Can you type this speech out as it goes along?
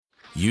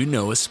You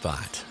know a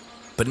spot,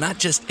 but not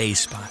just a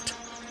spot,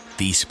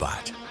 the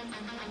spot.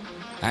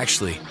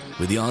 Actually,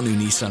 with the all-new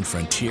Nissan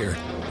Frontier,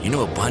 you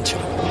know a bunch of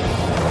them.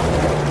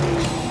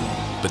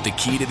 But the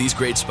key to these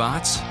great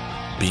spots?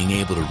 Being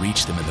able to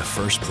reach them in the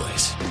first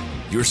place.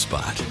 Your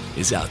spot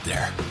is out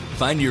there.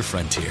 Find your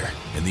Frontier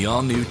in the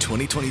all-new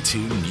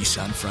 2022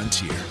 Nissan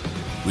Frontier.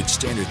 With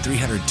standard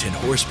 310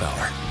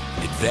 horsepower,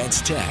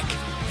 advanced tech,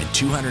 and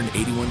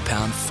 281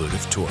 pound-foot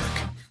of torque.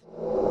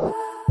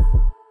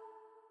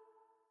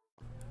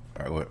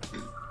 All right, what?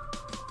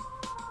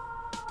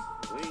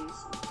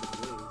 Wings up.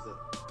 We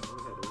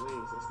had the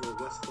wings. That's real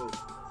West Coast.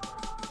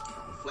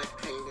 A flat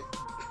hanger.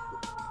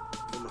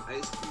 With my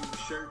Ice Cube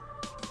shirt.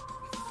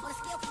 On a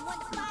scale from 1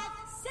 to 5,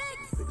 6.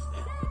 Fix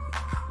that.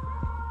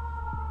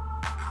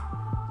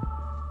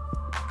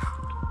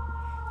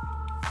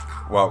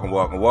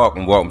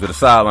 Welcome to the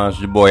sidelines.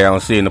 Your boy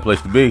Alan C in the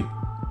place to be.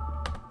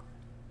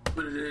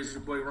 What it is,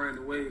 your boy Ryan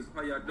the Waves.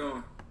 How y'all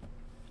doing?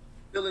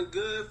 Feeling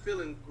good,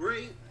 feeling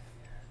great.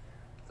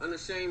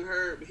 Unashamed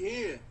Herb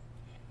here.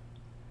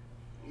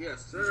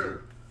 Yes,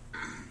 sir.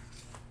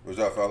 What's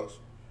up, fellas?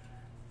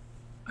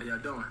 How y'all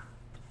doing?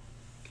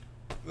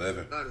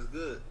 Living. God is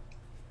good.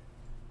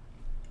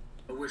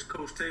 I wish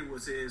Coach Tay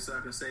was here so I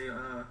could say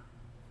I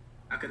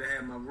could have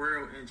had my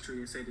royal entry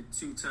and say the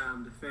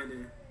two-time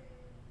defending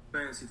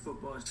fantasy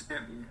football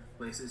champion.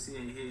 But since he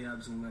ain't here, I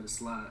just gonna let it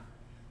slide.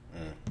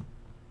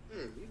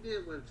 You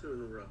did win 2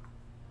 in a row.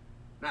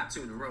 Not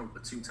 2 in a row,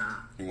 but 2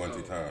 times. He won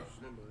 2 times.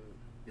 Remember,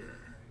 Yeah,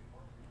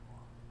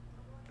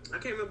 I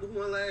can't remember who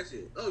won last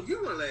year. Oh,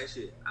 you won last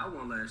year. I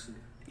won last year.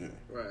 Yeah.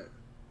 Right.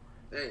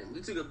 Damn,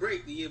 we took a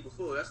break the year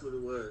before. That's what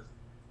it was.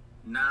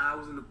 Nah, I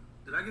was in the.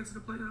 Did I get to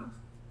the playoffs?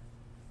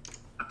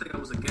 I think I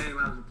was a game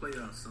out of the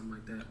playoffs, something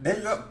like that.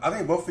 Then I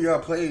think both of y'all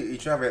played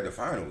each other at the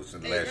finals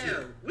last Hey,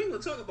 year. we ain't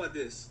gonna talk about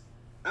this.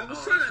 I was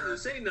Oh, trying not sure. to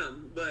say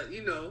nothing, but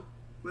you know.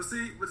 But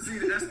see, that's the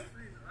thing. That's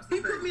the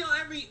He put thing. me on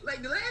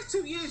the last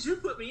 2 years, you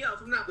put me out,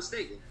 if I'm not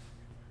mistaken.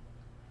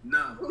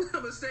 No, If I'm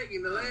not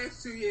mistaken, the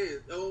last 2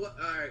 years. Oh,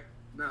 all right.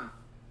 no,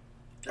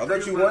 I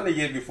thought you won the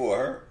year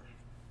before,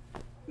 huh?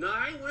 No,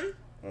 I ain't win.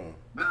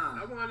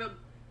 nah. I wound up.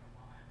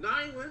 No,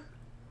 I ain't win.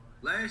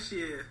 Last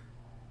year,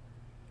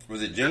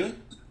 Was it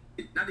Gene?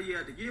 not the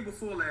year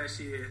before last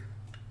year,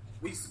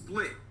 we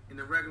split in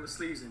the regular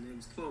season. It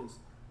was close.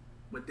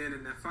 But then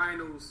in the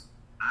finals,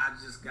 I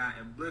just got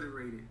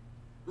obliterated.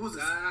 It was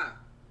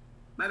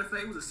matter of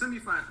fact, it was a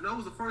semifinal. No, it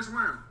was the first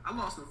round. I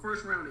lost in the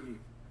first round of the year.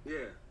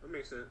 Yeah, that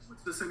makes sense.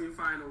 Went to the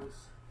semifinals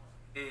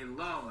and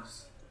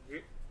lost.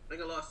 I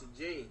think I lost to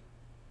Gene.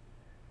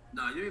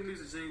 No, you didn't lose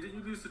to James. Didn't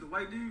you lose to the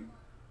white dude?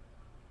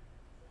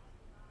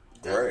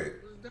 Great.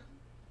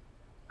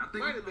 I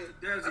think Might it have was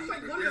been. Desi. I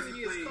think one of the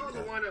years played-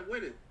 Carla wound up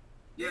winning.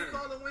 Yeah. Did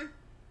Carla win?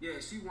 Yeah,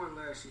 she won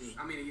last year.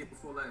 I mean, the year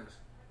before last.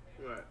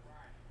 Right.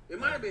 It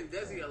might have been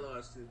Desi I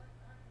lost to.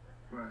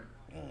 Right.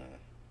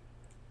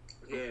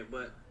 Yeah,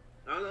 but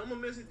I don't know, I'm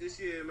gonna miss it this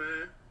year,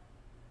 man.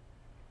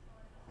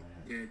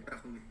 Yeah,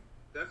 definitely.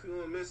 Definitely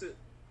gonna miss it.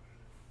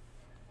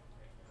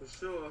 For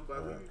sure,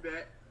 but we'll be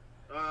back.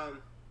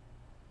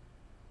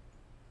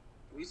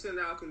 We send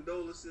our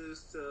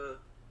condolences to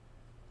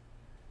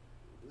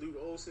Luke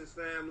Olson's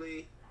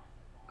family,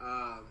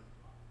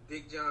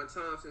 Big John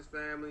Thompson's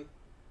family,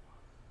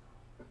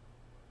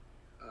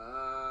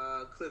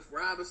 Cliff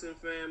Robinson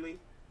family,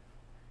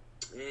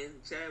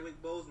 and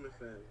Chadwick Boseman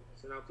family.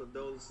 Send our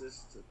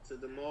condolences to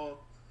them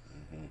all.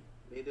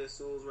 May their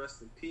souls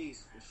rest in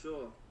peace, for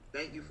sure.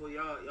 Thank you for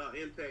y'all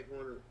impact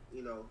on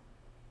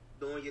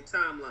during your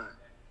timeline.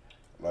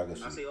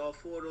 Legacy. I say all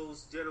 4 of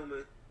those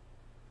gentlemen,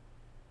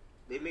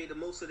 they made the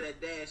most of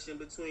that dash in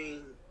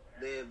between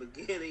their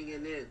beginning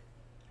and end,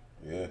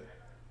 Yeah.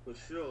 for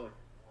sure.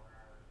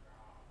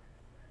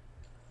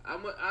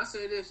 I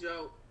say this,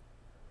 yo.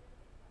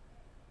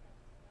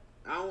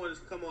 I don't want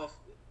to come off.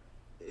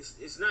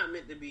 It's not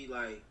meant to be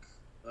like,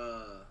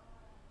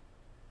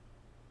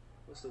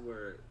 what's the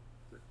word?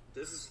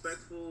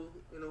 Disrespectful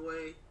in a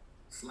way.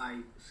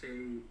 Slight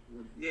shade.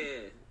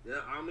 Yeah,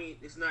 I mean,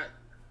 it's not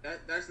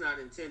that's not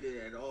intended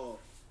at all.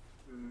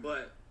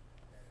 But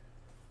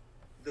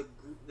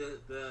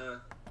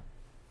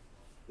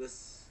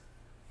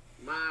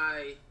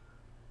my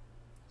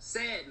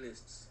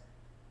sadness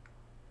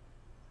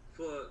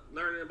for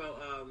learning about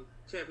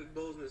Chadwick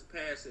Boseman's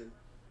passing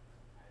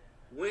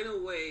went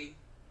away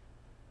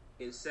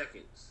in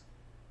seconds.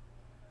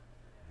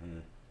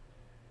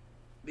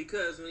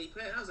 Because when he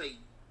passed, I was like,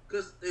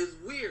 because it's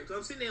weird. So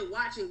I'm sitting there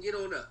watching Get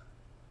On Up.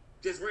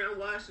 Just ran, I'm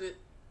watching it,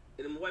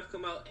 and then my wife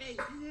come out, hey,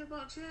 you hear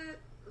about Chad?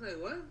 I'm like,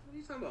 what? What are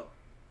you talking about?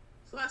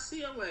 So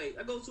I'm like,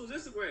 I go to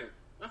his Instagram.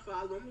 I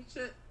follow him, he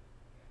check.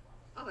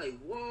 I'm like,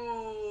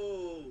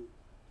 whoa.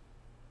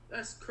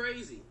 That's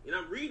crazy. And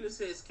I'm reading it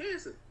says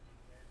cancer.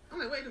 I'm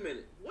like, wait a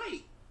minute.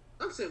 Wait.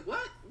 I'm saying,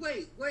 what?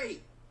 Wait.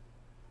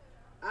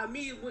 I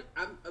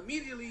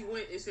immediately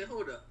went and said,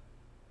 hold up.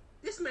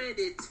 This man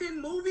did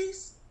 10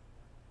 movies?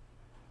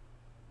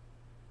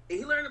 And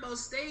he learned about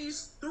stage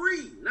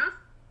 3, not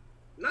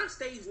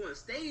stage 1,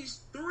 stage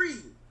 3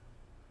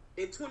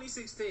 in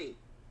 2016.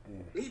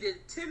 He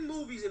did 10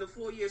 movies in a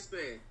 4-year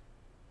span.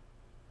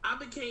 I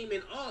became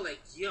in awe, like,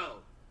 yo,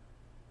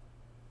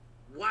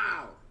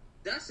 wow,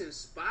 that's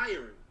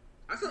inspiring.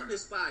 I felt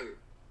inspired.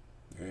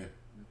 Yeah.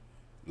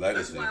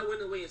 Legacy. That's why I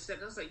went away and said,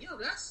 I was like, yo,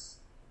 that's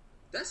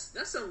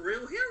a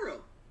real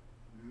hero.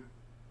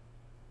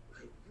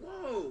 Like,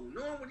 whoa,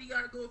 knowing what he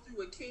got to go through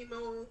with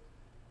chemo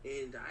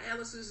and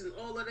dialysis and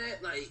all of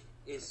that, like,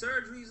 and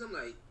surgeries, I'm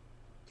like,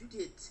 you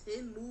did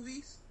 10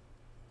 movies?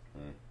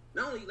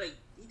 Not only, like,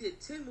 he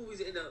did 10 movies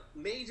in a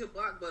major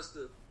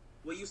blockbuster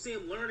where you see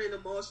him learning the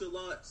martial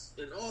arts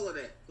and all of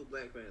that for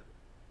Black Panther.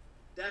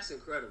 That's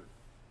incredible.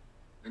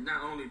 And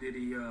not only did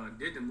he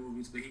did the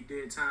movies, but he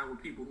did time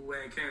with people who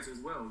had cancer as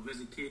well,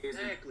 visit kids.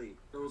 Exactly.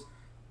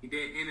 He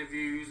did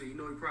interviews, and he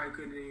probably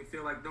couldn't even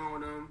feel like doing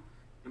them.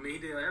 I mean, he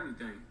did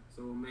everything.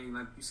 So, I mean,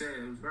 like you said,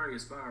 it was very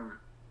inspiring.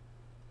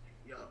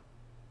 Yo,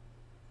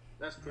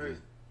 that's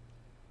crazy.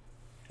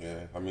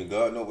 Yeah, I mean,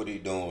 God know what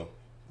he's doing,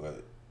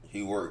 but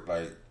he worked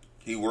like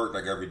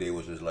every day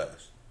was his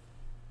last.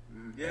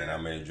 Yeah. And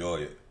I'm gonna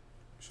enjoy it.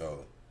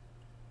 So.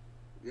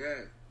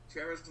 Yeah,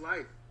 cherish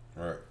life.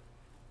 Right.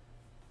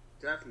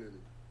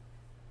 Definitely.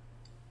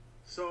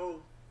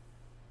 So,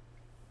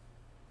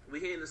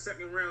 we're here in the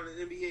second round of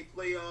the NBA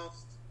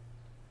playoffs.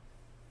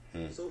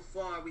 So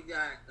far, we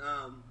got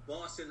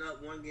Boston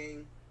up 1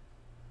 game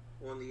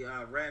on the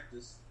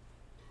Raptors.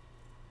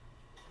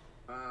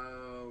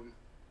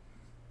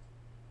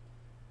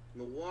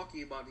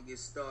 Milwaukee about to get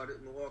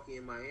started. Milwaukee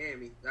and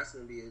Miami. That's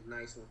going to be a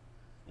nice one.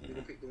 We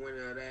can pick the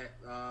winner of that.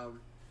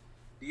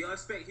 Do y'all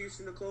expect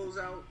Houston to close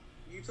out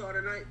Utah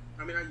tonight?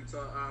 I mean, not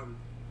Utah.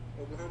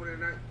 Oklahoma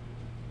tonight?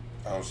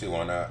 I don't see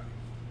why not.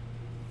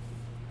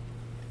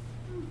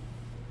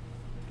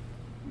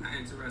 Not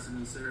interested in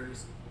the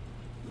series.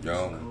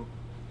 Y'all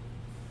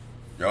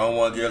don't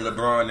want to give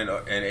LeBron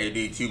and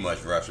AD too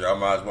much rest. Y'all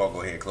might as well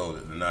go ahead and close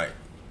it tonight.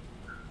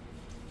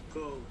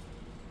 Cool.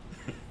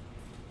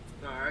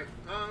 All right.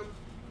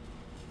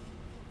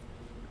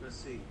 Let's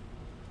see.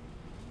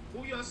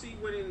 Who y'all see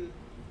winning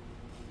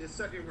the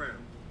second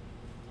round?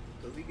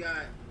 Because we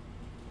got,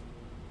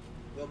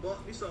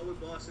 we start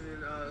with Boston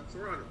and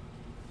Toronto.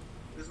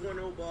 It's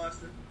 1-0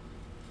 Boston.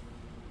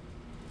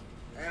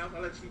 Al,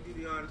 I'll let you do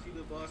the honors. You're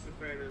the Boston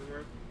fan in the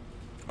room.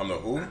 I'm the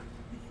who?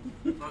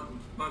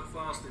 Buck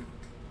Boston.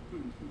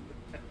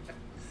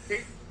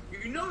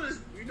 You notice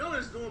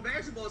during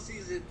basketball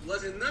season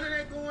wasn't none of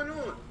that going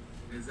on.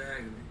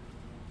 Exactly.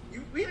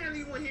 We didn't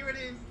even hear it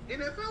in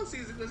NFL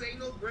season because ain't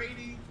no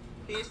Brady.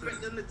 He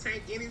expect them to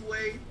tank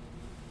anyway.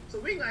 So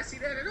we ain't got to see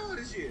that at all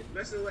this year.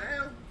 Messing with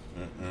Al.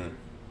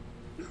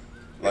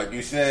 Like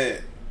you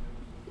said,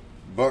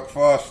 Buck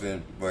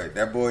Foston, but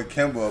that boy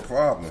Kemba a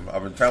problem.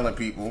 I've been telling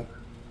people,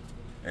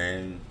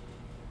 and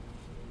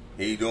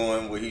he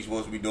doing what he's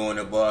supposed to be doing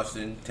in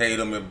Boston.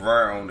 Tatum and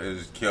Brown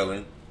is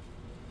killing.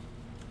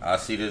 I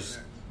see this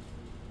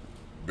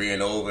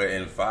being over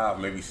in 5,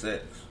 maybe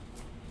 6.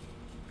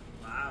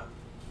 Wow.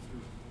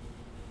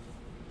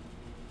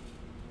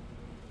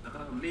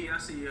 Me, I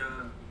see.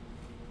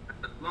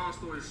 Long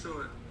story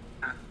short,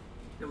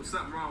 there was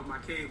something wrong with my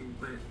cable,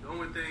 but the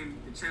only thing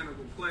the channel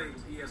would play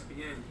was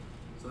ESPN.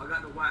 So I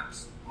got to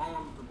watch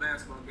all of the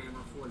basketball game.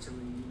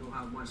 Unfortunately, you know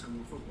how much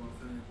I'm a football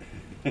fan.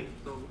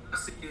 So what I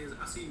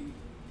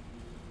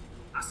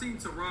see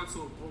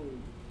Toronto of old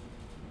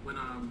when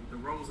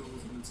DeRozan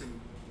was on the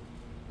team.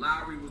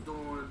 Lowry was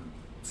doing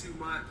too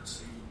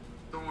much,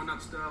 throwing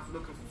up stuff,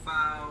 looking for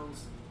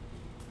fouls.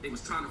 They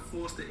was trying to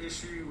force the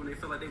issue when they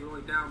felt like they were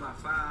only down by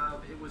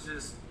 5. It was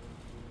just,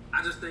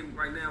 I just think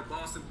right now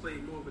Boston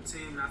played more of a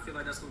team, and I feel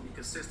like that's going to be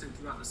consistent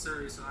throughout the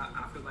series. So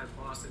I feel like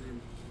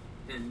Boston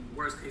in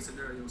worst case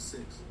scenario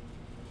 6.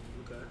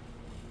 Okay.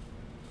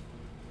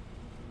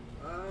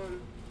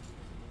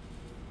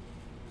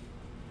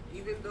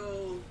 Even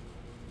though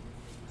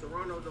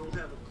Toronto don't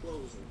have a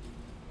closer,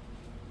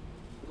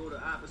 go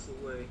the opposite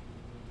way.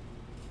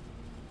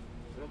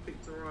 I'm gonna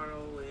pick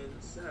Toronto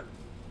in 7.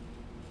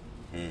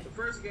 The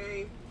first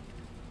game,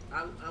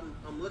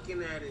 I'm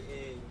looking at it,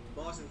 and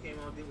Boston came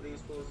out and did what they were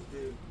supposed to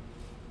do.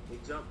 They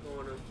jumped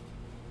on them,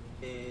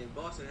 and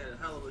Boston had a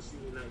hell of a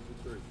shooting night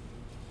for 3.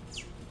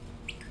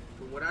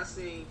 From what I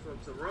seen from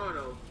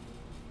Toronto,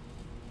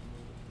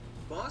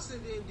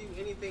 Boston didn't do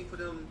anything for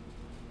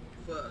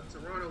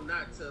Toronto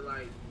not to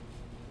like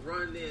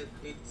run their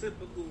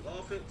typical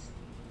offense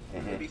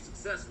and be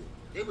successful.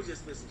 They were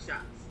just missing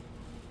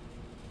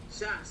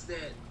shots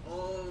that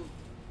all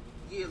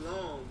year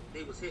long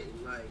they was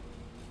hitting. Like,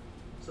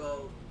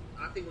 so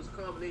I think it was a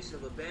combination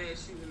of a bad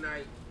shooting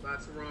night by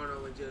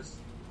Toronto and just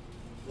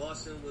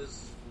Boston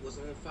was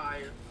on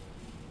fire.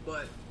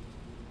 But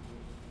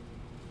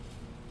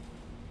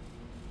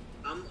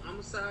I'm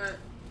a side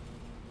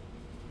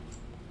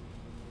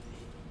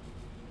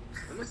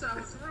with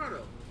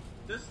Toronto.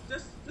 Just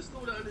go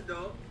with the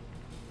underdog.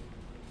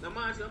 Now,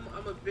 mind you,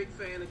 I'm a big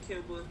fan of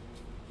Kemba,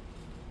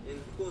 and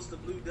of course the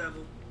Blue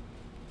Devil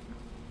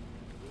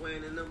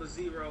wearing the number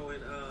 0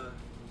 in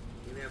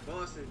that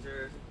Boston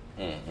jersey.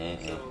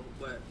 So,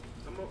 but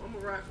I'm gonna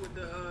rock with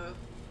the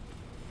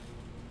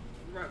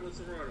rock with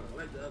Toronto. I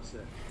like the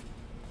upset.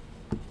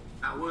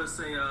 I would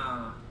say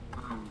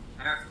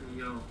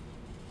Anthony on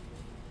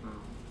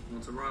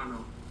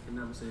Toronto. Can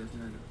never say his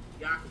name.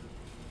 Yakimi.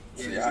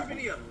 Yeah, too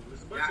many of them.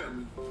 There's a bunch of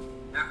them.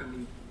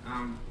 Yakimi.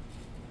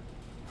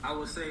 I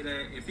would say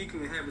that if he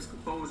can have his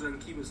composure and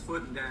keep his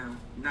footing down,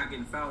 not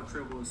getting foul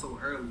trouble so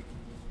early,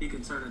 he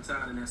can turn the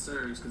tide in that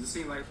series. Because it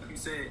seemed like you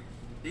said,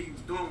 he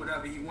was doing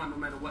whatever he wanted, no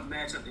matter what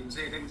matchup they was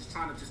in. They was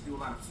trying to just do a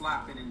lot of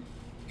flopping and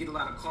get a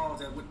lot of calls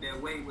that went their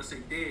way, which they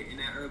did in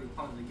that early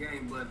part of the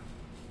game. But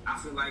I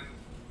feel like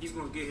he's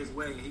going to get his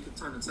way and he can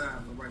turn the tide.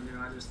 But right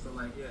now, I just feel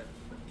like,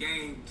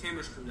 game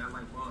chemistry, I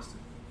like Boston.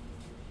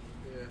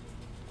 Yeah.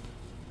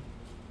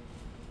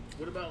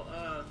 What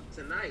about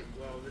tonight?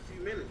 Well, in a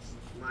few minutes,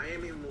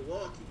 Miami and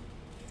Milwaukee.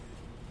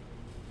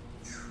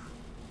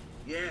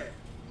 Yeah.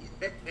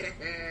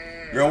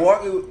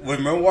 Was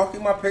Milwaukee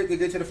my pick to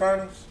get to the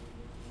finals?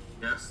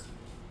 Yes.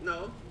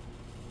 No.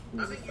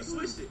 I think you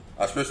switched it.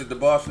 I switched it to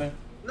Boston?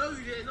 No,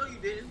 you didn't. No, you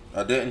didn't.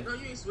 I didn't? No,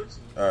 you ain't switched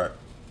it. All right.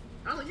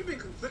 I don't know. You've been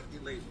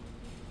conflicted lately.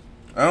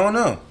 I don't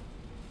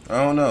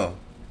know.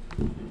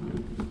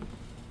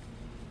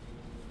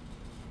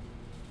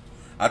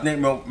 I think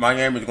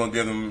Miami's going to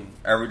give them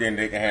everything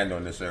they can handle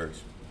in this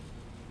series.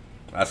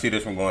 I see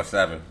this one going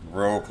 7.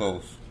 Real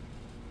close.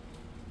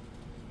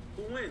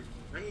 Who wins?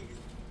 I hear you.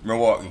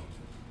 Milwaukee.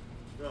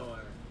 Oh, all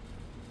right.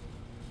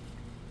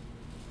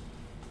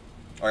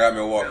 I got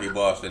Milwaukee,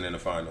 Boston in the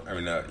final. I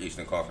mean, the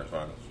Eastern Conference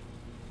Finals.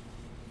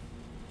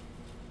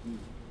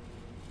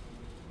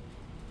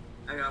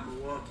 I got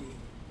Milwaukee.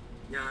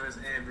 Giannis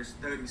averaged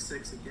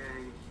 36 a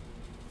game.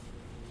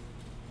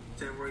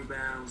 10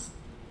 rebounds.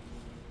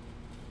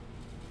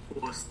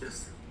 4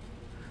 assists.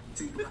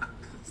 2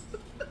 blocks.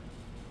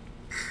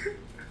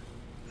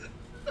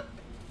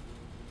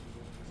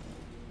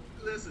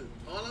 Listen,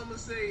 all I'm going to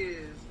say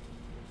is,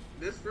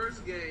 this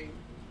first game,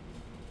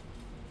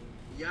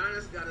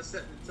 Giannis got to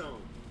set the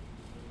tone.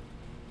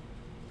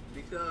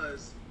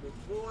 Because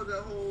before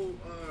the whole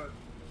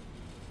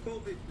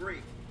COVID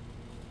break,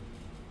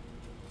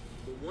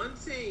 the one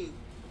team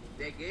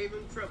that gave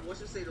him trouble, I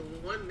should say the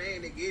one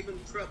man that gave him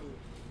trouble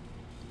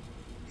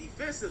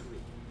defensively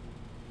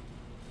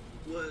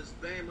was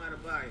Bam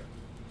Adebayo.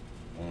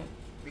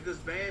 Because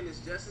Bam is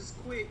just as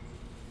quick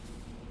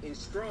and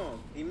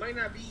strong. He might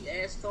not be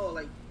as tall,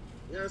 like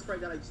Giannis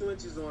probably got like 2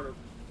 inches on him,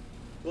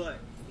 but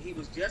he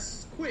was just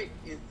as quick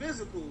and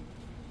physical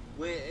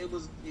where it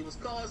was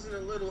causing a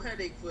little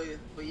headache for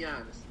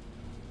Giannis.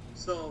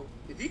 So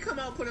if he come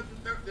out and put up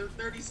the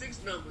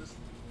 36 numbers,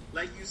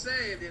 like you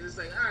said, then it's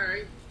like, all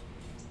right,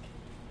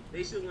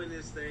 they should win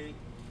this thing.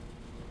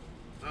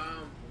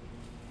 I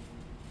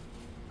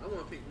want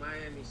to pick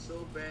Miami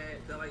so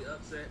bad. I like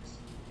upsets.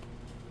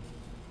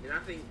 And I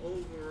think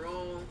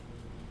overall,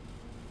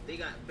 they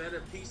got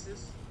better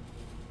pieces.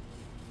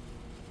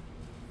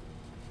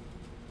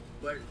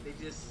 But they're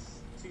just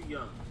too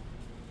young.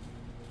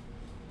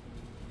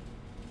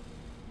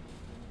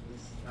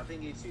 I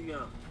think they're too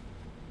young.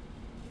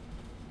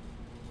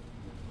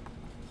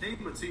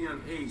 Team or too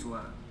young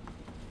age-wise?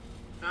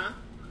 Huh?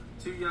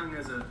 Too young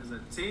as a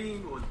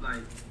team, or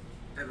like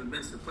haven't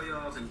been to the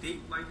playoffs and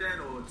deep like that,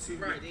 or too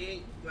right? They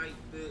ain't like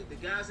the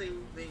guys they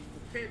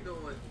depend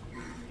on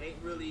ain't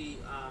really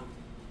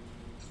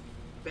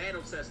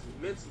battle tested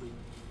mentally.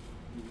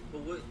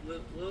 But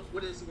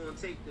what is it going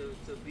to take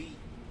to beat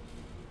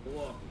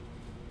Milwaukee?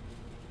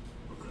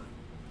 Okay.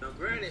 Now,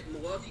 granted,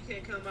 Milwaukee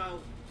can't come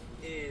out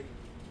and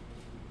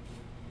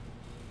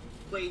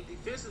play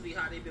defensively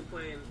how they've been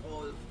playing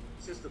all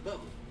since the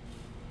bubble.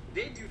 If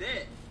they do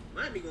that,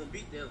 Miami gonna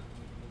beat them.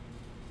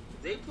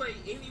 If they play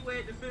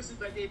anywhere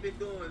defensive like they've been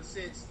doing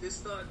since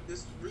this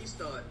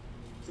restart,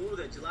 so what was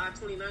that, July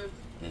 29th,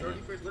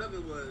 31st, whatever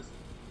it was,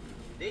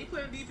 if they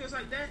playing defense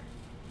like that,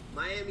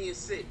 Miami is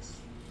 6.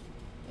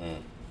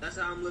 That's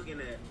how I'm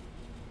looking at it.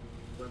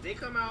 But if they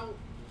come out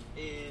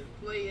and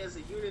play as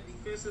a unit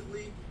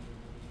defensively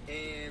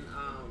and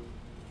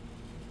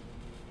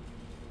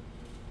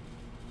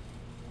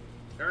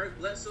Eric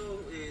Bledsoe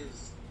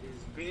is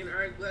being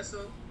Eric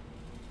Bledsoe,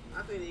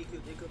 I think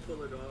they could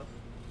pull it off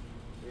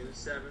in a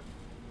 7.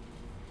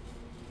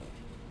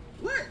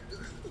 What?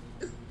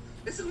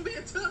 It's gonna be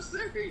a tough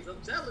series.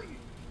 I'm telling you,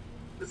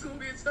 it's gonna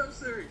be a tough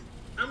series.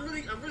 I'm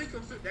really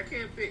confused. I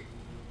can't pick.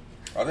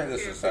 I think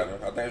this is 7.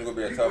 I think it's gonna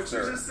be a tough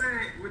series.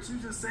 What you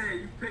just said,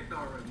 you picked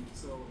already.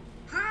 So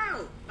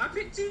how? I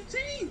picked 2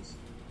 teams.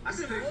 I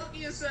said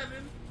Milwaukee in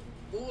 7.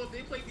 Or if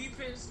they play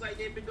defense like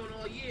they've been doing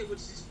all year, which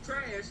is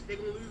trash, they're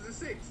gonna lose in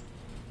 6.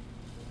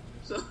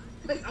 So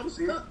I'm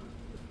stuck.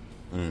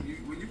 When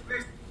you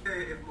play,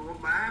 if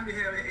Miami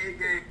had an 8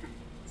 game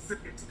 6,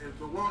 if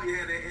Milwaukee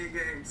had an 8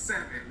 game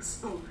 7,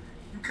 so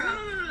you kind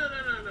of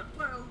no.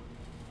 Well,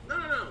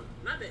 no,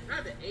 not the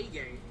A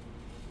game.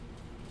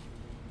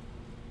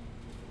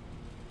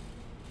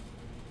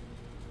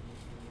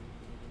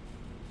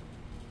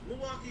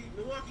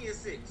 Milwaukee in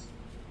 6.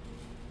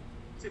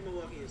 Take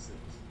Milwaukee in 6.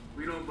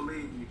 We don't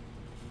believe you.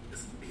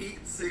 It's Heat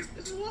in 6.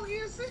 It's Milwaukee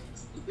in 6.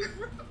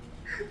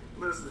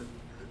 Listen.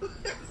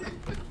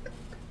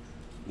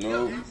 No. You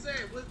know what I'm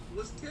saying?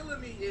 What's killing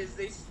me is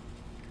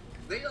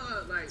they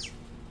are like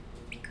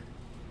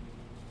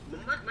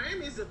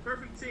Miami is a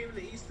perfect team in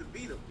the East to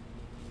beat them.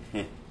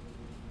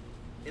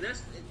 And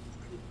that's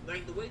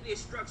like the way they're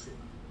structured.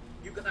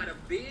 You got a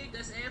big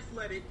that's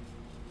athletic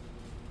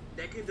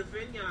that can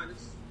defend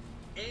Giannis,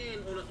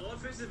 and on the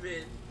offensive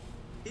end,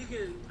 he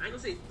can, I ain't gonna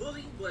say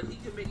bully, but he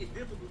can make it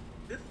difficult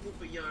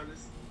for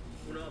Giannis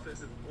on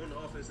the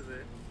offensive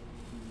end.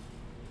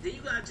 Then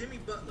you got Jimmy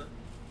Butler,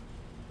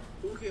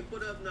 who can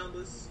put up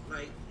numbers.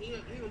 Like, he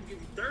ain't gonna give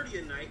you 30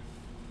 a night,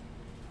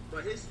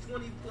 but his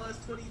 20 plus,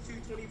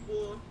 22,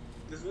 24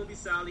 is gonna be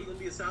solid. He's gonna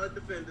be a solid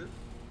defender.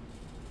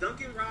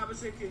 Duncan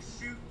Robinson can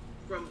shoot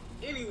from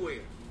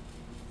anywhere.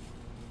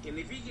 And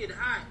if he get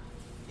hot,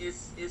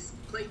 it's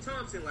Klay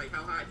Thompson, like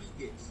how hot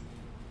he gets.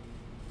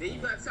 Then you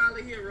got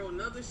Tyler Hero,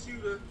 another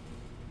shooter,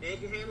 and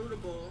can handle the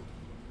ball.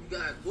 You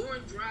got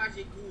Goran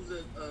Dragic, who's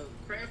a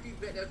crafty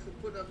vet that can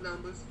put up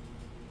numbers.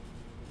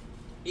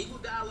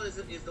 Iguodala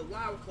is the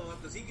wild card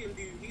because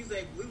he's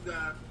that glue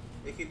guy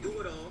that can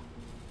do it all.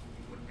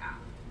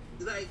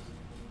 Like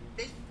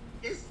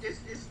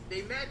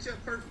they match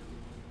up perfectly.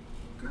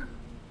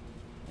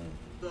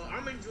 So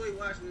I'm enjoying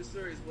watching this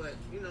series, but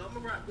I'm gonna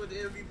rock with the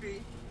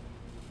MVP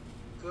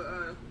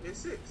for in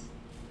 6.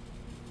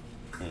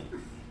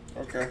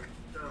 Okay.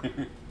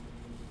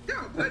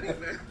 Y'all petty,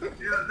 man.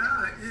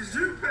 Nah, it's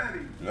you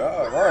petty.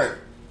 No, right.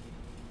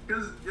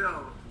 Because,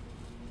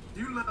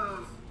 you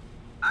love.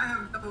 I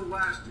have never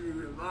watched you,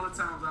 in all the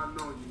times I've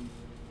known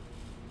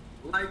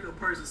you, like a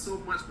person so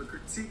much, but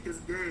critique his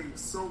game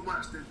so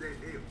much that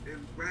it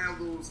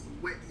rambles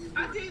what he's doing.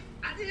 I did.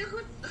 How did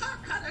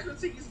I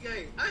critique his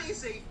game? I ain't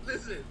say,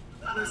 listen.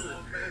 Listen,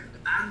 man.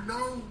 I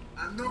know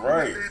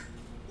right. where that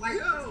light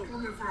is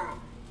coming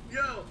from.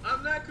 Yo,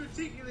 I'm not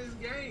critiquing his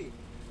game.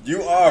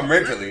 You are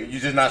mentally.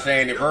 You're just not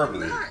saying it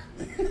verbally. I'm not.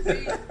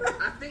 See,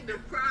 I think the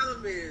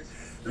problem is...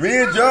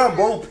 Me and John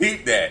both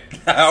peeped that.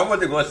 I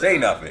wasn't going to say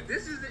nothing.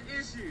 This is the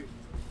issue.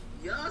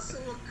 Y'all so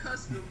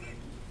accustomed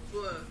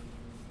for...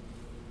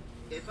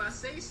 If I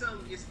say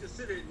something, it's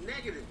considered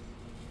negative.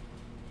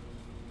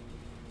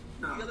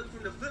 You gotta look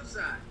from the flip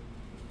side.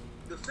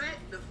 The fact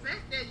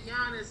that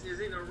Giannis is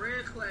in a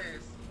rare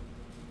class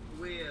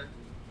where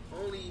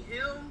only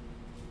him,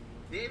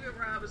 David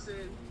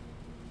Robinson,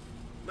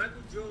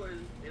 Michael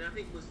Jordan, and I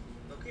think was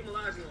Hakeem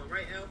Olajuwon,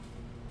 right, Al?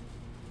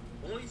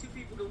 Only 2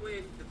 people to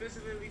win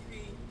defensive player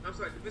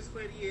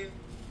of the year,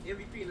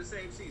 MVP in the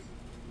same season.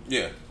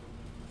 Yeah.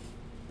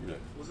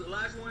 Was it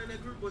Olajuwon in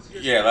that group? Was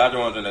it just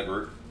Olajuwon's in that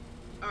group.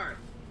 All right.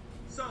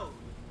 So,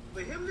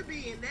 for him to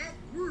be in that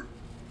group,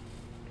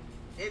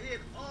 and then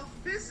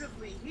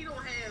offensively, he don't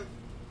have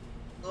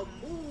a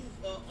move,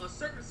 a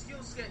certain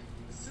skill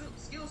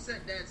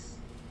set that's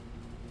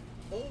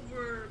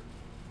over,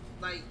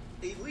 like,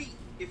 elite,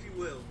 if you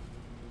will,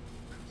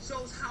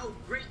 shows how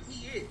great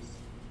he is.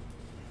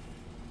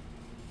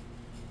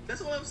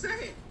 That's all I'm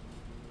saying.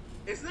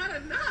 It's not a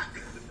knock.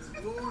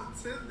 It's more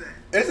than that.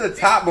 It's a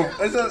type of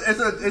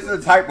it's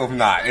a type of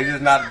knock. It's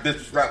just not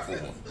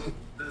disrespectful.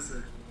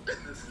 Listen.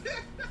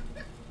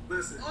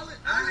 All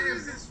it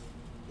is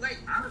like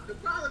the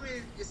problem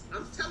is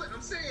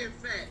I'm saying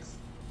facts,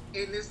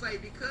 and it's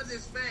like because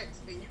it's facts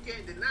and you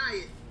can't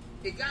deny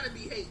it gotta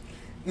be hate.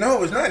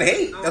 No, it's not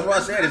hate. That's why I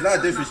said it's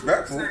not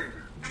disrespectful.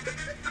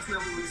 That's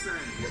not what we're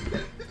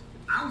saying.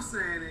 I'm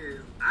saying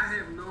is I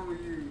have known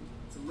you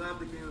to love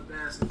the game of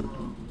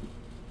basketball,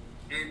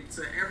 and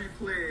to every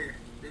player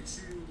that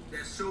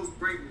shows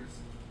greatness,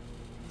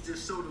 you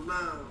just show the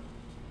love.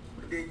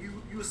 But then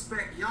you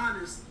expect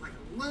Giannis like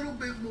a little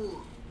bit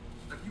more.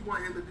 Like you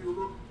want him to do a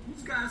little.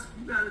 You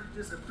gotta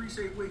just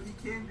appreciate what he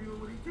can do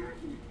and what he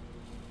can't do.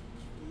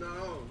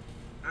 No,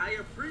 I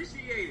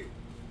appreciate it.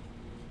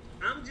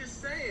 I'm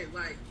just saying,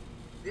 like,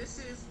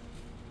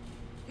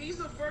 he's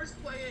the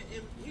first player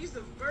he's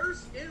the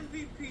first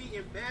MVP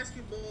in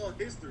basketball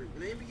history,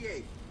 in the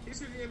NBA,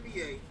 history of the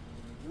NBA,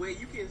 where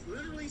you can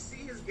literally see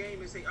his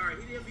game and say, all right,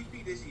 he's the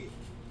MVP this year.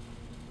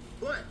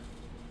 But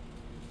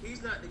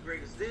he's not the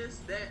greatest this,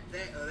 that,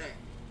 or that.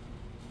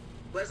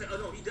 But it's like, oh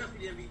no, he's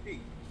definitely the MVP.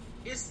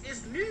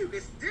 It's new,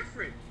 it's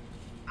different.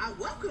 I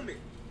welcome it.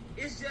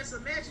 It's just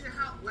imagine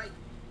how, like,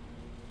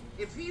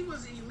 if he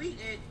was elite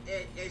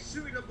at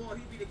shooting the ball,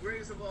 he'd be the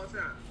greatest of all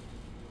time.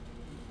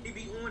 He'd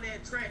be on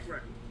that track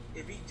record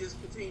if he just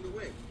continued to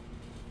win.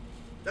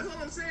 That's all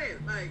I'm saying.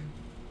 Like,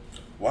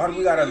 why do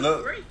we gotta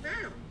look? Great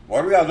now.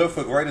 Why do we gotta look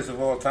for greatest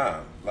of all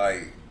time?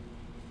 Like,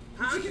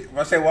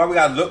 I say, why we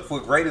gotta look for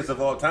greatest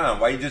of all time?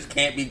 Why you just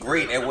can't be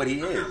great at what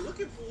he is? I'm not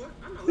looking for it.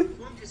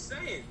 I'm just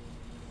saying.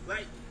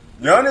 Like,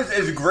 Giannis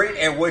is great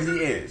at what he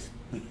is.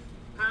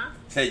 Huh?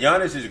 Say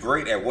Giannis is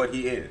great at what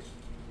he is.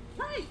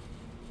 Right.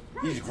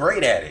 He's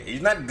great at it.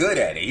 He's not good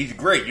at it. He's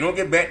great. You don't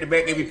get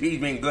back-to-back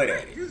MVPs being good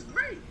at it. He's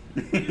great.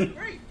 He's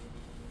great.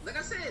 Like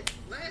I said,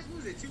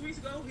 2 weeks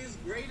ago, his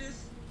greatest,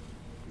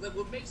 like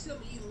what makes him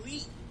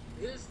elite,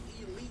 his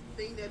elite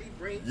thing that he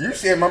brings. You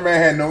said my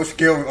man had no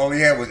skill, all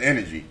he had was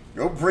energy.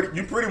 You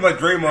pretty much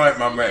Draymond,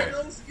 my man.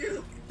 No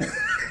skill.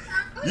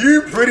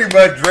 You pretty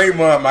much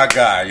Draymond, my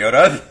guy, yo.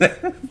 That's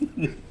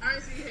I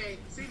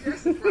see,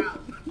 that's the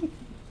problem.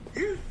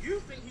 You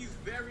think he's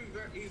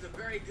he's a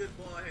very good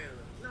ball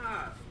handler.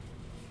 Nah.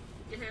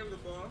 He can handle the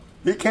ball.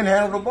 he can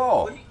handle the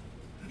ball. But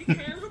he can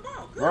handle the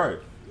ball. Good. Right.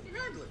 He can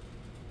handle it.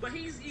 But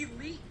he's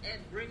elite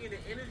at bringing the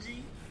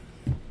energy.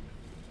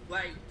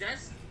 Like,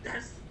 that's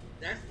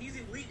he's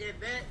elite at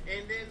that.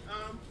 And then,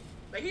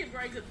 like, he's a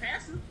very good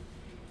passer.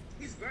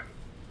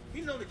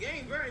 He know the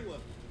game very well.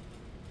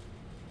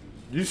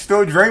 You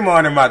still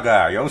Draymond, my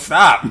guy, yo.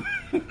 Stop.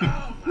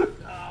 Oh my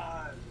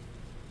God.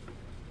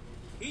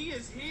 He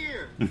is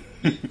here.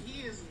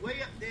 He is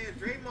way up there.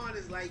 Draymond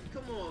is like,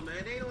 come on,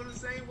 man. They ain't on the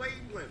same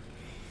wavelength.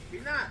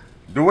 He's not.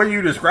 The way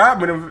you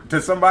describing him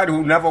to somebody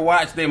who never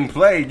watched him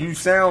play, you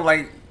sound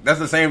like that's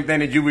the same thing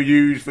that you would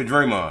use for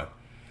Draymond.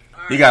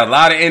 He got a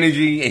lot of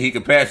energy and he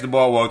can pass the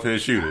ball well to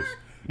his shooters.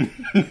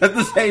 That's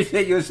the same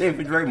shit you're saying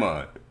for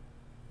Draymond.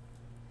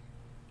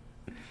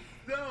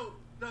 No.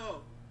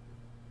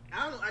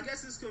 I don't know. I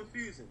guess it's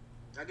confusing.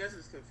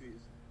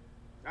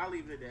 I'll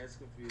leave it at that. It's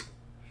confusing.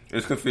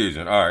 It's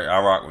confusing. All right,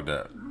 I'll rock with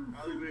that.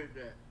 I'll leave it at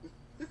that.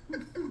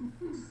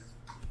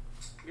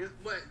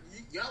 But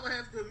y'all would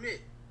have to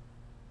admit,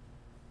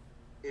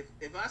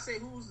 if I say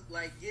who's,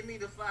 like, give me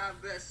the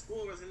 5 best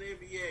scorers in the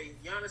NBA,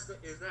 Giannis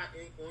is not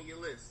on your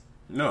list.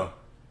 No.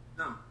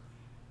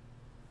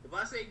 If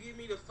I say give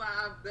me the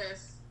 5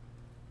 best,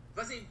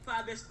 if I say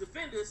 5 best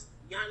defenders,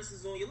 Giannis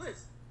is on your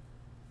list.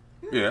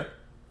 Yeah.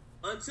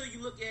 Until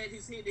you look at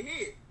his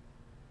head-to-head.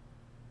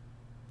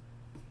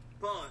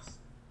 Pause.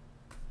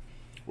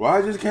 Well,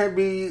 I just can't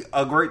be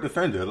a great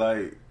defender.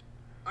 Like,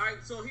 all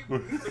right, so he'll be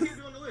on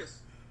the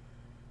list.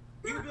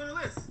 He would be on the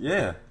list.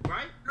 Yeah.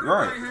 Right?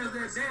 Everybody has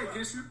that day,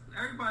 guess you.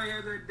 Everybody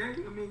has that day.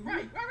 I mean,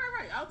 Right.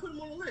 I'll put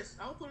him on the list.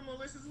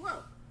 As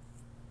well.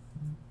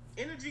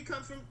 Energy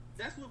comes from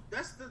that's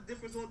the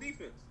difference on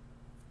defense.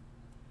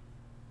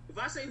 If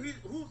I say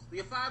who's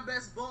your 5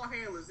 best ball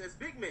handlers as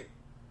big men,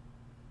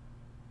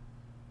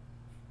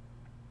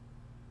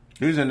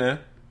 who's in there?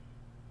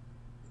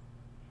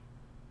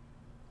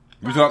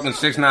 We talking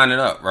 6'9"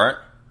 and up, right?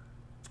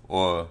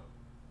 Or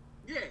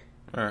yeah,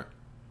 all right.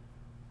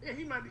 Yeah,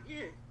 he might be.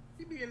 Yeah,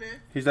 he'd be in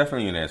there. He's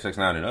definitely in there,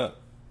 6'9" and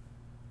up.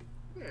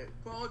 Yeah,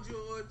 Paul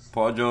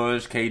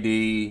George,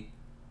 KD,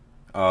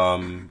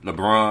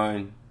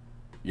 LeBron,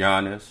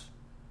 Giannis,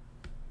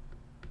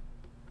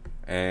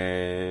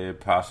 and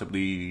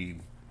possibly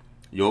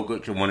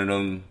Jokic or one of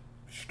them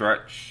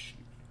stretch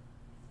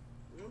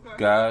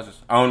guys.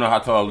 I don't know how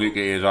tall Luka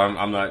is.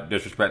 I'm not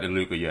disrespecting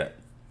Luka yet.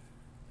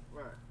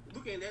 Right,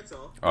 Luka ain't that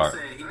tall. All right.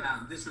 saying he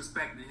not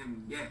disrespecting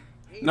him yet.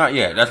 Not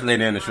yet. That's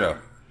later in the show.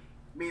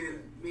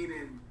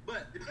 Meaning,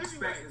 but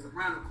disrespect is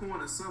around the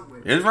corner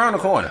somewhere. It's around the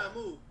corner.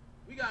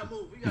 We gotta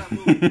move.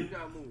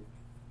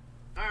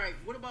 All right.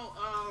 What about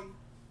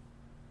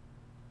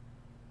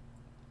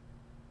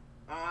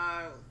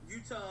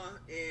Utah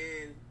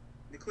and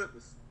the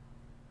Clippers?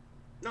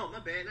 No, my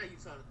bad. Not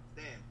Utah.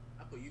 Damn,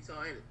 I put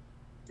Utah in it.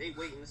 They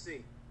waiting to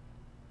see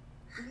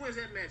who wins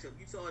that matchup.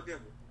 Utah or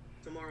Denver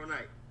tomorrow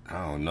night.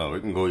 I don't know.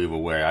 It can go either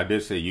way. I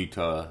did say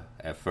Utah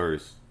at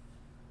first,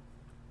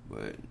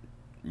 but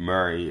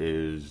Murray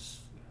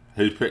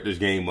he's picked this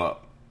game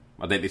up.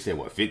 I think they said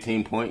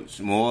 15 points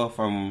more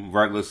from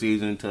regular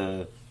season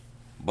to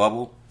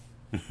bubble.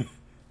 Yeah,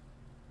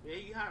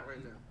 he hot right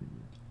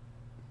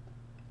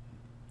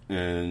now.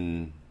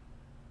 And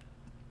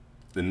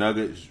the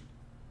Nuggets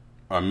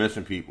are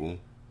missing people,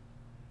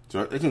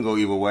 so it can go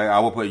either way. I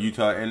will put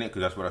Utah in it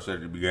because that's what I said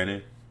at the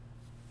beginning.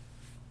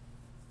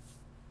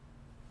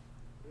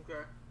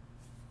 Okay.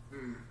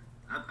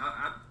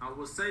 I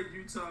will say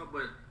Utah,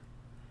 but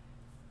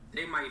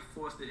they might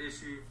force the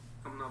issue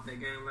coming off that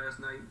game last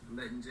night,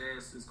 letting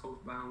Jazz's coach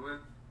by and win.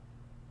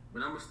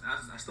 But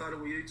I started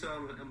with Utah.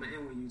 I'm gonna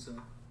end with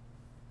Utah.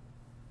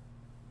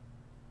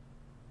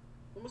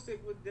 I'm gonna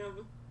stick with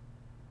Denver.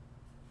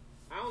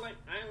 I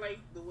ain't like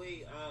the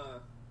way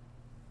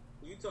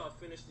Utah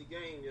finished the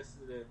game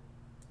yesterday.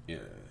 Yeah.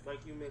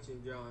 Like you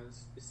mentioned,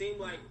 Johns. It seemed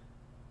like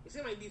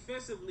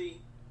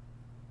defensively,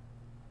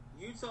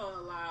 Utah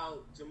allowed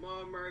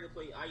Jamal Murray to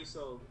play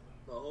ISO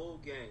the whole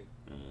game,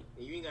 and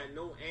you ain't got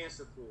no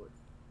answer for it.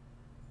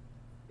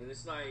 And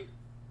it's like,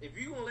 if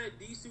you gonna let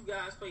these 2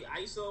 guys play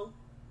ISO,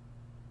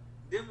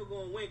 Denver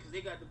gonna win because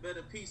they got the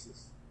better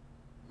pieces.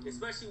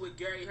 Especially with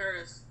Gary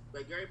Harris.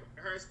 Like, Gary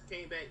Harris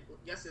came back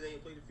yesterday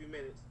and played a few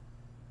minutes,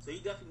 so he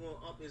definitely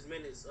gonna up his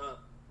minutes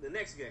up the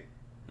next game.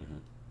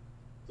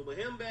 So with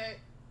him back,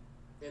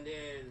 and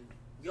then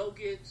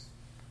Jokic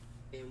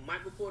and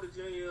Michael Porter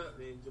Jr.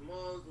 and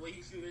Jamal's the way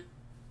he's shooting,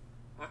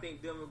 I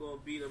think Denver gonna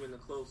beat them in the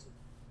closer.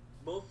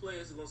 Both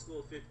players are gonna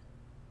score 50.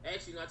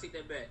 Actually, no, I take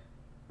that back.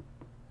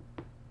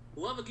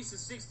 Whoever gets the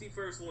 60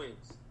 first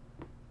wins.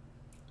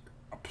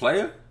 A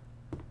player?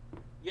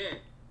 Yeah.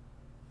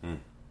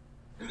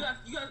 You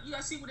got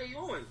to see what they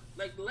on.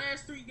 Like the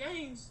last 3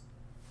 games,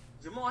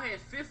 Jamal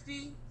had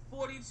 50,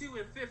 42,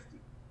 and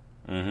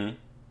 50.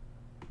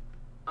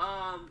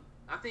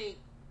 I think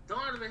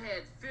Donovan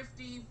had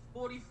 50,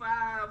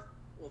 45,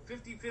 or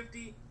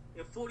 50-50,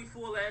 and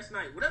 44 last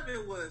night. Whatever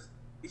it was,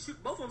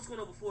 both of them scored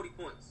over 40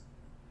 points.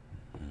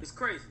 It's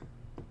crazy.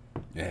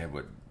 Yeah,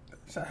 but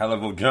it's a hell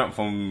of a jump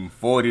from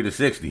 40 to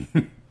 60.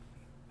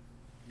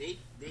 They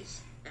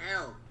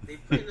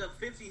putting up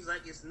 50s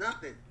like it's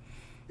nothing.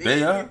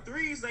 They are. Hitting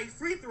threes like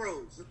free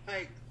throws.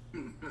 Like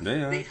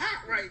They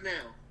hot right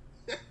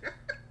now.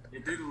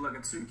 It did look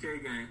like a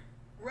 2K game.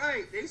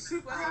 Right, they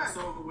super hot.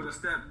 Crossover with a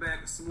step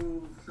back,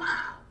 smooth.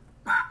 Wow.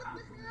 Wow. What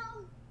the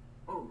hell?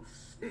 Oh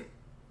shit.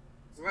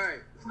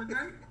 Right.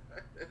 Okay.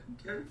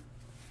 Okay.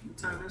 You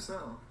turn this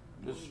off.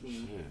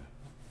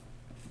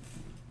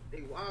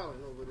 They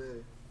wilding over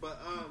there. But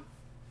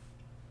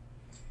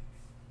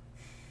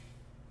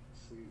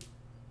shoot.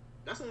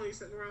 That's one of these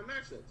second round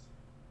matchups.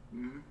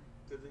 Mm-hmm.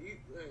 Cause you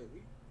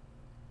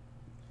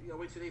gotta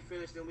wait till they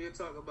finish, then we'll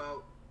talk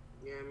about,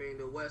 you know what I mean,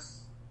 the West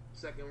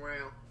second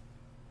round.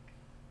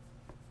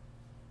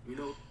 You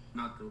know,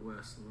 not the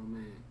West, my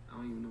man. I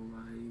don't even know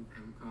why I ain't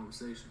having a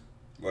conversation.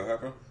 What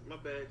happened? My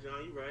bad,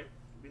 John. You right.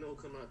 We know who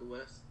come out the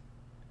West.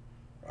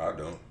 I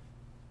don't.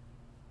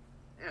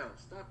 Al,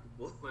 stop the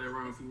boy. Play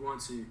around if you want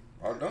to.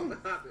 I don't.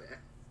 Stop it.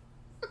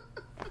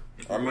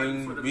 I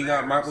mean, we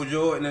got Michael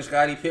Jordan and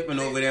Scottie Pippen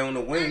over there on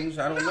the wings.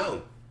 I don't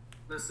know.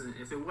 Listen,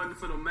 if it wasn't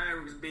for the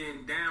Mavericks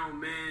being down,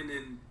 man,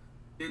 and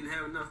didn't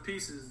have enough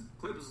pieces,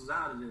 Clippers was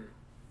out of there.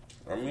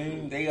 I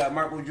mean, they got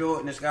Michael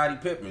Jordan and Scottie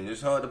Pippen.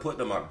 It's hard to put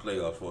them out the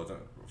playoffs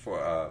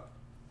for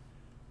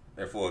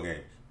 4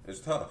 games. It's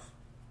tough.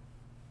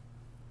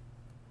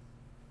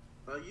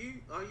 Are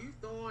you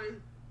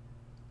throwing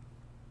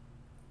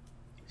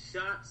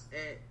shots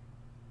at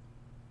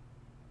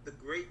the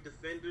great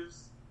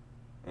defenders?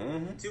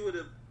 Mm-hmm. 2 of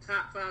the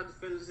top 5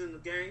 defenders in the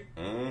game.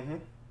 Mm-hmm.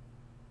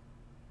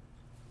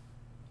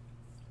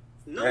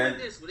 Knowing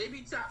this, will they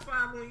be top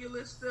 5 on your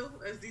list still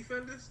as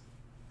defenders?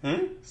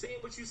 Seeing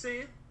what you're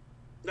saying?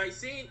 Like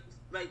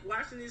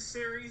watching this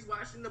series,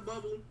 watching the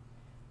bubble,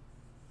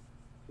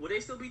 will they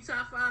still be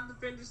top 5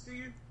 defenders to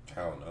you? I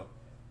don't know.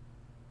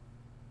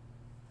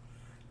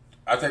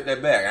 I take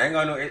that back. I ain't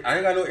got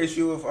no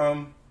issue with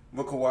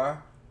Kawhi.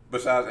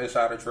 Besides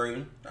insider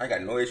trading, I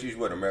got no issues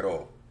with him at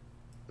all.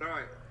 All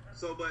right.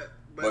 So,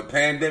 but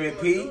pandemic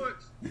P,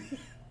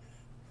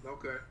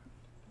 okay.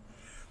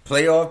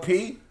 Playoff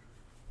P,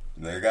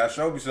 now you gotta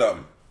show me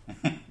something. All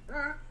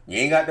right. You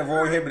ain't got the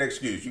Roy Hibbert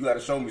excuse. You gotta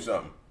show me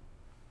something.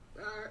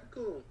 All right,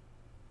 cool.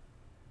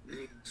 You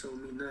ain't show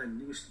me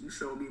nothing. You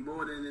showed me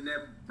more than in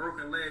that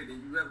broken leg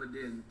than you ever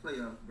did in the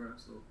playoffs, bro.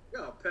 So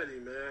Y'all petty,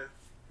 man.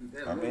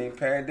 I mean,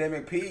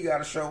 pandemic P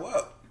gotta show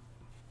up.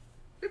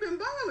 He been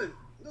balling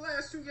the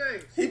last 2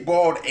 games. He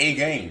balled a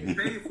game. He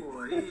paid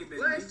for it. He ain't been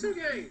Last 2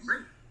 games.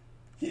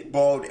 He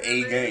balled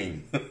a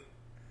game. I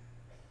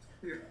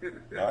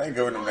ain't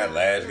giving him that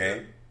last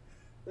game.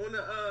 On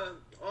the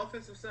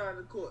offensive side of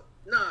the court.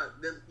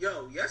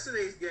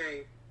 Yesterday's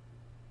game,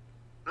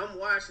 I'm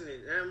watching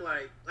it, and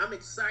I'm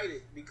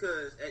excited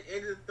because at the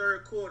end of the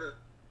 3rd quarter,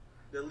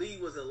 the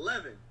lead was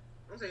 11.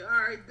 I'm saying, all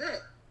right,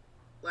 bet.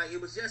 Like, it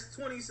was just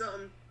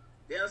 20-something.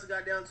 Dallas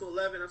got down to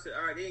 11. I said,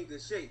 all right, they in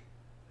good shape.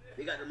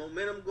 They got the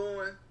momentum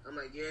going. I'm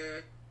like,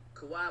 yeah,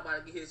 Kawhi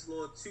about to get his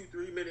little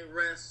 2-3 minute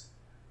rest,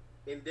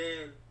 and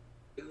then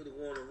they're going to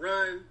go on a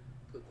run,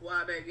 put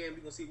Kawhi back in, we're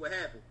going to see what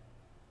happens.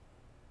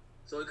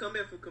 So he come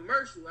in for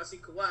commercial. I see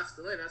Kawhi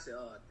still in. I said,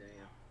 oh,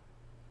 damn.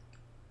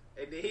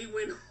 And then he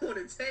went on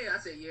and tell. I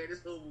said, yeah,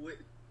 this over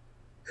with.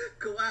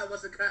 Kawhi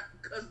wants to cuss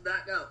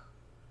knock out.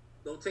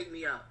 Don't take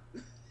me out.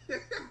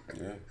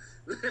 Yeah.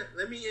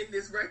 Let me end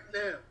this right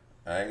now.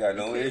 I ain't got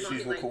no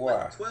issues with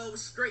Kawhi. 12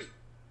 straight.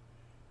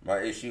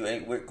 My issue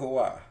ain't with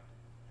Kawhi.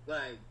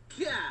 Like,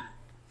 God.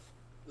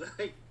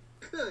 Like,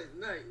 good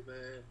night,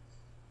 man.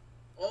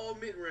 All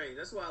mid-range.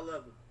 That's why I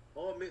love him.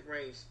 All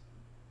mid-range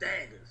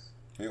daggers.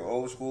 He an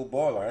old school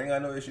baller. I ain't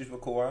got no issues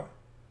with Kawhi.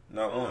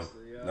 Not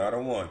Honestly, one. Not a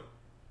one.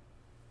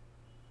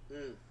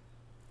 Mm.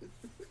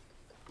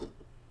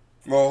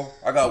 Well,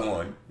 I got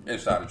one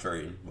inside of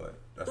trading, but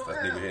that's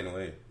neither here nor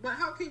there. But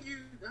how can you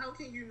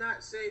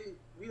not say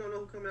we don't know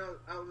who coming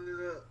out of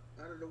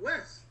the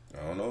West?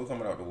 I don't know who's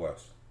coming out the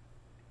West.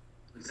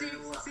 See,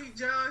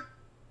 John,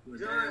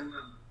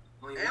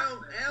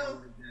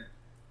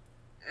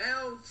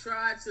 Al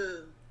tried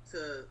to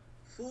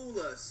fool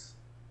us,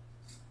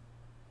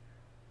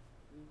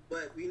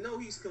 but we know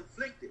he's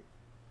conflicted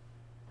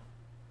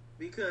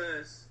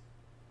because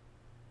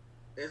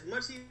as much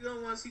as he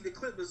don't want to see the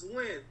Clippers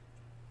win,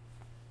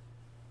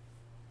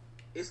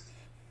 he's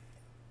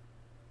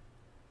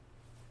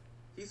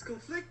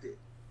conflicted.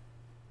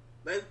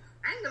 Like,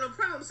 I ain't got no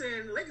problem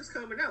saying the Lakers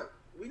coming out.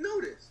 We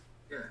know this.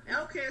 Yeah.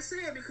 Al can't say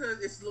it because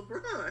it's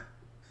LeBron.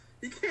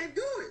 He can't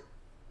do it.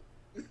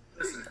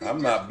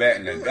 I'm not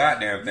betting a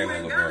goddamn thing on LeBron.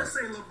 You ain't gotta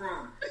say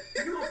LeBron.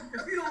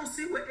 If you don't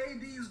see what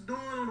AD is doing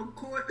on the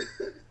court,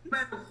 no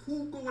matter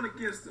who going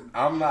against him.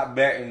 I'm not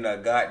betting a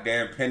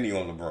goddamn penny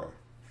on LeBron.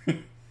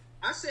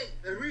 I say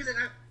the reason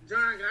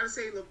John gotta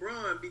say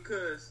LeBron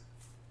because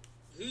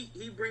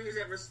he brings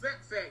that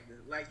respect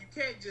factor. Like, you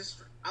can't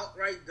just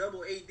outright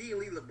double AD and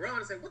leave LeBron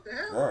and say, what the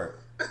hell? Right.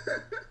 You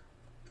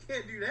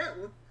can't do that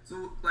one.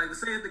 So, like,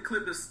 say if the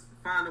Clippers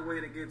find a way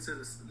to get to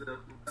the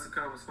Western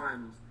Conference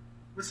Finals,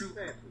 would you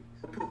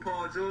put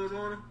Paul George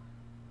on him?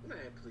 Man,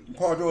 please.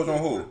 Paul George on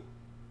who?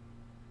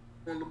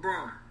 On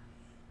LeBron.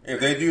 If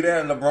they do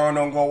that and LeBron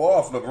don't go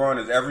off,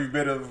 LeBron is every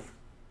bit of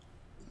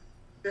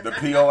the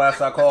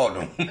POS I called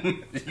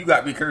him. You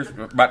got me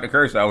about to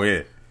curse out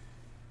here.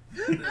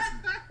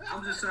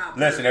 I'm just trying to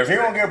Listen, if he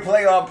don't get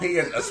playoff P,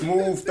 a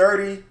smooth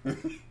 30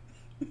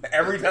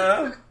 every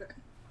time.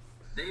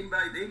 They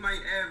might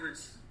average.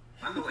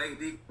 I know AD,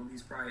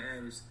 he's probably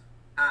average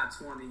high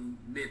 20,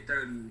 mid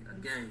 30 a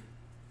game.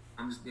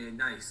 I'm just being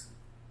nice.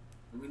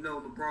 And we know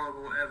LeBron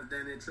gonna average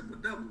that in triple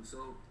double.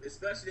 So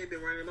especially they've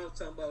been running him up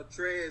talking about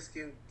Trez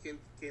can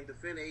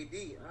defend AD.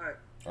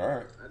 All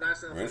right. I got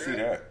something We'll for see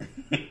that.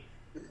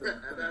 that.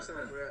 I got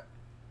something for that.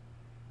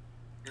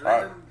 And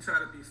let them try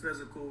to be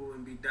physical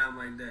and be down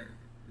like that.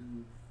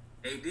 And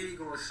AD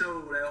gonna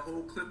show that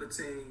whole Clipper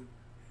team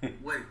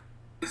what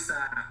his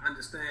side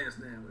understands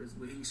now is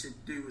what he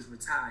should do is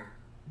retire.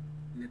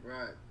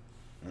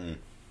 Right.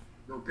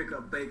 Go pick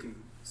up bacon,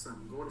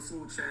 something. Go to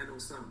Food Channel,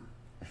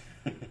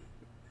 something.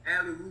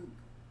 Alley-oop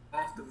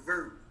off the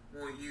vert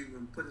on you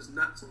and put his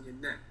nuts on your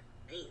neck.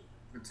 Damn.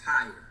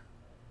 Retire.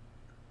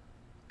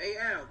 Hey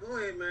Al, go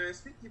ahead, man.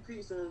 Speak your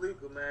piece on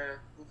Luka, man.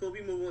 Before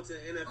we move on to the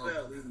NFL.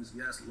 Oh, please,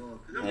 yes, Lord.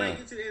 I'm ready to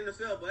get to the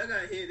NFL, but I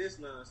gotta hear this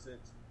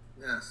nonsense.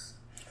 Yes.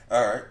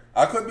 All right.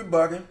 I could be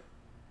bugging,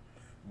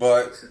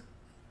 but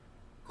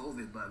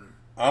COVID bugging.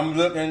 I'm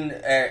looking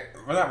at.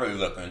 Well, not really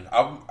looking.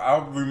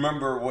 I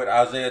remember what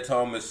Isaiah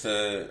Thomas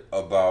said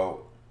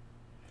about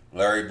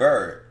Larry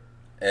Bird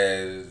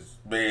as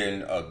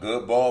being a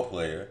good ball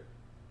player,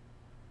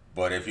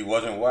 but if he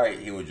wasn't white,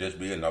 he would just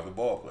be another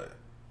ball player.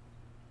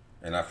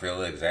 And I feel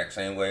the exact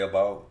same way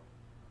about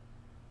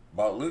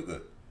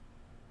Luka.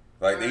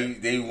 Like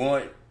they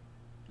want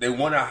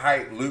to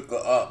hype Luka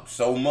up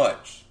so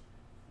much.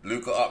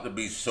 Luka up to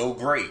be so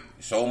great,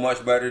 so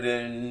much better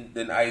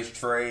than Ice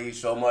Trae,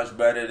 so much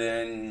better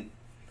than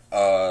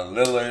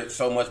Lillard,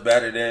 so much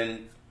better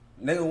than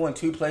nigga won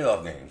 2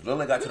 playoff games.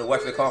 Lillard got to the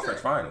Western Conference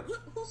Finals.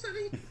 Who said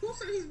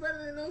he's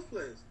better than those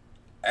players?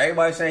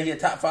 Everybody saying he a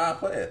top 5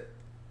 player.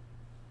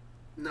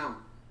 No.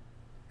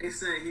 They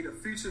saying he the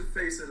future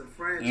face of the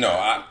franchise.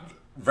 No,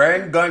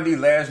 Van Gundy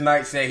last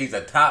night said he's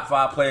a top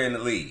 5 player in the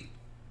league.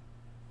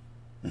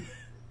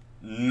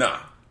 Nah,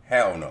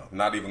 hell no,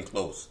 not even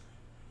close.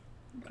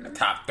 A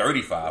top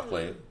 35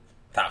 player,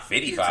 top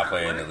 55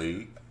 player in the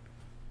league.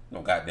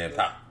 No goddamn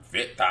top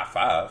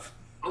 5.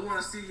 I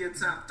want to see your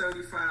top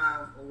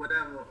 35 or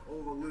whatever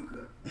over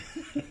Luka.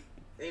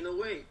 Ain't no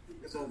way.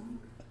 It's over.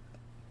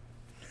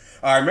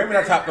 All right, maybe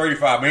not top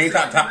 35, but he ain't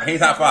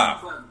top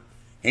 5.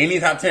 He ain't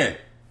even top 10.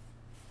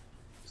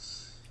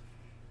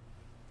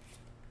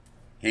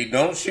 He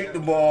don't shoot the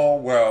ball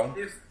well.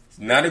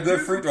 Not a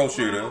good free throw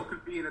shooter.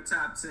 Could be in the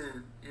top 10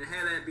 and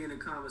have that be in the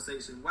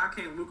conversation. Why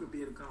can't Luka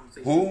be in the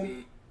conversation? Who?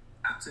 Being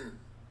top 10.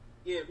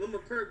 Yeah, remember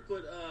Perk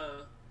put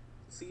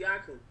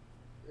Siakam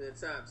in the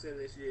top 10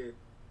 this year.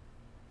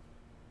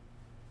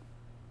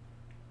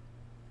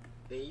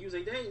 And you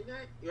say, dang,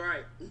 you're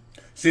right.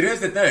 See,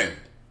 that's the thing.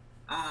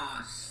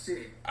 Ah,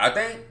 shit. I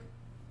think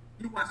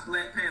You watched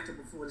Black Panther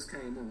before this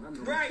came on. I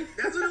know. Right,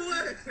 that's what it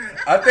was.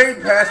 I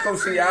think Pascal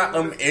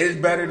Siakam is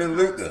better than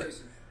Luka.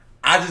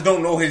 I just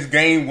don't know his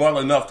game well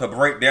enough to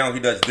break down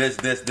he does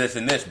this,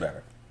 and this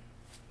better.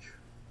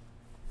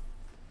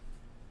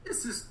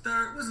 What's his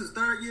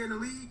third year in the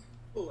league?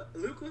 Oh,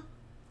 Luka?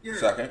 Yeah.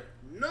 Second.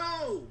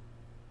 No.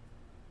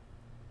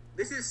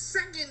 This is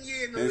second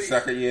year in the league. His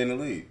second year in the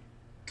league.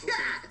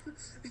 God.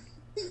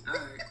 All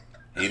right.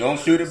 He don't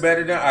shoot it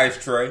better than Ice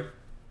Trae.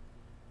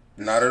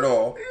 Not at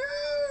all.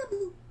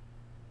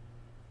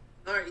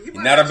 All right, he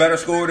Not a better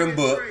scorer than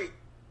Book.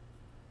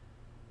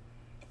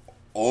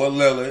 Or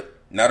Lillard.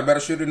 Not a better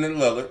shooter than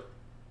Lillard.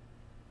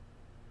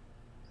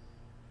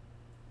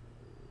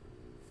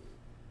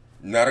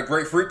 Not a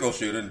great free throw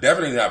shooter.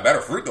 Definitely not a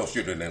better free throw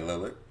shooter than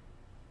Lillard.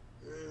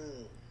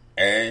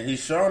 And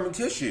he's Charmin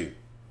tissue.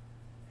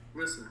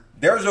 Listen.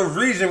 There's a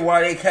reason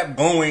why they kept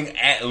going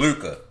at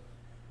Luka.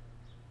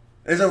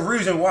 There's a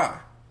reason why.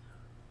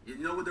 You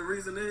know what the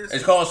reason is?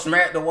 It's called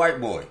Smack the White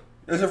Boy.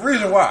 There's a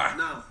reason why.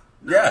 No.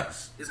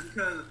 Yes. It's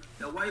because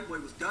the white boy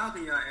was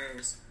dogging your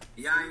ass.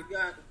 Y'all ain't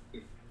got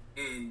it.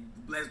 And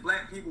as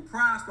black people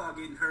pride start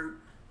getting hurt,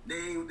 they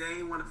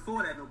ain't want to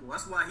afford that no more.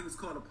 That's why he was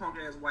called a punk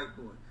ass white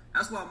boy.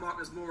 That's why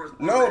Marcus Morris.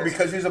 No,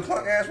 because he's a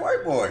punk ass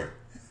white boy.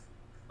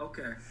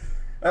 Okay.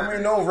 I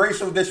mean, no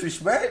racial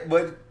disrespect,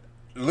 but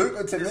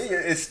Luka to me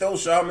is still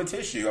Charmin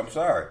tissue. I'm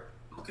sorry.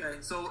 Okay,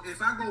 so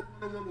if I go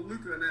 1-on-1 with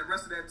Luka and the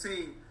rest of that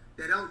team,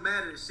 that don't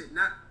matter and shit,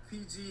 not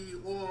PG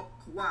or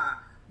Kawhi,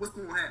 what's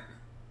going to happen?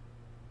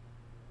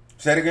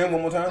 Say it again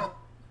one more time. So,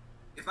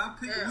 if I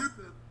pick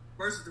Luka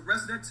versus the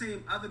rest of that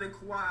team, other than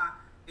Kawhi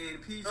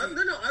and PG, other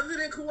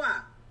than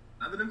Kawhi,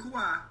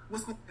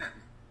 what's going to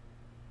happen?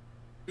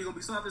 He gonna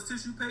be soft as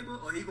tissue paper,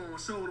 or he gonna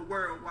show the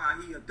world why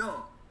he a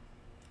dog?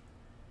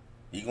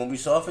 He gonna be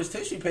soft as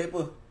tissue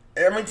paper.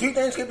 I mean, two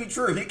things can be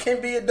true. He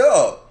can be a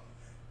dog,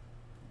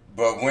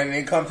 But when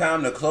it comes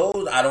time to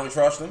close, I don't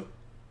trust them.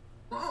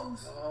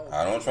 Close.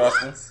 I don't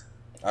trust them.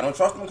 I don't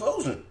trust them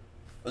closing.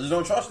 I just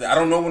don't trust it. I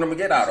don't know what I'm gonna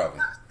get out of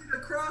them.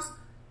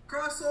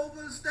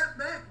 Crossover, step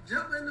back,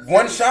 jump in the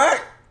One shot.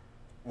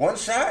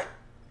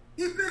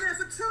 He's been there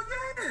for 2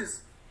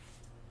 years.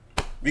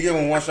 We give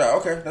him one shot.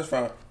 Okay, that's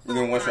fine. We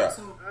give him one shot.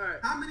 So,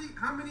 how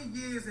many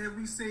years have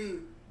we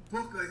seen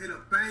Booker hit a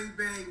bang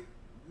bang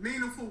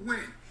meaningful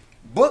win?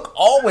 Book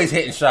always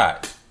hitting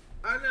shots.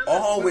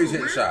 Always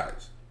hitting win?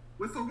 shots.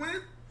 With a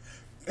win?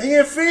 He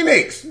in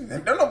Phoenix.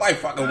 Don't nobody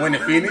fucking win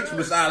in Phoenix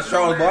besides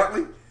Charles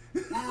Barkley.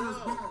 So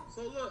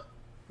look,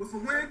 with a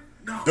win?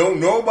 No. Don't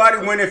nobody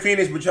win in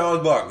Phoenix but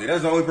Charles Barkley.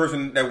 That's the only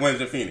person that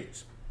wins in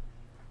Phoenix.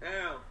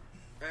 Al,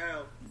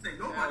 Say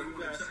nobody you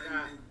wins gotta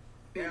stop.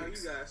 Al, you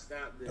gotta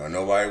stop this. Don't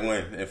nobody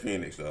win in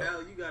Phoenix though.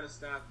 Al, you gotta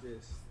stop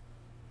this.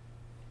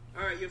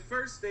 All right, your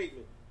first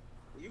statement.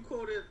 You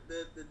quoted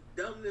the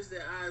dumbness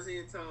that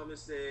Isaiah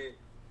Thomas said,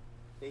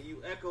 and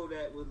you echo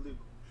that with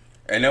Luka.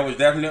 And that was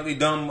definitely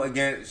dumb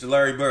against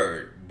Larry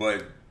Bird,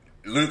 but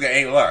Luka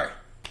ain't Larry.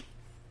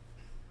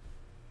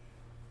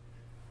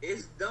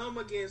 It's dumb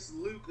against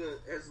Luka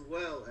as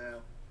well,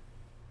 Al.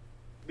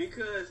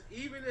 Because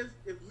even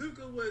if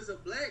Luka was a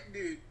black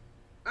dude,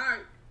 all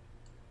right,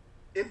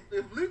 if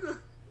Luka,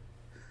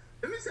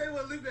 let me tell you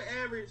what Luka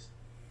averaged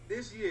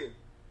this year.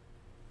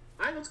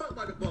 I ain't gonna talk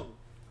about the bubble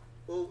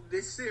or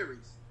this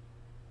series.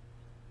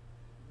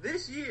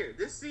 This year,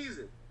 this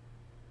season,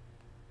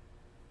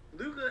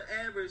 Luka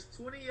averaged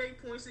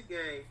 28 points a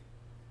game,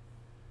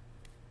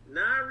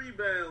 9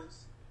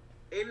 rebounds,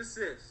 8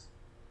 assists.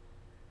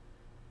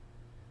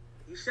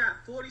 He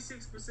shot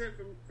 46%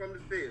 from the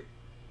field.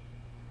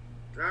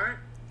 All right.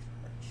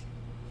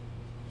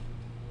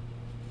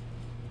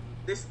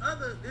 This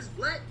other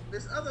black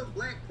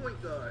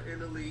point guard in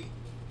the league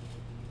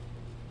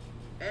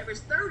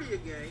averaged 30 a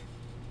game.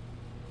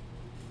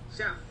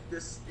 Shot the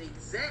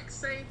exact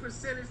same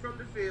percentage from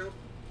the field,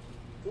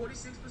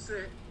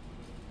 46%,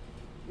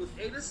 with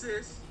 8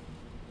 assists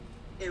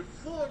and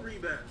 4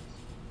 rebounds.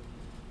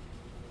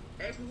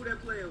 Ask me who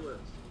that player was.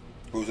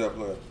 Who's that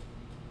player?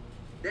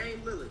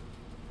 Dame Lillard.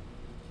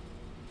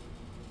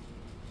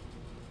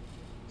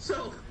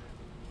 So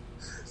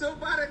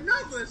by the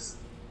numbers,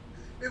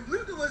 if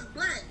Luka was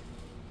black,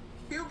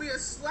 he'll be a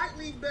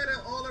slightly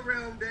better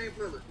all-around Dame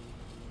Lillard.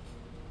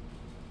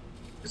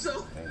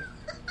 So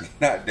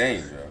not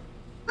Dame, bro.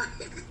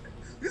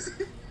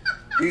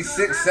 He's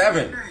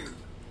 6'7".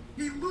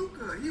 He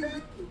Luka.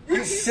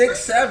 He's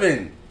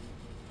 6'7".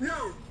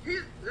 No,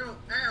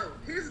 Al,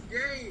 his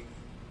game.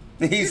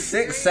 He's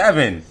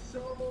 6'7".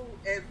 So,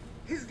 and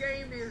his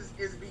game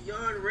is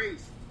beyond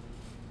race.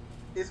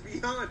 It's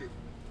beyond it.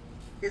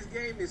 His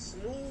game is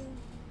smooth.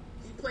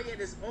 He play at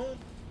his own.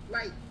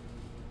 Like,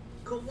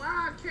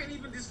 Kawhi can't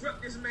even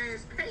disrupt this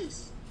man's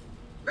pace.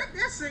 Let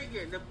that sink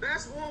in. The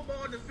best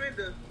on-ball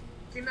defender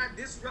cannot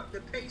disrupt the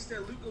pace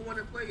that Luka want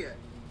to play at.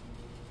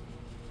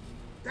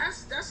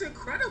 That's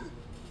incredible.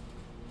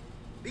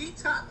 The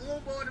top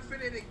on-ball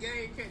defender in the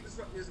game can't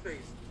disrupt his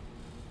pace.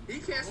 He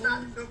can't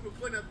stop him from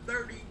putting up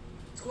 30,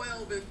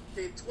 12,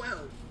 and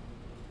 12.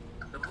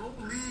 The whole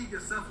league,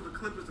 except for the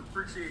Clippers,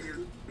 appreciate his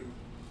game.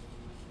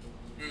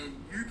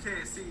 And you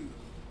can't see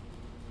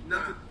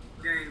nothing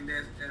game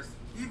that's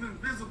even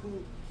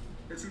visible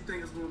that you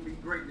think is going to be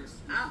greatness.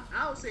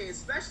 I would say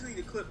especially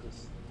the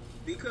Clippers,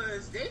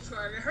 because they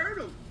tried to hurt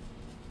him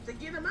to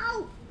get him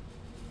out.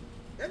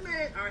 That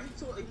man, all right,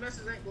 he messed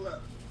his ankle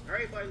up.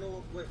 Everybody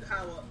know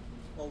how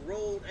a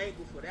rolled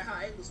ankle for that. How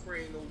ankle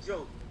sprain no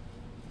joke.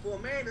 For a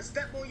man to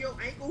step on your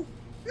ankle,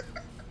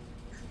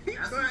 he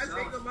trying to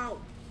take him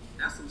out.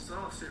 That's some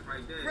soft shit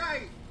right there.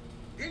 Right.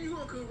 Then you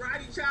gonna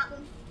karate chop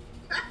him?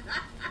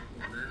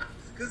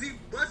 Cause he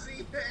busting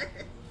your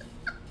ass.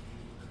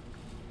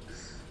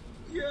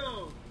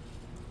 Yo.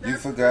 You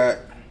forgot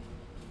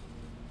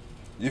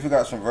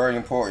some very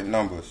important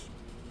numbers,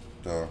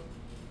 though,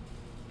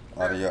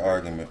 out of your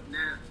argument.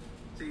 Now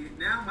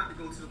I'm about to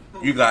go to the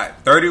post. You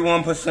got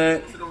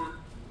 31%.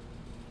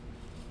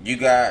 You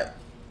got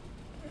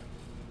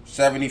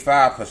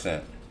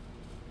 75%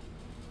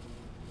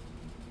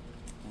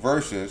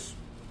 versus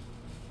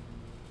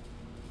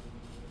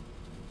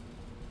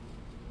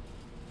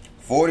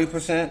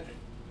 40%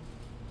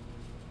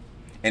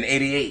 and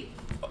 88,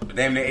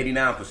 damn near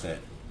 89%.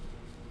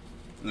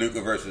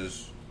 Luka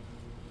versus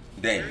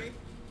Dame. Okay.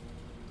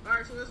 All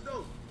right, so let's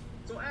go.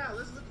 So Al,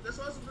 let's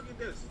also look at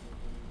this.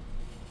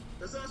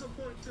 Let's also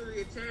point to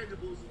the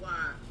intangibles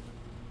why.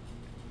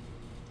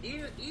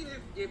 Even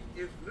if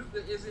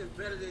Luka isn't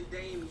better than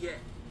Dame yet,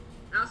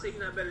 I'll say he's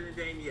not better than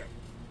Dame yet.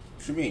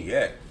 What you mean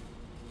yet?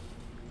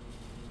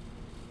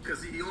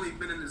 Because he only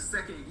been in his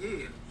second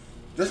year.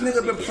 This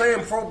nigga been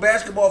playing pro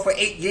basketball for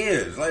 8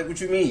 years. Like, what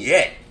you mean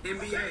yet?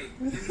 NBA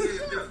is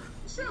different.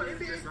 Sure,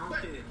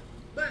 NBA.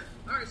 But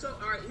all right,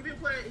 he been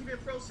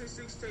pro since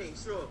 16,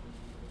 sure.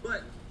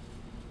 But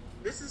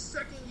this is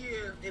second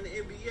year in the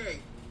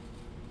NBA,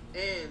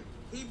 and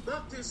he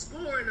bumped his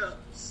scoring up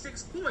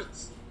 6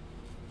 points.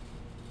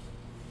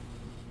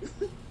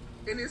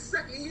 in his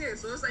second year.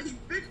 So it's like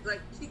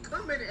he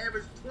come in and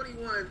averaged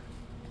 21,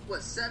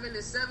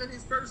 7-7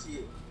 his first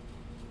year.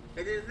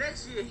 And then the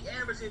next year he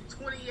averaged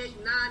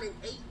 28, 9, and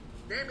 8.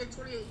 Damn it,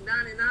 28,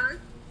 9, and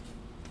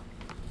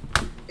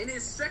 9. In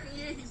his second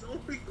year, he's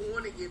only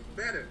going to get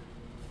better.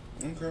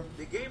 Okay.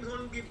 The game is only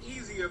going to get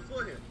easier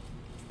for him.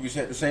 You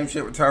said the same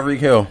shit with Tyreek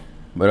Hill,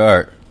 but all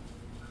right.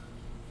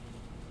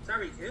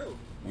 Tyreek Hill.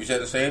 You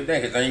said the same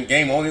thing. His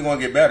game only going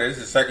to get better. This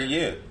is his second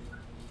year.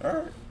 All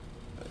right.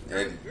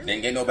 It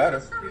didn't get no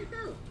better. Tyreek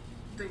Hill. You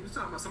think you're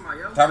talking about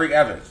somebody else? Tyreek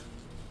Evans.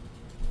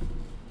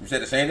 You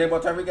said the same thing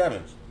about Tyreek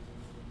Evans.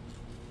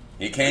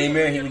 He came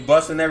in, he was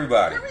busting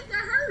everybody. Tyreek got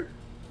hurt.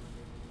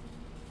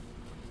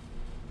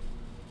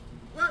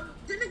 Well,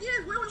 then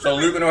again, So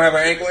Luka don't have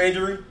an ankle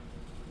injury?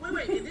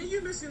 Wait, and then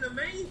you're missing the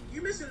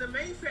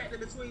main factor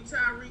between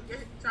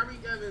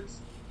Tyreek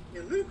Evans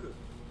and Luka.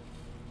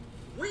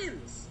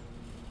 Wins.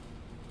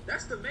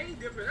 That's the main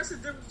difference.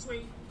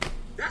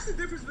 That's the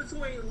difference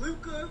between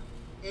Luka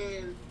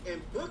and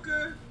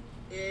Booker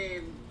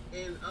and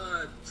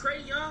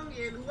Trae Young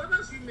and whoever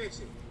else you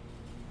mentioned.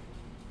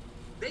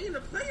 They in the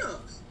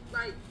playoffs.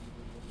 Like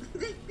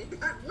they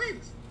got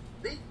wins.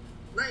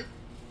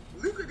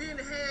 Luka didn't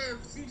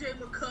have CJ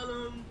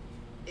McCollum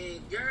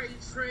and Gary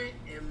Trent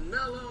and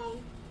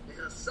Melo and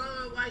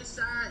Hassan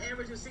Whiteside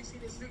averaging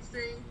 16 and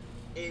 16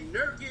 and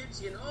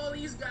Nurkic and all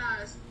these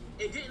guys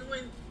and didn't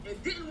win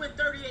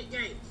 38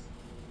 games.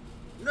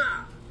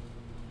 Nah.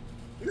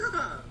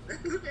 Luka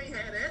ain't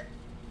had that.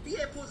 He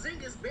had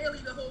Porzingis barely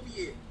the whole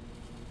year.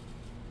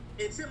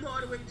 And Tim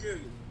Hardaway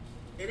Jr.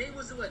 And they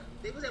was at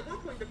one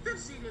point the 5th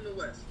seed in the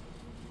West.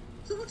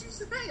 So what you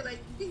say? Like,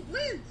 he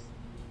wins.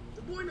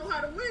 The boy know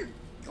how to win.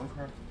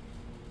 Okay.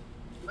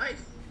 Like,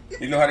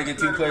 you know how to get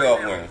 2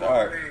 playoff wins.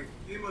 All right.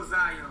 He was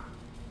Zion.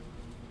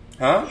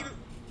 Huh?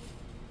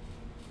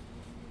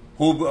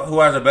 Who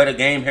has a better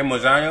game, him or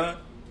Zion?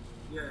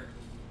 Yeah.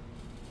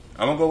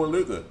 I'm going to go with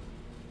Luka.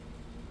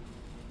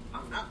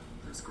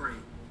 That's great.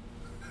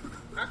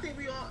 I think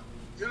we all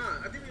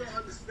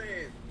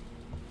understand.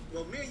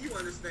 Well, me and you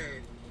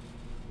understand.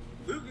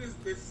 Luka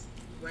is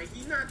like,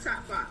 he's not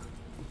top 5.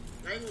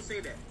 I ain't gonna say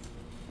that.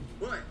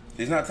 But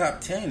he's not top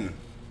 10.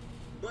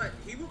 But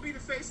he will be the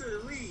face of the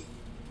league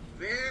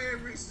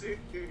very soon.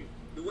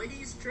 The way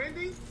he's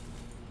trending,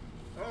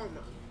 oh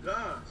my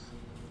gosh.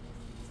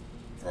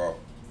 Oh.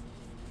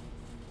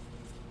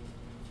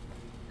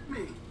 I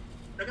mean,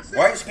 like I said,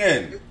 white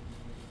skin.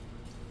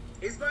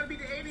 It's going to be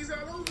the 80s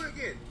all over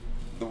again.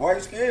 The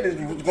white skin is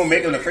going to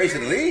make him the face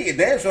of the league. And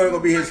damn sure it's going to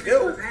be his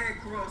skill. His hand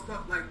crossed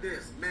up like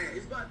this, man.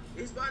 It's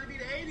about to be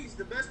the 80s.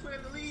 The best player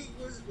in the league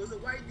was a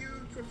white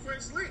dude from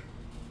French Lick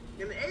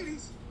in the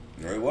 80s.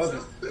 No, he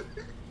wasn't.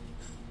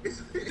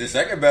 The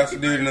second best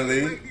dude in the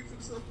league.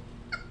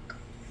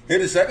 He's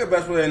the second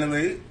best player in the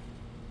league.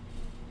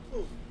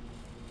 Who?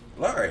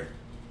 Larry.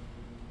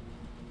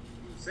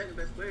 Second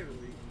best player in the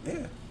league.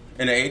 Yeah.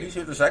 In the 80s, he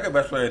was the second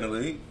best player in the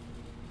league.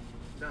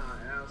 Nah,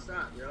 Al,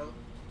 stop, yo.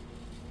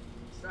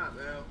 Stop,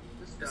 Al.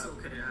 Just stop. It's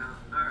okay, Al.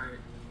 All right.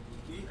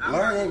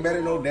 Larry ain't better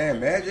than no damn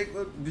Magic.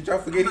 Did y'all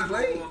forget he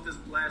played? Off this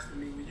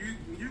blasphemy. When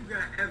you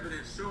got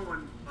evidence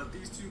showing of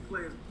these 2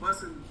 players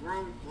busting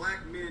grown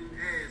black men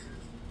asses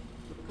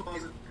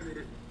because of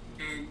it,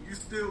 and you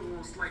still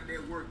won't slight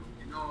their work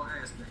in all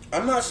aspects.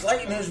 I'm not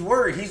slighting his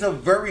work. He's a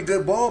very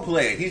good ball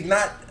player. He's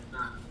not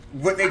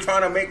what they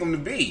trying to make him to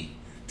be.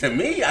 To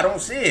me, I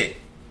don't see it.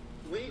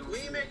 We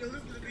ain't making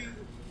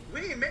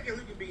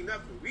Luka be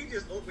nothing. We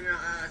just open our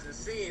eyes and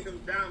seeing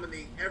him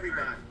dominate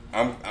everybody.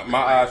 My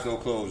eyes still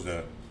closed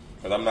up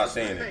because I'm not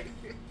saying it.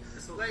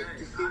 It's okay.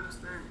 I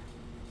understand.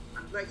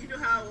 Like, you know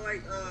how,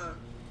 like,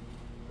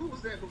 who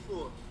was that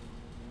before?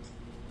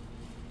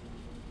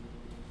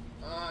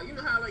 You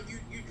know how, like,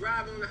 you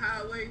driving on the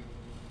highway,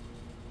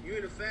 you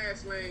in the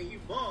fast lane, you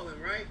balling,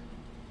 right?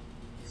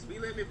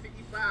 Speed limit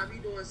 55,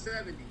 you doing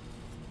 70.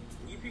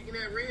 You peeking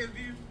that rear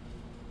view,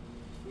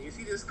 and you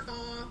see this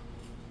car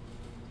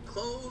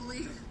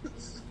closing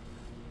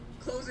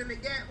the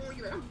gap on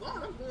you, like, I'm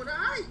balling, I'm going all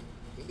right.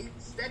 He's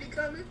steady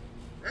coming.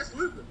 That's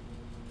Luka.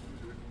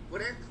 For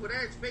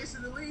that face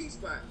of the league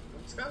spot,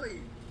 I'm telling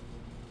you.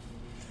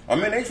 I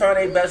mean, they trying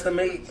their best to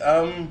make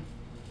Zion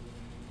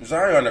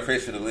the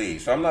face of the league,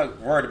 so I'm not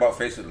worried about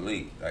face of the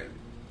league. Like,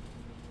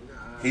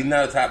 he's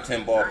not a top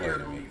 10 ball player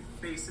to me.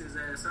 Face his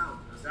ass out.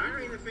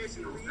 Zion ain't the face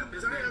of the league.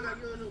 Zion got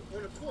you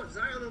on the court.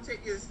 Zion don't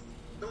take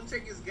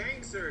his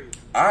game serious.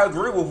 I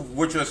agree with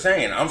what you're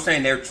saying. I'm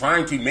saying they're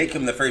trying to make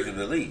him the face of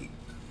the league.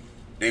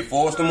 They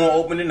forced him on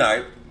opening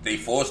night. They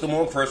forced him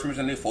on Christmas,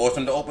 and they forced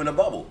him to open the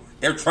bubble.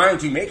 They're trying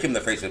to make him the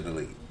face of the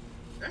league.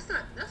 That's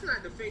not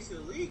the face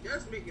of the league.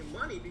 That's making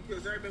money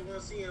because everybody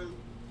wants to see him,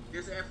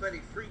 this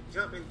athletic freak,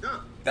 jump and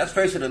dunk. That's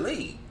face of the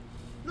league.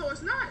 No,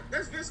 it's not.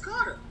 That's Vince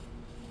Carter.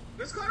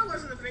 Vince Carter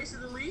wasn't the face of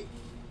the league.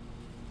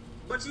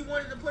 But you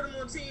wanted to put him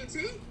on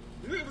TNT?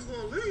 You knew he was going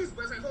to lose,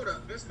 but it's like, hold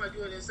up. Vince might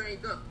do an insane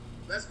dunk.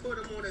 Let's put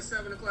him on at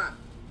 7 o'clock.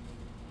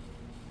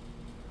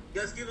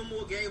 Let's give him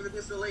more games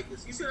against the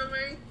Lakers. You see what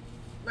I mean?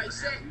 Like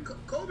Shaq,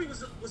 Kobe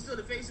was still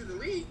the face of the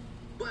league,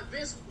 But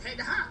Vince had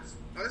the hops.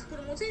 Oh, let's put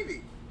him on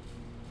TV.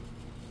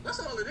 That's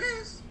all it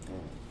is.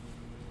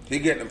 He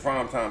getting the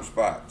primetime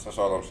spots. That's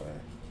all I'm saying.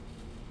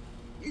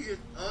 You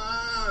just,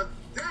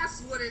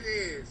 that's what it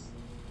is.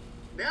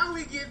 Now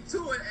we get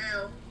to it,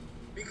 Al,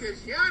 because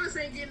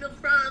Giannis ain't getting no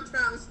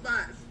primetime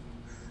spots,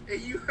 and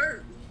you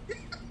hurt.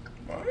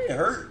 Well, he ain't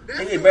hurt.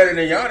 He ain't better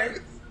than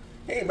Giannis.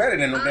 He ain't better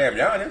than no damn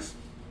Giannis.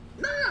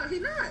 No, he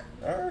not.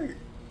 All right.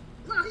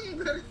 No, he ain't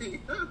better than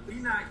Giannis.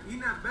 He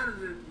not better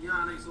than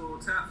Giannis or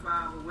top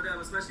 5 or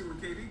whatever, especially when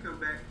KD come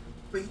back.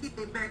 But he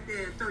ain't back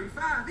there at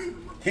 35 either.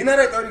 He not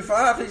at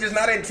 35. He's just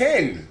not at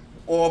 10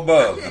 or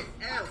above.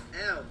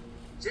 Al,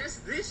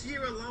 just this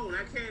year alone,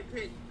 I can't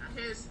pick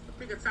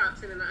a top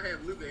 10 and not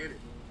have Luka in it.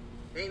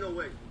 Ain't no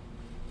way.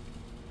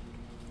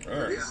 All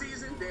right. This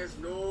season, there's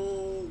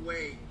no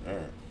way. All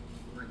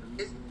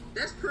right.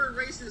 That's pure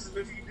racism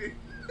if you do.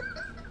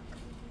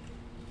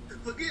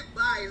 Forget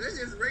bias. That's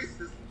just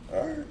racist.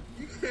 All right.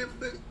 You can't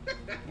put.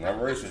 I'm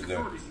racist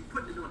though. You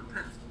put it on the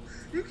pedestal.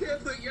 You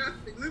can't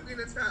put Luka in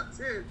the top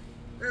 10.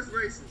 That's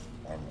racist.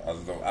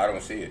 I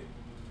don't see it.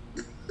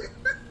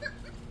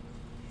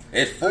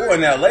 It's 4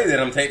 in LA that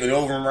I'm taking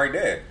over him right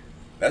there.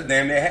 That's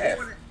damn near half.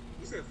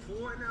 You said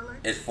 4 in LA?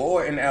 It's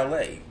 4 in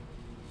LA.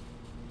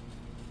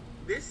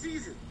 This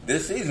season?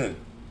 This season.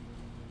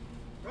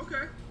 Okay.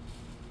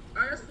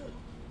 All right, that's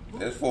 4.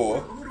 That's 4.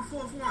 Who the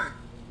fourth one?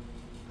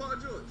 Paul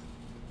George.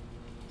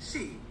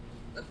 She.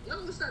 Y'all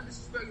gonna stop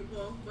disrespecting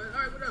Paul, but all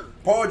right, whatever.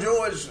 Paul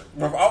George,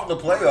 without the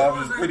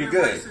playoffs, is pretty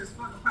good. Since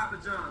fucking Papa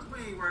John's, we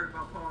ain't worried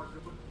about Paul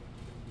George.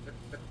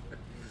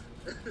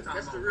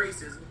 That's the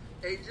racism.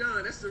 Hey,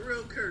 John, that's the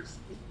real curse.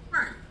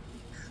 Right.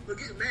 But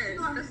get mad.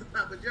 That's the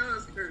Papa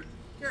John's curse.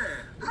 Yeah.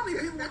 How many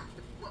people?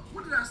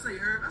 What did I say,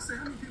 Herb? I said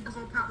how many people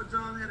on Papa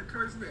John had a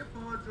curse? We had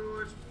Paul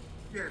George.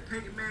 You had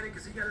Peyton Manning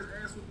because he got his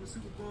ass whooped in the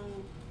Super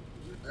Bowl.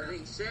 I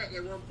think Shaq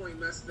at one point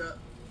messed up.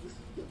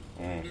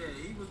 Yeah,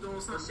 he was doing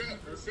something.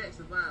 Shaq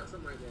survived,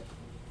 something like that.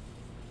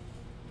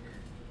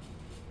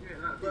 Yeah,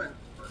 not but.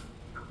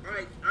 All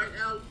right,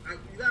 Al.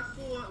 You got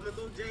 4. I'm gonna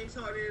go James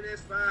Harden in.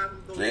 That's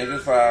 5. James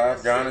is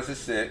 5. Giannis is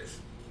 6.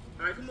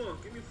 All right, come on,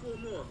 give me 4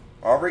 more.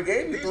 Already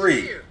gave you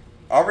 3.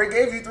 Already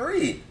gave you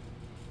 3.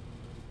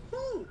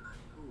 Who?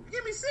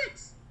 Give me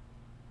 6.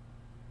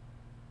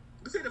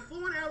 You said the 4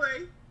 in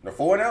LA. The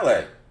 4 in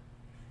LA.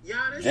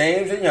 Giannis.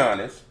 James and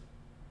Giannis.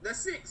 That's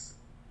 6.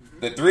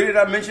 The 3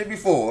 that I mentioned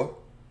before.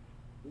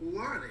 Who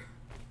are they?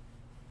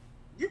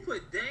 You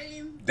put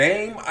Dame.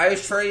 Dame,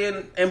 Ice Tray,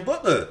 and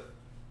Butler.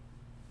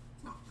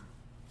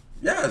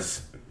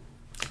 Yes.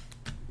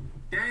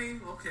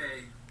 Dame,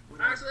 okay. All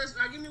right, so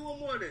give me one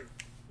more then.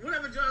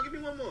 Whatever, John, give me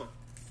one more.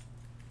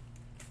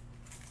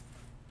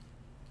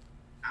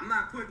 I'm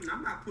not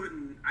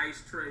putting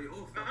Ice Tray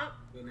or I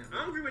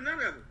don't agree with none of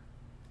them.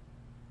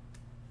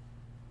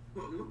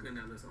 Look at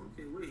that list. I don't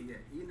care where he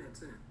at. He in that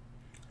 10.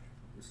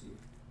 Let's see.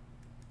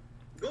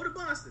 Go to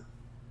Boston.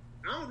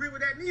 I don't agree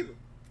with that neither.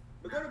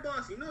 But go to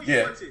Boston. You know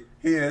you want to.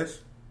 He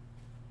is.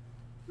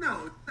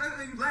 No, that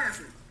ain't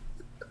laughing.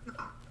 No.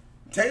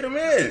 Tatum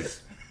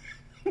is.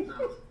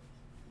 No.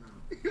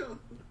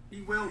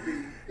 He will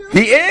be.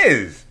 He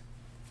is.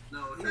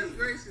 No, he That's ain't.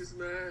 racist,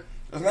 man.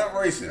 That's not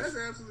racist. That's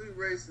absolutely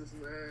racist,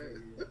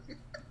 man.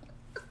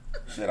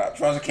 Shit, I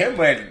trust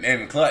Kemba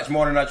in clutch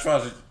more than I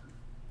trust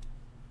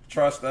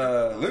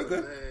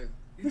Luka.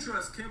 You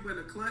trust Kemba in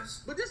the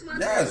clutch? But this my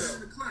Yes.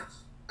 In the clutch.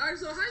 All right,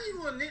 so how you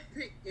gonna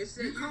nitpick and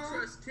say you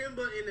trust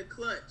Kemba in the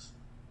clutch,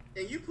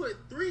 and you put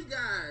 3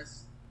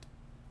 guys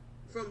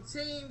from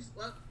teams?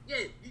 Well,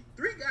 yeah,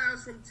 3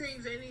 guys from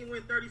teams that didn't even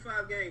win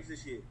 35 games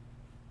this year.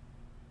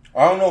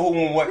 I don't know who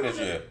won what this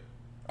year.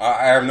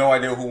 I have no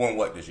idea who won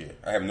what this year.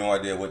 I have no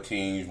idea what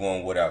teams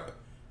won whatever.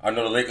 I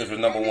know the Lakers was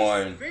number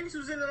 1. Phoenix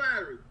was in the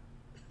lottery.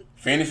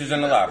 Phoenix is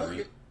in the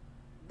lottery.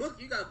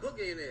 You got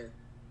Booker in there.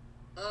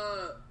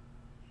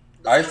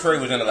 Ice Tray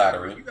was in the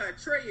lottery. You got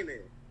Trey in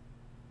there.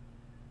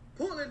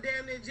 Portland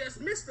damn near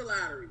just missed the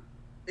lottery.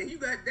 And you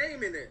got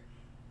Dame in there.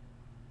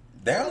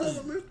 Dallas.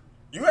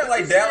 You act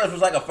like Dallas was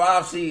like a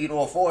 5 seed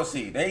or a 4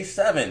 seed. They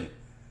 7.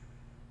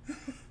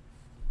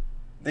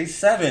 They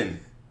 7.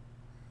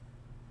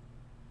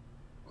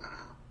 Wow.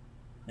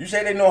 You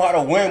say they know how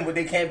to win, but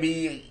they can't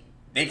be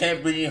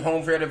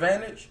home field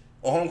advantage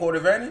or home court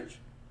advantage?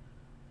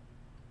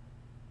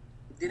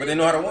 But they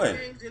know how to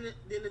win.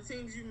 Than the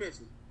teams you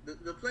mentioned.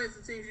 The players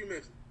and teams you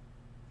mentioned.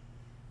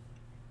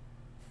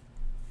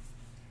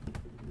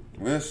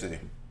 We'll see.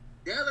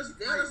 Dallas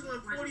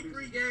won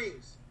 43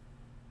 games.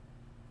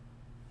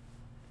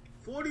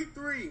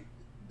 43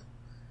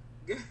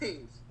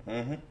 games.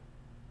 Mm-hmm.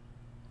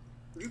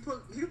 You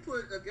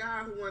put a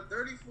guy who won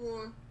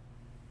 34,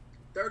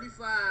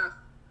 35,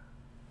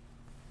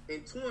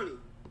 and 20.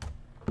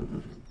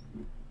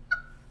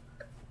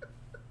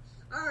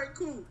 All right,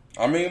 cool.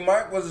 I mean,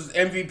 Mike was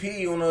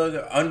MVP on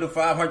a under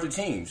 500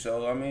 team,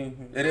 so I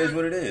mean, it is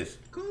what it is.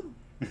 Cool.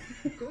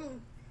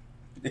 Cool.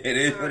 It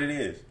is what it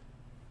is.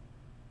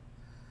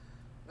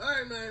 All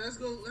right, man. Let's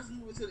go. Let's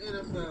move into the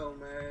NFL,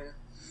 man.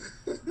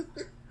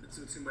 It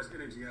took too much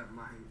energy out of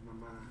my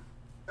mind.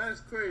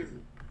 That's crazy.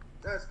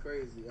 That's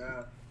crazy.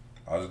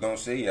 I just don't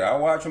see it. I'll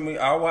watch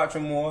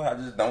him more. I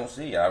just don't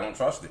see it. I don't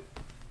trust it.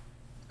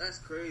 That's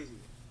crazy.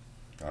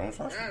 I don't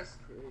trust it. That's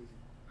crazy.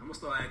 I'm gonna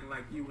start acting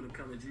like you when it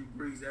comes to Drew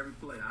Brees every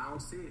play. I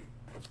don't see it.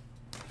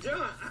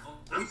 John,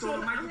 I'm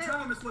throwing Michael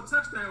Thomas for a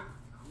touchdown.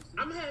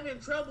 I'm having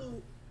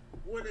trouble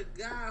with a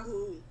guy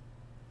who,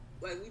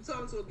 like, we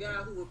talking to a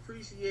guy who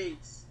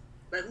appreciates,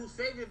 like, whose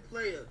favorite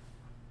player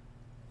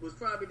was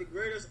probably the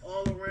greatest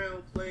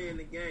all-around player in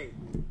the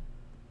game,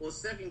 or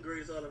second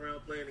greatest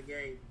all-around player in the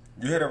game.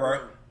 You hit it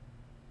right.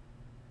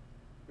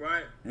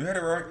 Right? You hit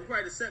it right. He's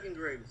probably the second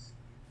greatest.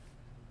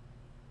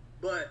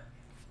 But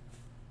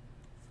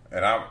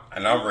And I'm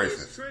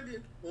racist. It's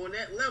trending on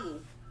that level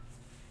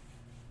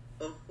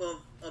of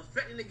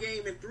affecting the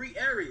game in three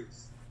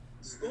areas: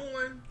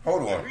 scoring,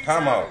 Hold on.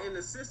 Time out. and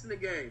assisting the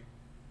game.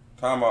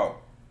 Time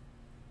out.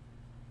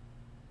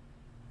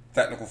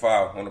 Technical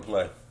foul on the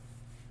play.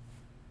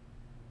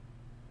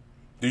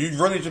 Do you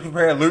really just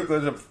compare Luka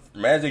to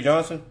Magic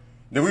Johnson?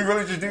 Did we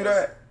really just do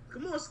that?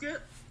 Come on,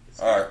 Skip.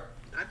 All right.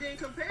 I didn't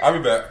compare. I'll be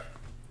back.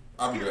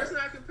 That's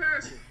not a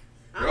comparison.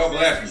 Y'all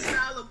blast His me.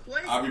 style of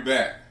play. I'll be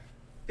back.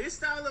 His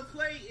style of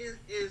play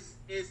is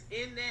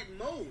in that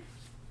mode.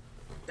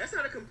 That's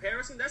not a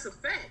comparison. That's a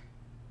fact.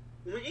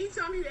 When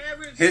anytime you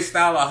average, His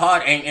style of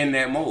heart ain't in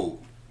that mode.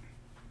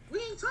 we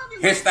ain't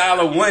talking. His style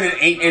of winning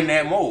ain't in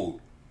that mode.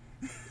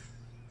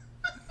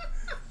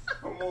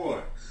 Come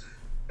on.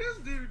 This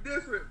dude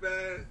different,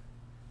 man.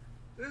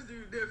 This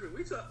dude different.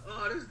 We talk.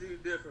 Oh, this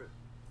dude different.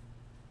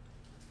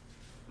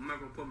 I'm not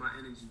gonna put my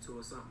energy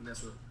towards something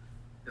that's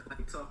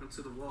like talking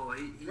to the wall.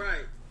 He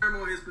Right. firm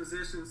on his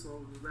position,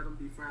 so just let him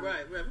be firm.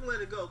 Right. We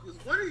let it go because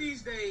one of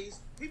these days,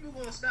 people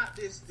gonna stop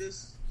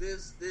this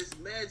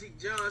Magic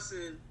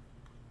Johnson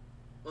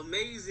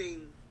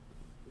amazing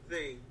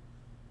thing.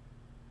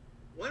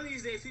 One of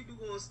these days, people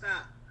gonna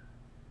stop.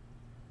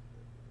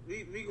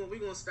 We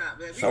gonna stop,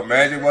 man. So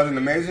Magic wasn't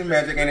amazing?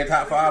 Magic ain't in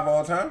top 5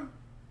 all time?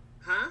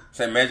 Huh?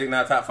 Say Magic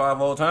not top 5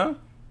 all time?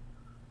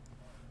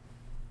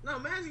 No,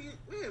 Magic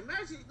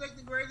like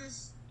the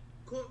greatest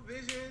court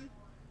vision.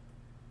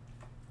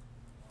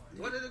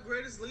 One of the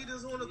greatest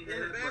leaders on the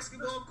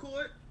basketball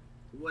court.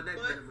 He wasn't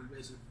that great of a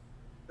vision.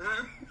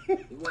 Huh?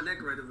 He wasn't that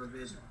great of a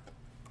vision.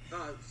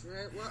 Oh,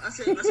 shit. Well, I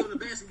said that's on the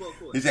basketball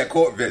court. He said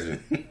court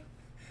vision.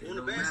 On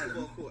the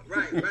basketball court.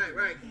 Right.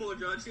 Come on,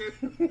 John Shit.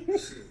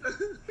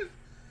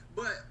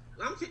 But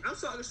I'm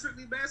talking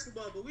strictly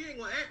basketball, but we ain't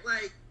gonna act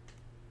like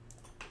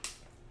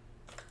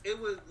it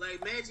was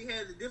like Magic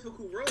had a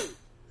difficult road.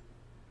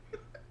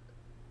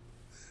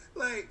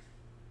 like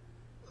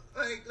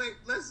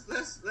let's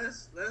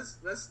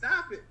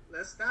stop it.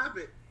 Let's stop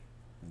it.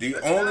 The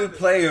only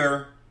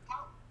player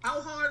How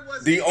hard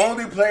was The it?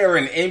 only player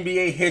in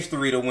NBA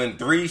history to win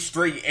 3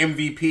 straight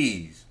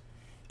MVPs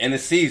in a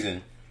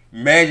season,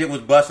 Magic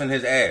was busting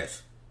his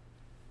ass.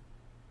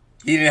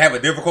 He didn't have a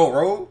difficult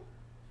road?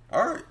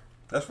 All right.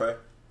 That's fair.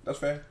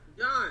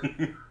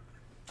 John,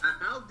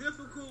 how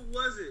difficult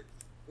was it?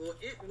 Or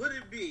would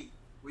it be?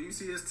 When you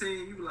see his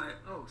team, you be like,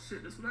 oh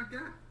shit, that's what I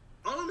got.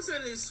 All I'm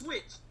saying is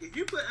switch. If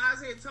you put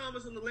Isaiah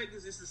Thomas on the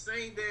Lakers, it's the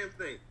same damn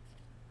thing.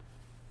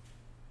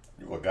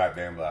 You a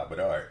goddamn lie, but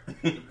all right.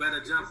 The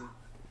better jumper.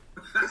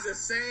 It's the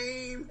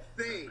same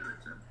thing.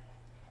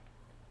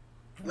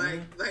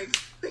 Like,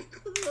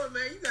 come on,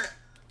 man. You got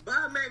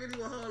Bob McAdoo,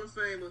 a Hall of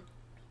Famer.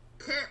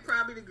 Cat,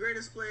 probably the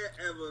greatest player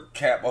ever.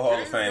 Cap, a Hall of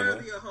James Famer.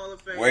 Worthy, a Hall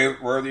of Famer.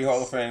 Wade Worthy,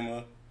 Hall of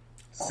Famer.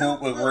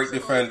 Coop, a great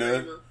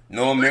defender.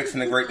 Noah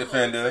Mixon, a great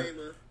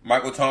defender.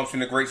 Michael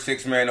Thompson, a great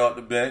 6-man off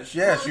the bench.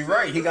 Yes, you're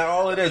right. He got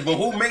all of this. But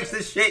who makes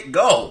this shit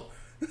go?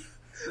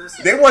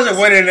 They wasn't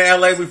winning in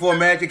L.A. before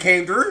Magic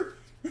came through.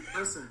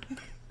 Listen,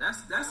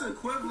 that's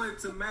equivalent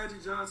to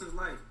Magic Johnson's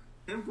life.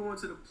 Him going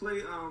to the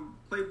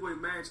Playboy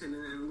Mansion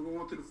and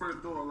going through the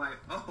first door like,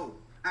 oh,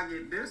 I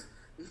get this.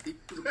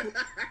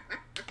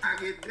 I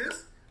get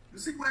this. You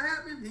see what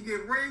happened? He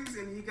get rings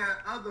and he got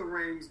other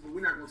rings, but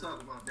we're not going to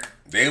talk about that.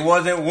 They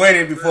wasn't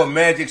winning before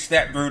Magic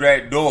stepped through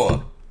that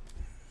door.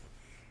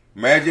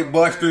 Magic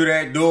bust through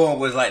that door and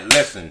was like,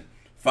 listen,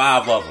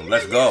 5 of them,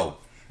 let's go.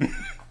 Yeah,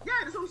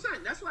 that's what I'm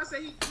saying. That's why I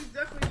say he's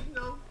definitely,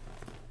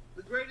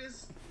 the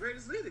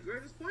greatest leader,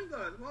 greatest point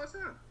guard of all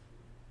time.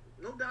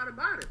 No doubt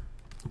about it.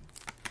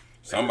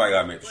 Somebody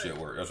got to make the shit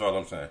work. That's all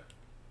I'm saying.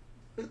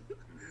 But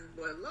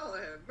Lord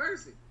have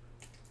mercy.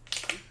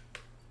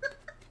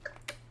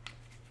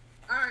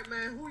 All right,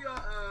 man.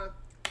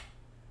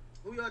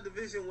 Who y'all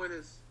division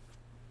winners?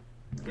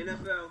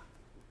 NFL.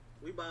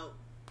 We about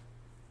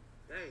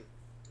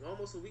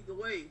almost a week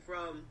away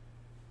from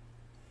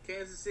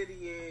Kansas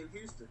City and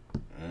Houston.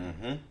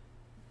 Mm-hmm.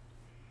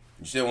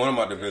 You said one of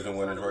my division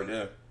winners right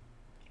there.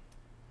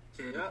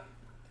 Yep.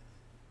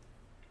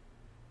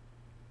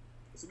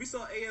 So we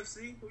saw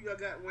AFC. Who y'all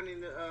got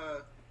winning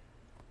the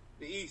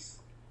East?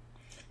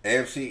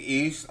 AFC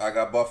East, I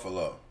got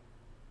Buffalo.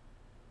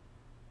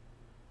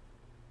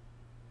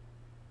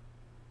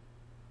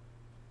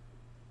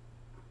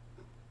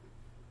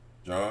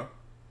 John?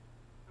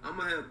 I'm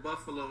going to have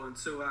Buffalo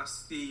until I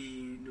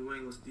see New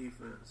England's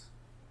defense.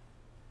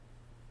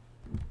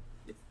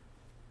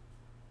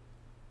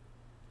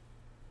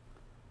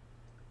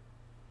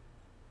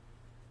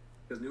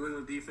 Because New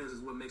England defense is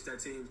what makes that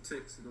team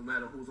tick, no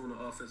matter who's on the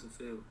offensive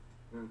field.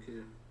 I don't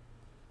care.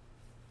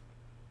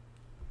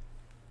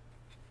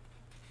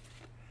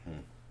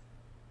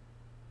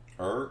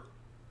 Hurt?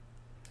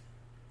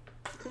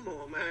 Come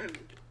on, man.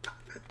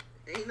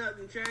 Ain't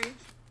nothing changed.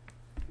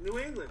 New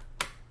England.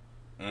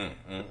 Ain't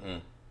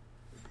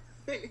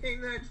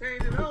nothing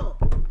changed at all.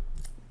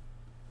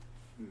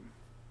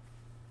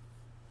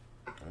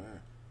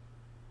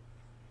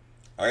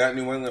 I got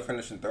New England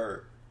finishing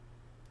third.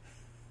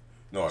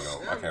 No, I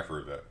know. I can't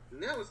prove that.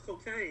 That was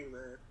cocaine,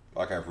 man.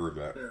 I can't prove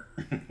that.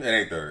 It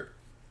ain't third.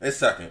 It's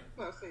second.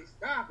 I was about to say,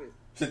 stop it.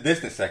 It's a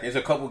distant second. It's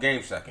a couple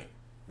games second.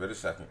 But it's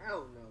second.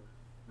 Hell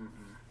no.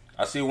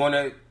 I see one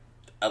at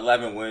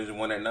 11 wins and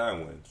one at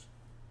 9 wins.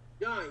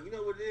 John, you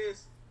know what it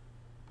is?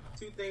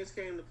 2 things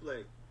came to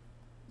play.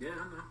 Yeah,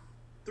 I know.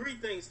 3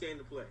 things came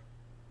to play.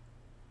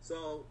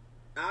 So,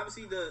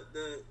 obviously,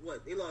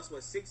 they lost,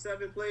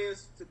 6-7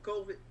 players to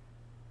COVID?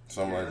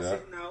 Something like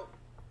that. Out.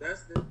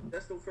 That's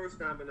the first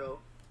domino.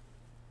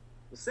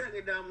 The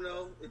second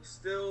domino, it's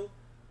still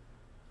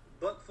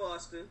Buck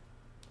Foster.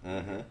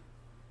 And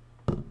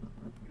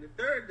the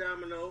third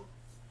domino,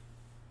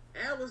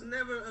 Al was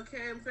never a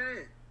Cam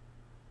fan.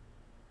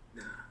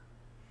 Nah.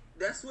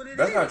 That's what it is.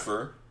 That's not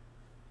true.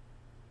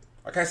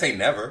 I can't say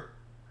never.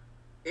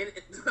 All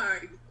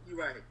right, you're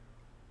right.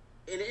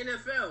 In the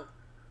NFL,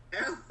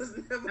 Al was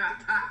never.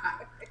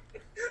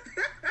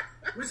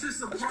 Which is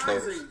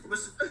surprising.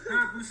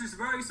 Which is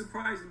very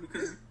surprising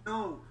because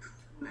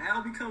when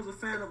Al becomes a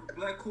fan of a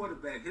black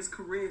quarterback, his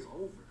career is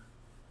over.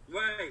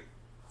 Right.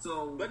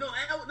 So, but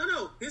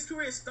no. His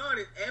career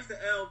started after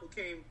Al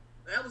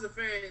was a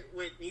fan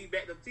when he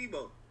backed up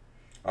Tebow.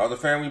 I was a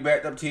fan when he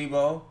backed up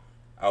Tebow.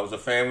 I was a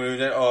fan when he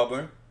was at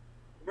Auburn.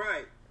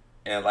 Right.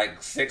 And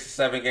like 6 or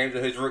 7 games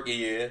of his rookie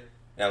year.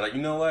 And I was like,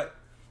 you know what?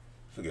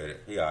 Forget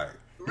it. He all right.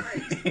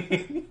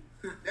 Right.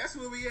 That's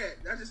where we at.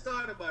 I just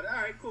thought about it. All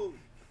right, cool.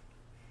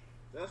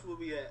 That's where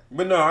we at.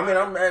 But no, I mean,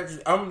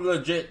 I'm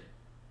legit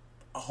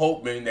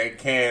hoping that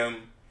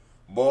Cam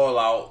ball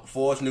out,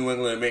 force New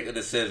England to make a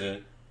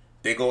decision.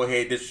 They go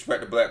ahead,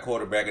 disrespect the black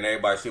quarterback, and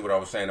everybody see what I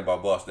was saying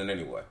about Boston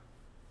anyway.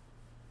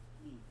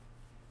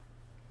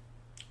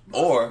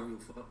 Or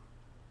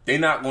they're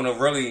not going to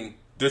really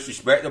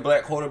disrespect the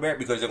black quarterback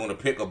because they're going to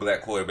pick a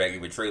black quarterback,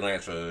 either Trey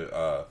Lance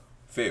or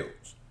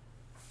Fields.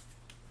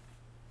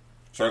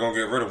 So they're going to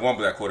get rid of one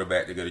black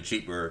quarterback to get a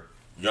cheaper,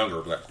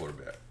 younger black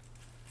quarterback.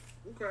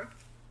 Okay.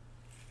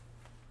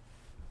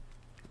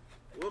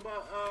 What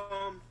about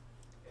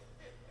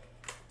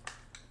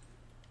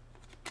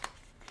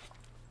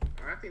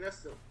I think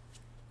that's the.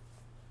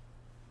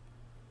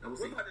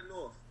 What about the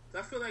North?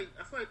 I feel like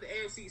the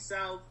AFC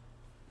South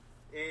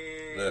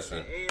and the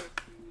AFC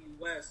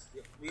West,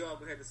 we all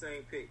had the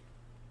same pick.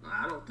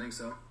 I don't think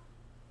so.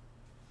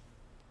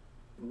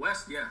 The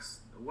West,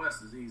 yes. The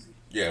West is easy.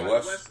 Yeah,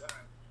 West. Right.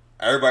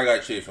 Everybody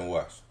got Chiefs in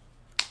West.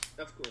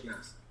 Of course.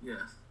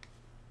 Yes.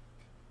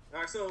 All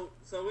right, so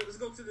let's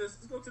go to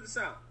the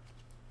South.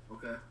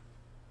 Okay.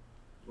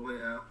 Go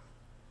ahead, Al.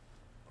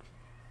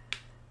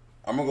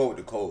 I'm gonna go with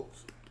the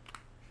Colts.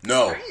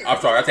 No, I'm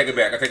sorry. I take it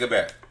back.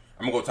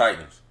 I'm gonna go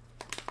Titans.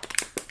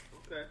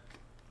 Okay.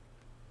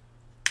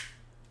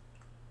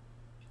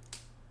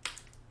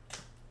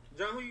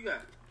 John, who you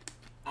got?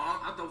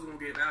 I thought I was gonna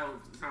get Al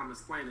time to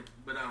explain it,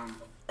 but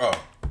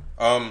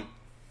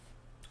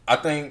I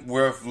think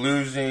with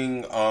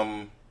losing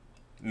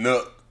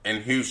Nook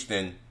and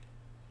Houston,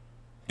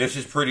 this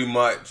is pretty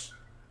much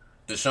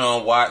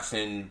Deshaun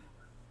Watson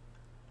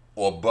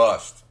or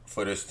bust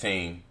for this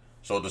team.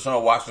 So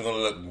Deshaun Watson's going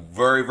to look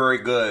very, very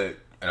good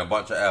and a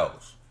bunch of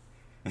L's.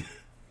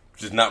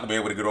 Just not going to be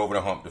able to get over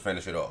the hump to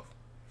finish it off.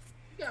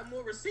 You got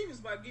more receivers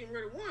by getting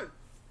rid of one.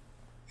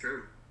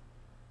 True.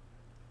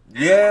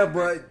 Yeah,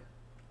 but...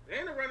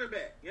 And a running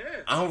back,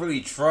 yeah. I don't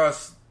really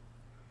trust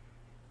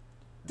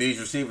these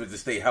receivers to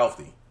stay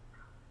healthy.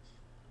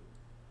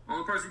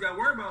 Only person you got to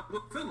worry about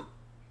is Phillip.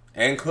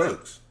 And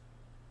Cooks.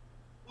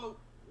 Well,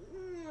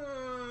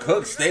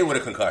 Cooks stay with a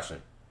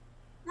concussion.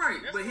 Right,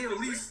 but he'll at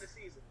least...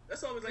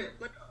 That's always like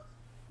playoffs.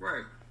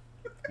 Right.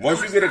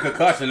 Once you get a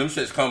concussion, them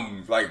shits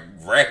come like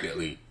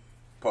rapidly.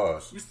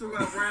 Pause. You still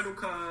got Randall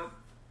Cobb.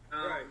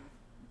 Right.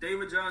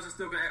 David Johnson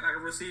still can act like a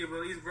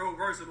receiver. He's real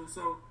versatile,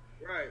 so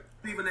right.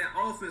 Believe in that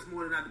offense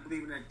more than I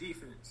believe in that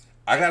defense.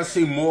 I got to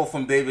see more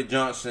from David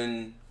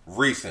Johnson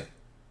recent.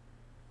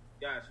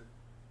 Gotcha.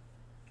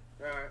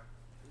 All right.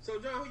 So,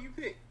 John, who you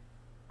pick?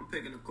 I'm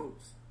picking the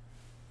Colts.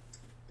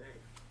 Dang.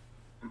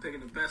 I'm picking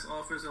the best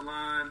offensive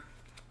line.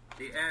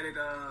 They added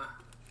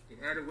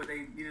what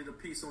they needed, a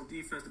piece on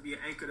defense to be an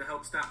anchor to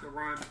help stop the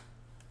run.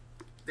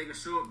 They can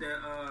show up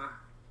that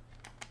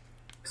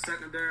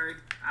secondary.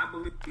 I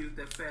believe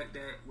the fact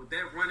that with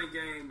that running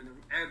game and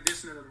the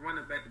addition of the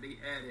running back that they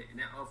added in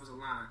that offensive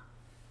line,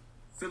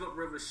 Phillip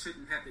Rivers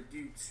shouldn't have to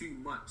do too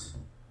much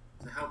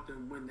to help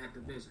them win that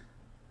division.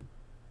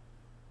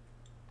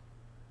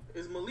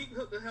 Is Malik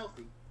Hooker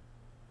healthy?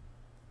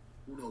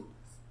 Who knows?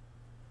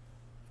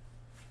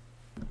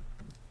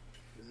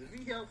 Because if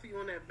he's healthy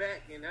on that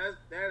back end,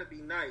 that'd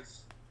be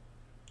nice.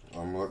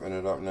 I'm looking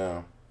it up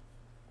now.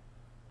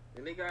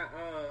 And they got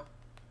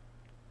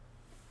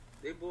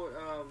they bought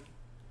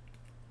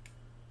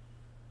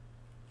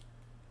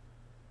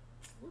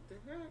what the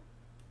heck?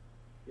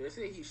 Yeah, they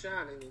say he's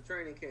shining in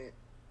training camp.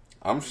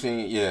 I'm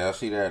seeing, yeah, I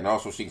see that, and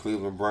also see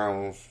Cleveland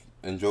Browns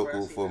and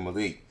Njoku for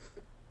Malik.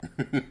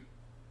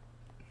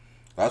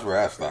 That's where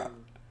I stopped.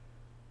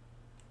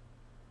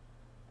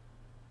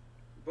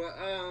 But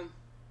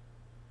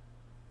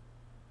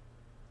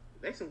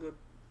they some good.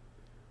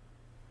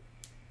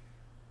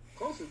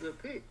 Colts is a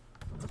good pick.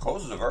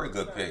 Colts is a very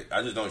good pick.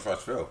 I just don't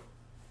trust Phil.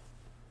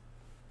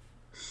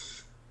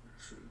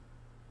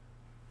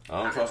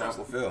 I don't trust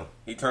Uncle Phil.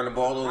 He turned the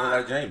ball over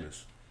like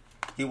Jameis.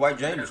 He white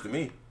Jameis to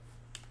me.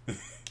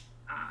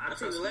 I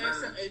think the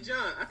last time, hey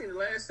John, I think the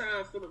last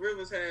time Phillip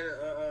Rivers had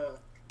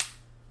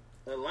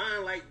a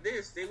line like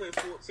this, they went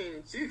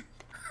 14-2.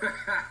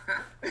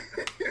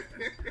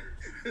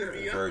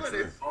 Very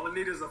true. All it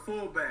needs is a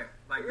fullback,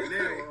 like Neil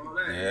and all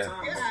that. Yeah.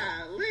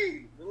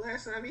 Golly, the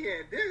last time he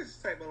had this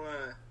type of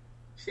line,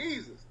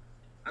 Jesus.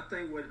 I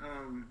think with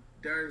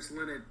Darius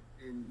Leonard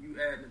and you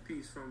adding a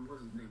piece from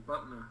what's his name,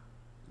 Buckner.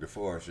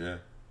 DeForest, yeah.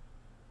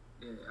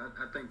 Yeah,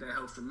 I think that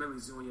helps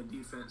tremendously on your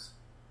defense.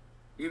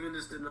 Even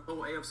just in the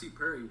whole AFC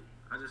period,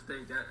 I just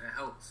think that it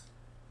helps.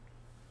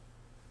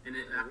 And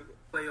I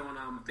play on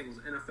I think it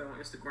was NFL on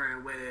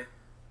Instagram where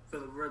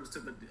Phillip Rivers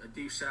took a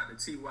deep shot to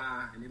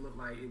T.Y. and it looked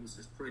like it was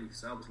just pretty.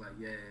 So I was like,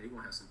 yeah, he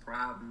gonna have some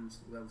problems.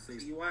 Whoever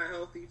faced T.Y.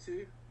 healthy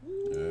too.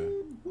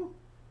 Yeah.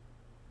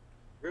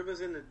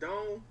 Rivers in the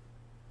dome.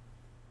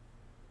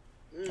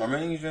 I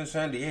mean, he's in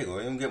San Diego.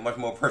 He don't get much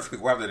more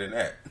perfect weather than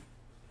that.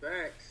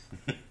 Facts.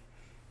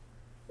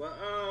 But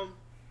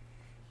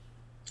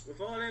with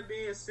all that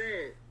being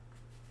said,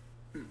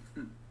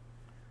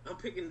 I'm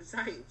picking the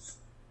Titans.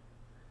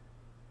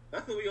 I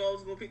thought we all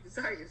was gonna pick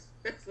the Titans.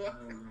 That's why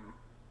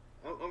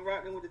I'm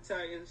rocking with the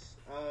Titans.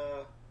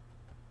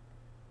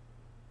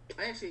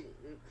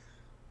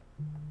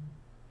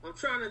 I'm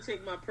trying to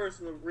take my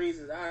personal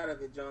reasons out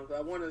of it, John. Cause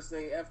I want to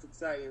say after the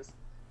Titans,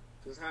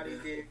 because how they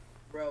did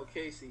Jarrell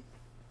Casey.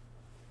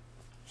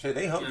 Shit,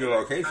 they helped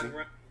Jarrell Casey.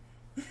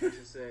 I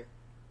should say.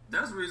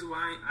 That's the reason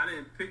why I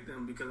didn't pick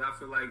them, because I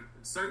feel like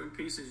certain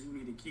pieces you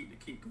need to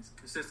keep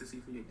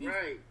consistency for your defense.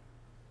 Right.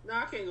 No,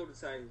 I can't go to the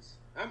Titans.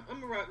 I'm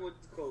gonna rock with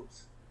the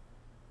Colts.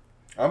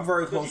 I'm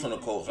very close on the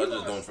Colts. I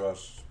just don't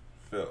trust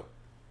Phil.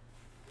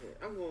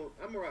 Yeah, I'm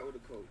gonna rock with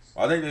the Colts.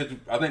 I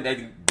think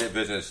they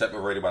division is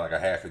separated by like a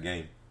half a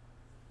game.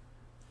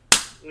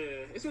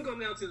 Yeah, it's gonna come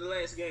down to the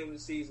last game of the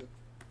season.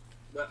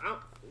 But I'm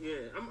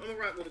gonna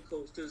rock with the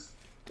Colts because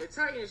the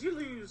Titans, you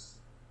lose.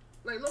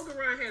 Like, Logan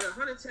Ryan had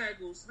 100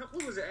 tackles.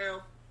 What was it,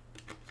 Al?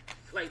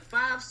 Like,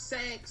 5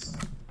 sacks,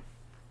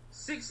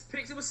 6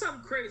 picks. It was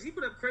something crazy. He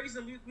put up crazy.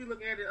 We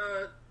looked at it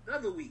the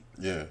other week.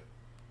 Yeah.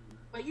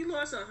 Like, you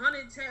lost a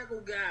 100-tackle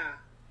guy,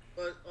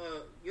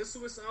 your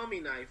Swiss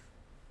Army knife,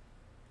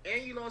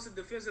 and you lost a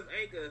defensive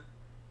anchor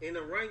in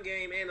the run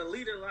game and a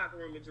leader locker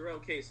room in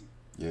Jarrell Casey.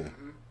 Yeah.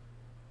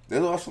 They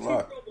lost a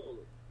lot.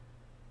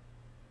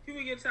 Who were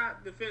your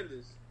top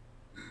defenders?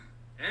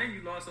 And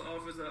you lost an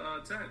offensive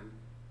tackle.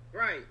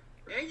 Right.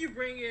 And you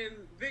bring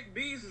in Vic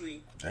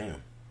Beasley.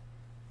 Damn.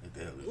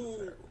 Did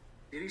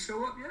he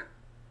show up yet?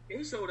 Yeah,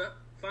 he showed up,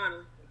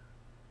 finally.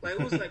 Like,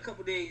 it was like a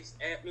couple days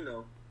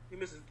he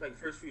missed like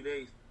first few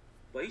days.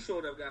 But he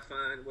showed up, got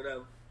fined,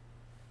 whatever.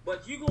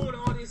 But you going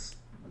all this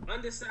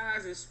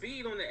undersized and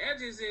speed on the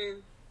edges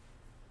and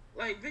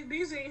like Vic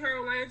Beasley ain't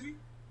Harold Landry.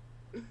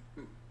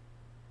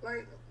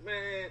 Like,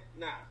 man,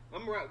 nah.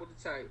 I'm rock with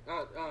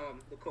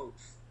the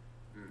Colts.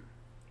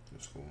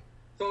 That's cool.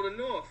 So the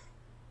North.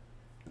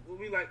 Who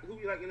we like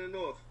in the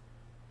North?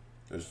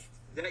 Is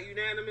that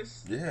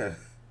unanimous? Yeah.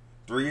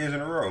 3 years in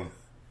a row.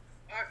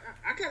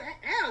 I got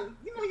Al.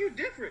 You know you're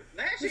different.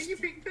 Last year you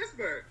picked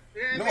Pittsburgh.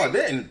 No, I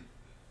didn't.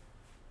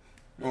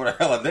 What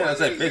the hell I did? I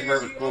said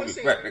Pittsburgh was going to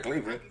be better than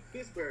Cleveland.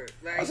 Pittsburgh.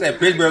 I said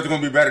Pittsburgh was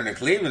going to be better than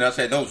Cleveland. I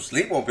said don't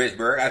sleep on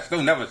Pittsburgh. I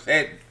still never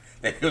said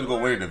that he was going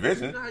to win the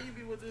division. You know how you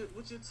be with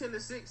your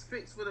 10-6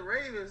 picks for the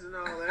Ravens and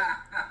all that.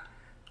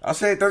 I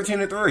said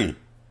 13-3.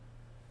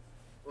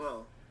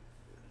 Well,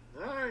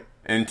 all right.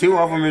 And 2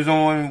 of them is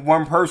on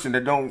one person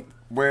that don't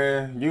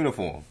wear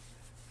uniform.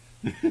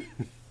 All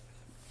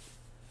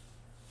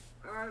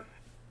right.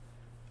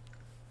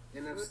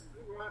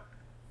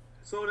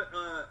 So the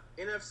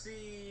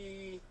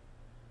NFC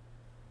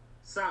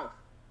South.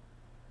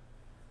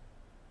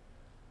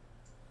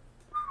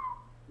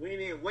 We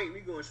ain't even wait.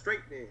 We going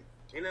straight there.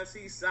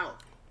 NFC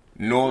South.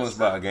 New Orleans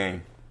by a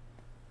game.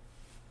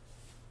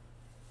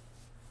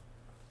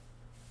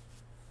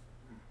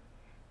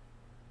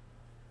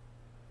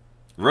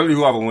 Really,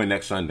 whoever win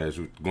next Sunday is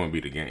going to be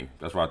the game.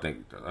 That's why I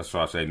think. That's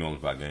why I say New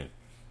Orleans by game.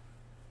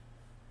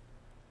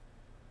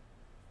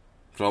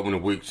 So open the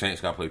week,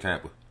 Saints got to play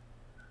Tampa.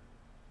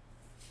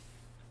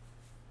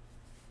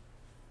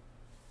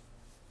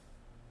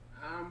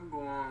 I'm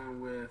going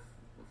with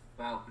the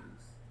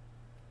Falcons.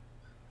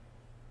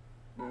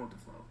 Going with the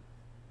Falcons.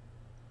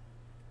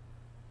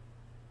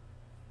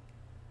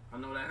 I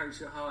know that hurts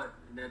your heart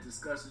and that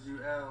disgusted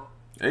you, Al.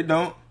 They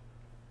don't.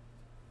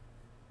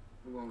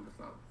 I'm going with the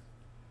Falcons.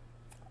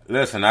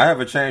 Listen, I have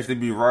a chance to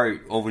be right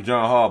over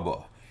John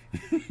Harbaugh.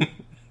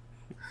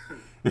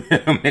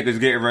 Niggas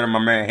getting rid of my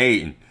man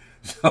Hayden.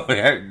 So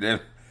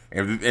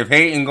if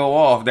Hayden go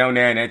off down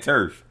there in that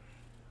turf.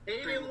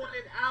 Hayden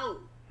wanted out.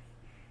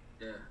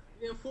 Yeah.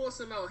 He didn't force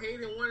him out.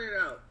 Hayden wanted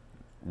out.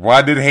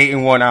 Why did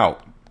Hayden want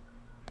out?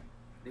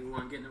 They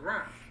weren't getting the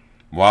rock.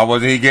 Why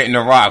wasn't he getting the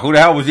rock? Who the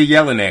hell was he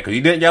yelling at? Because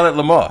he didn't yell at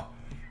Lamar.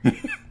 He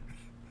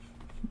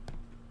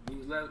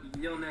was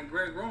yelling at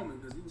Greg Roman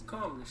because he was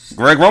calling shit.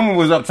 Greg Roman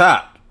was up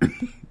top. Hey,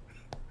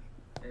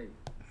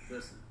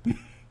 listen.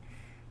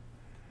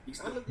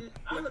 I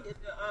look at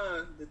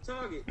the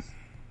targets.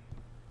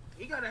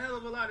 He got a hell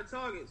of a lot of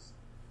targets.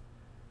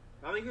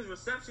 I mean, his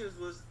receptions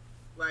was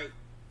like,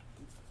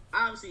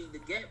 obviously the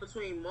gap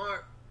between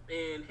Mark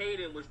and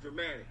Hayden was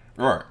dramatic.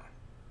 Right.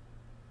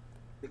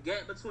 The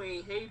gap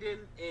between Hayden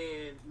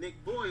and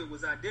Nick Boyle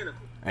was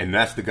identical. And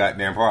that's the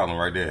goddamn problem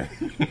right there.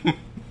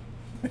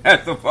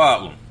 That's the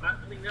problem. I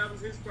think that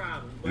was his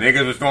problem.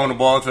 Niggas was throwing the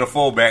ball to the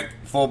fullback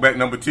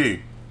number 2.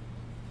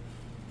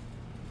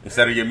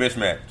 Instead of your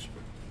mismatch.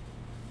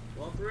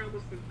 Well, Terrell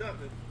was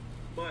productive.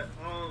 But,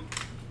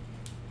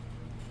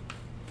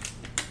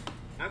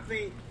 I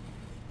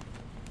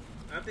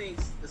think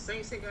the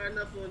Saints ain't got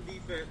enough on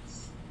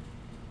defense.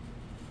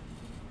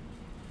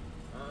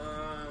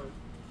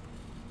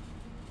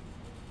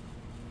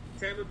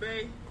 Tampa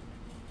Bay.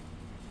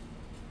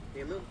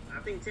 I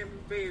think Tampa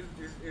Bay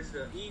is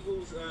the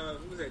Eagles.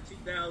 What was that?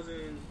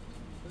 2000?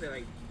 Was that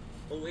like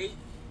 08?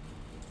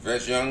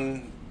 Best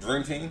young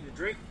dream team. The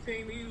Drake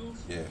team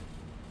Eagles. Yeah.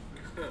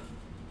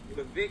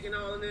 With Vic and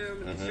all of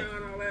them, and Deshaun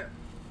and all that.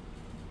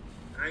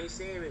 I ain't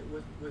seeing it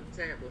with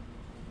Tampa.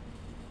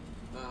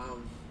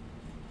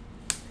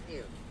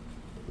 Damn.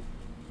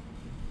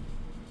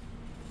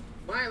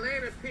 My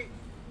Atlanta pick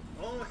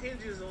all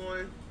hinges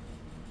on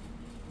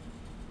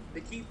the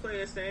key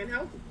players staying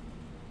healthy.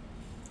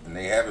 And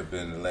they haven't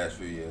been in the last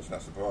few years.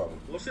 That's the problem.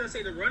 Or should I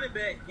say the running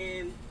back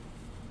and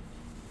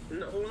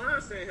the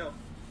O-line staying healthy?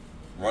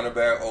 Running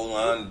back,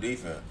 O-line,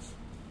 defense.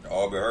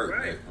 All been hurt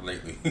Right.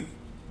 lately.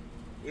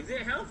 If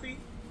they're healthy,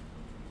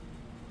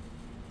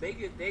 they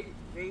can make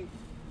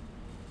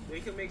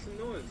some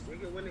noise. They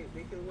can win it.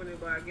 They can win it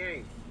by a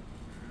game.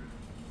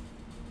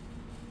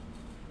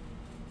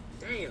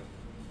 Damn.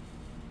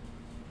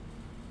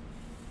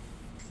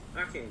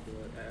 I can't do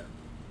it.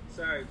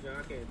 Sorry, John.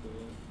 I can't do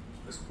it.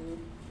 That's cool.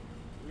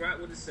 Right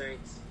with the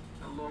Saints.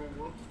 I'm long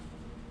walk.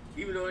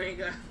 Even though they ain't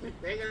got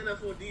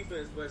enough on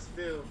defense, but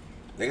still.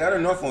 They got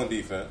enough on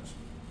defense.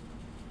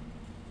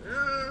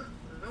 I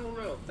don't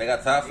know. They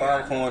got top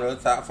 5 corner,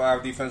 top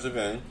 5 defensive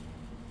end.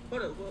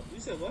 What? You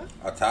said what?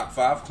 A top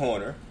 5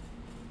 corner.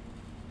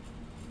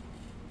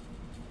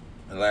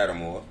 And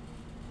Lattimore.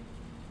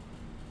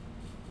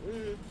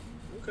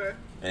 Okay.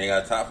 And you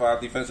got a top 5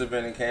 defensive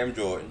end in Cam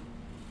Jordan.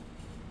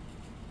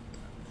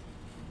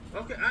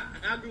 Okay,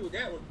 I agree with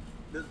that one.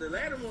 The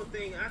Lattimore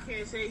thing, I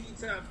can't say he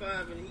top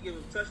 5 and he give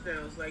him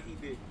touchdowns like he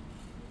did.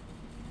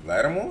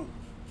 Lattimore?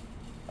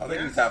 I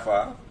think he's top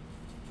 5.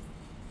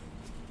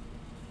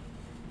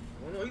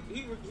 I don't know.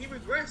 He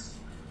regressed.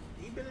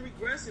 He's been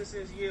regressing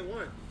since year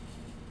 1.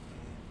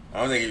 I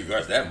don't think he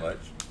regressed that much.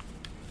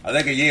 I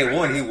think in year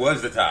 1 he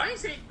was the top. I ain't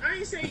say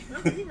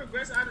he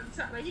regressed out of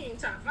the top. Like he ain't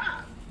top 5.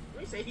 I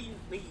ain't say he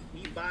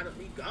bottom.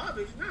 He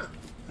garbage. No.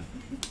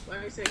 But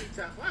I ain't say he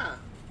top 5.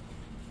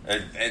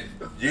 At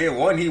year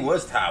 1 he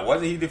was top.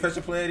 Wasn't he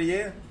defensive player of the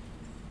year?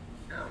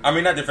 I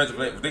mean, not defensive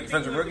player,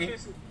 defensive rookie.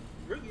 Defensive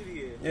rookie of the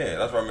year. Yeah,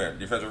 that's what I meant.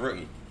 Defensive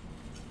rookie.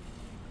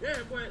 Yeah,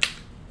 but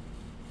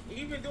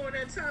even during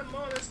that time,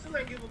 Marlon still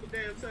ain't give him a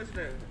damn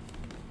touchdown.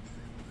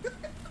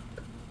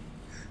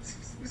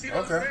 You see what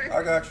I'm saying?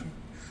 I got you.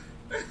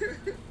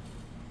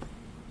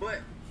 But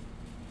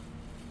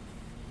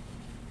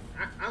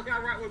I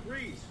got right with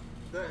Breeze.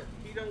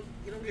 He don't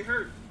get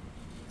hurt.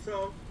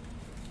 So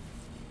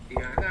I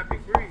gotta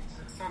pick Breeze.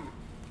 This summer.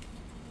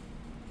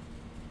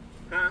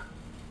 Huh?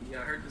 He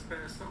got hurt this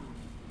past summer.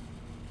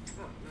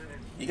 Oh man.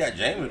 He got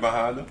James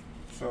behind him.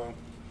 So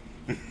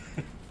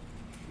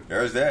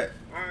there's that.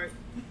 Alright.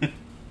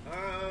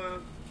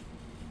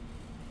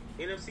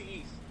 NFC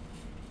East.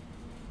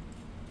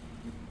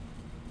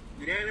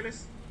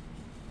 Unanimous?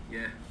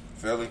 Yeah.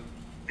 Philly.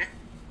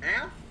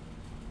 Al?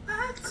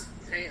 What?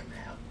 Damn,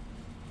 Al.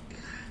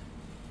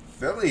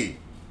 Philly.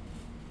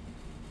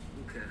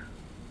 Okay.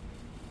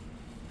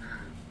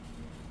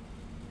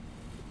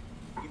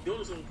 You doing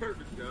this on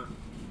purpose, John.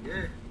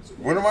 Yeah.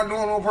 What am I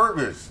doing on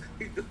purpose?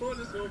 You doing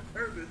this on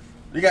purpose.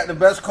 You got the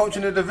best coach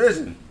in the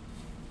division.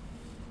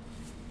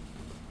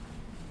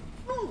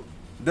 Who?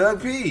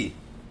 Doug P.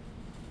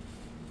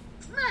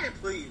 Man,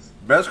 please.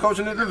 Best coach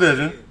in the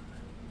division.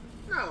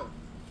 No.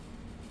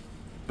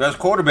 Best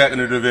quarterback in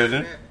the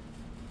division.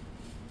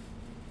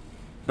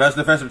 Best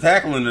defensive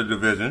tackle in the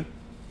division.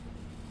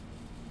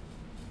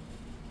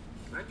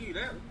 I give you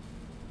that one.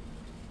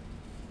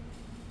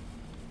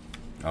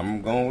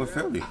 I'm going with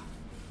Philly.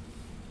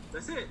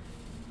 That's it.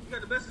 You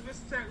got the best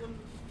defensive tackle in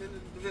the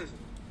division.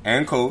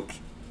 And coach.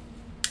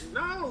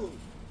 No.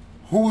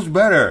 Who's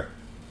better?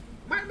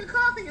 Mike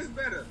McCarthy is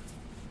better.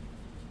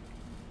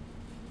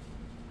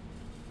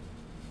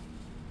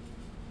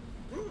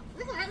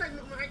 We're gonna act like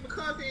Mike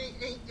McCarthy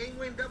ain't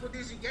win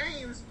double-digit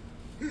games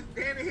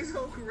his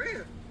whole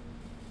career.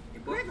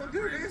 We ain't gonna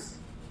do this.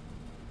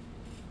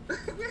 We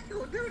ain't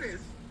gonna do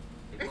this.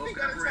 And he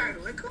got a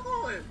title. Like, come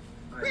on.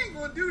 We ain't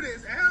gonna do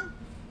this, Al.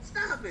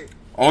 Stop it.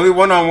 Only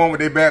one-on-one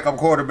with their backup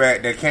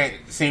quarterback that can't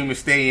seem to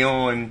stay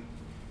on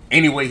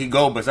any way he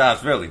go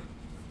besides Philly.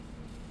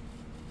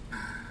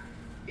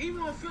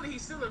 Even on Philly,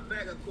 he's still a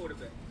backup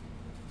quarterback.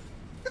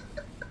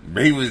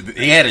 But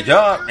he had a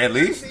job, at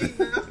least. I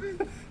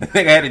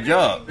think I had a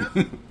job.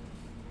 Man,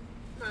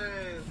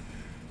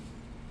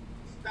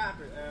 stop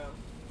it,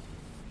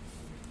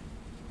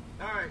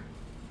 Al. All right.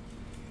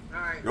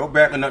 You're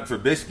backing up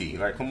Trubisky.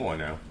 Like, come on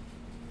now.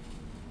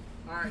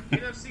 All right,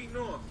 NFC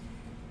North.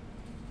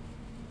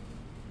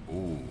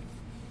 Ooh.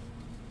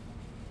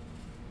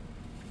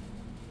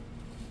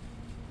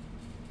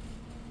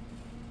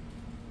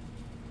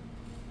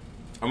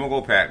 I'm gonna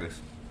go Packers.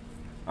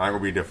 I ain't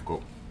gonna be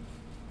difficult.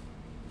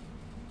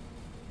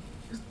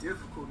 It's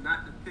difficult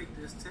not to pick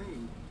this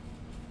team.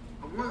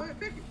 I want to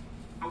pick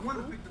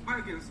the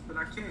Vikings, but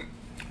I can't.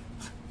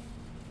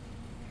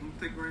 I'm gonna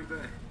pick Green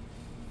Bay.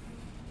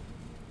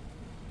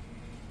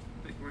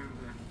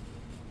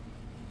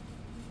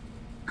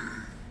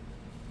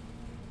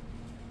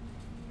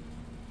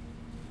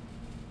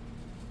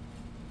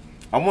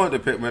 I wanted to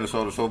pick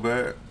Minnesota so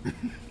bad.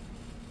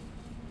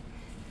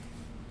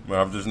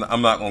 But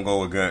I'm not gonna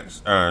go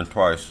against Aaron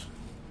twice.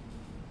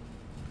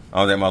 I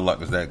don't think my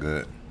luck is that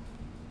good.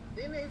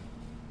 Who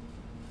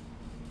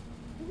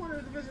won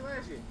the division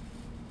last year?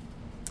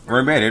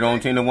 Green Bay, they the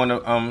only team that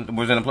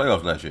was in the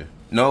playoffs last year.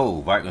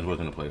 No, Vikings was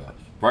in the playoffs.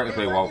 Vikings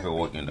played Walker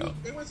Weekend though.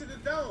 They went to the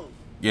Dome.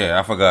 Yeah,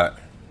 I forgot.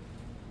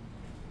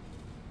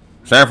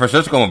 San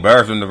Francisco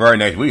embarrassed them the very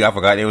next week. I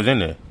forgot they was in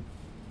there.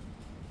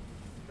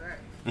 Right.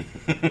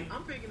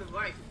 I'm picking the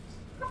Vikings.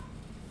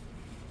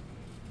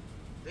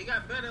 They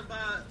got better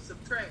by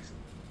subtraction.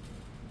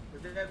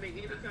 Does that make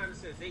any kind of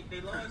sense? They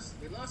lost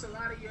a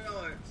lot of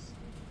yards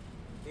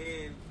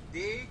in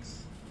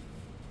Diggs,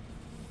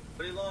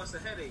 but they lost a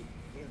headache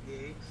in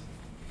Diggs.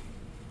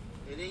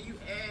 And then you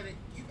added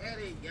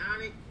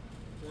Yannick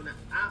on the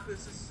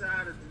opposite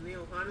side of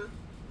Danielle Hunter.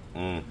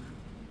 Mm.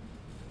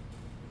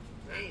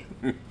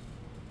 Damn.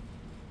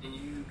 And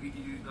you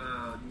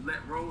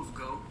let Rose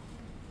go.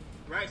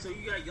 Right, so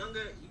you got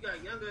younger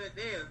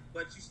there,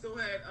 but you still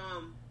had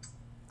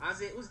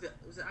Isaiah. Was it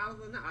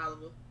Oliver? Not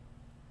Oliver.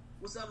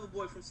 What's the other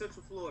boy from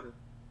Central Florida?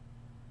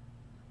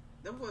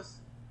 That was.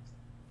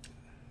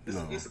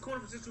 It's the corner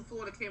from Central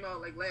Florida came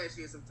out like last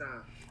year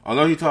sometime. I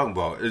know who you're talking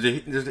about. Is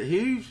it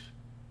Hughes?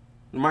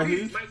 Mike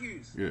Hughes? Mike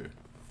Hughes. Yeah.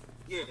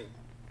 Yeah.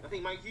 I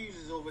think Mike Hughes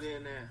is over there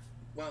now.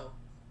 Well,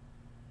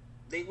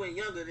 they went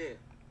younger there.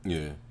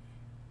 Yeah.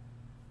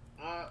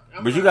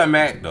 But you got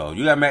Mac, though.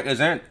 You got Mac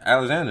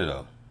Alexander,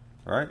 though.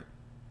 Right?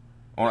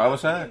 On the other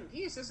side?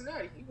 He in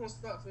Cincinnati. He going to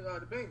start for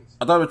the Bengals.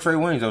 I thought it was Trey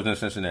Waynes that was in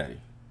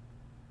Cincinnati.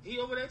 He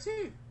over there,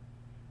 too.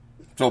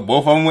 So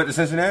both of them went to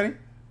Cincinnati?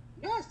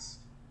 Yes.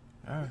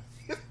 All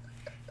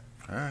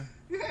right.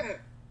 Yeah.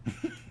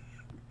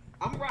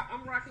 I'm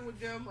rocking with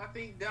them. I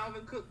think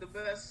Dalvin Cook the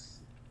best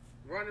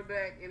running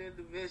back in the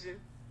division.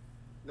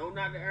 No,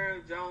 not to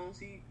Aaron Jones.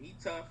 He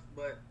tough,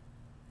 but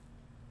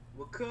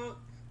with Cook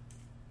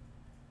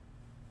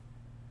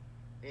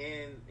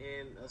and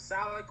a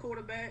solid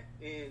quarterback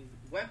and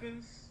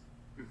weapons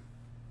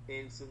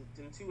and some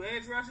two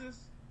edge rushers,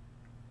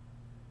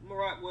 I'm gonna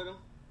rock with him.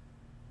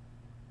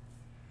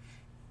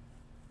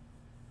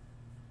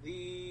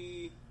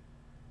 The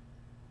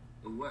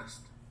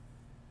West.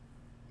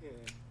 Yeah,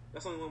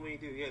 that's the only one we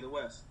do. Yeah, the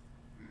West.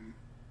 Mm-hmm.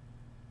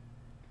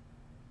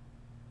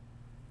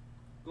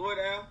 Go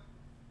ahead, Al.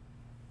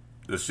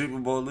 The Super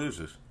Bowl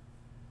losers.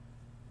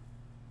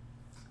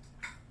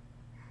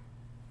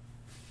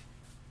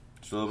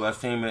 Still the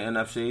best team in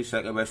NFC,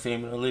 second best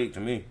team in the league to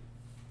me.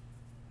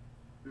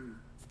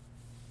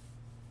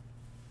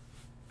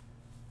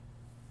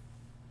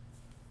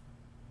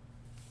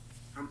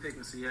 I'm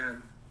picking Seattle.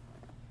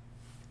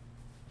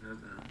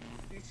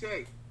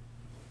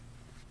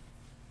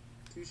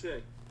 Touche.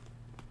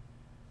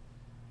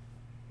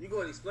 You go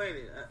and explain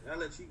it. I'll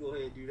let you go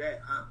ahead and do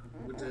that.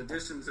 With the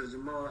addition to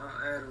Jamal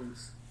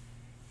Adams,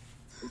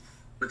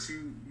 but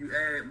you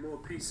add more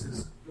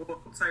pieces, more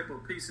type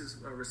of pieces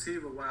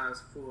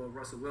receiver-wise for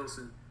Russell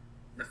Wilson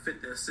that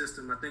fit their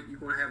system. I think you're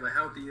going to have a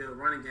healthier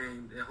running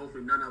game, and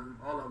hopefully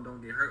all of them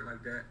don't get hurt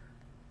like that.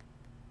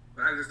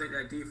 But I just think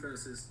that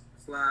defense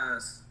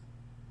flies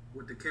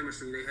with the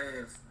chemistry they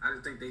have. I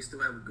just think they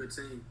still have a good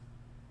team.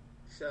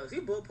 Shucks, they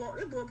brought Paul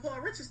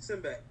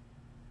Richardson back.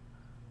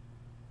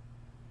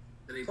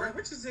 Paul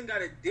Richardson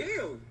got a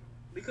deal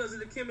because of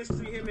the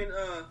chemistry him and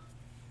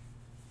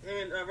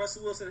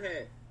Russell Wilson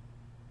had.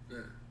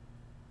 Yeah.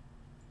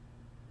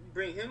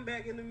 Bring him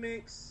back in the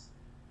mix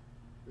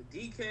with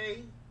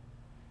DK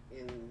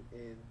and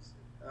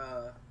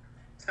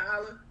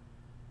Tyler.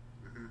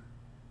 Mm-hmm.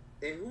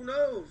 And who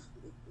knows?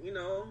 You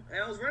know,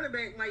 Al's running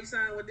back might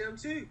sign with them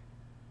too.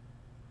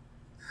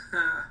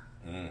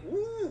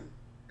 Woo!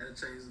 That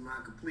changes his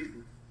mind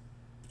completely.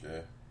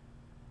 Yeah.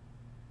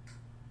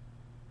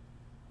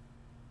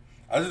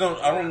 I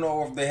don't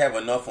know if they have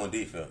enough on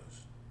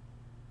defense.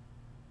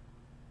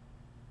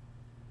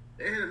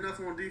 They had enough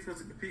on defense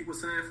to compete with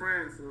San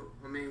Fran for,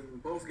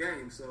 both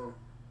games. So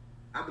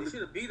I They believe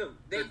should have beat them.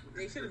 They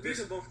should have beat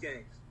them both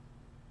games.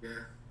 Yeah.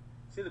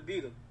 Should have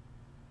beat them.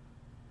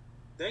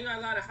 They ain't got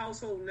a lot of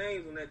household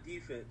names on that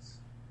defense,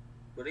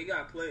 but they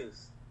got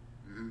players.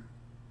 Mm-hmm.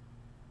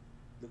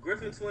 The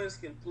Griffin twins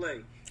can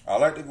play. I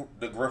like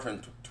the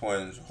Griffin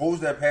twins. Who's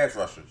their pass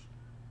rushers?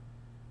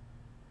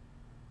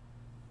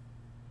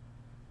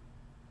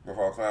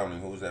 Before Clowney,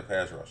 who's their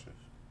pass rushers?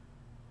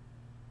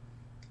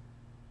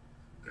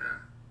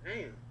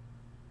 Damn.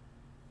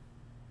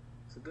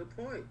 It's a good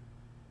point.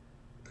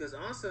 Because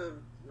Ansa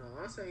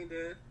ain't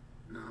dead.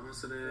 No,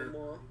 Ansa there. No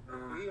more.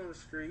 He on the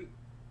street.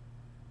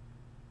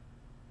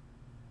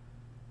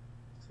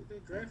 Did they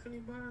draft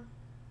anybody?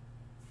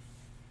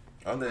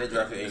 I don't think they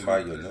drafted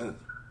anybody you know.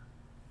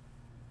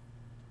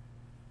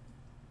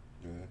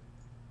 Yeah.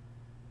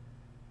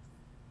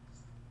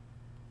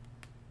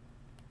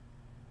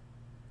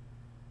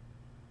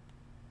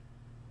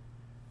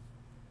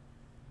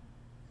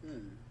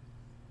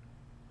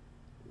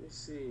 Let's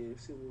see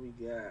what we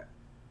got.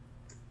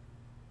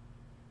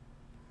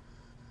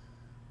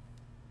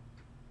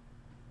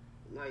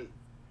 Like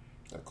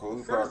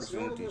Cody first Parkinson,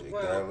 notable- DJ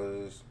well-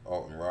 Dallas,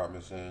 Alton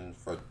Robinson,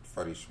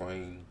 Freddie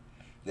Swain.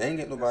 They ain't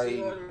get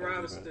nobody. Alton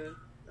Robinson,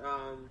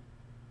 Alton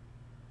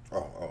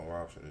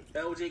Robinson.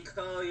 LJ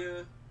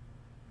Collier.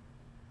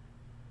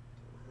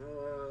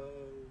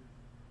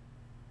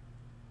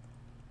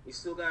 You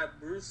still got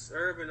Bruce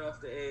Irvin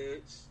off the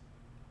edge.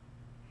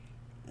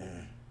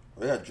 Yeah.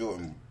 We got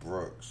Jordan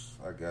Brooks.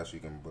 I guess you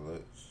can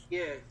blitz.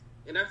 Yeah,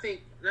 and I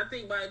think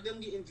by them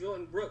getting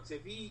Jordan Brooks,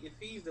 if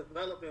he's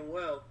developing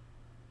well,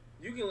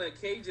 you can let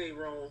KJ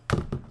roam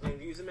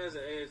and use him as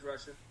an edge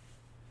rusher,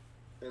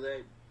 and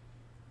let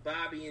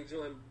Bobby and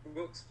Jordan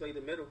Brooks play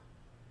the middle.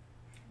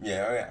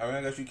 Yeah,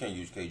 I guess you can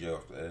use KJ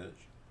off the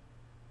edge.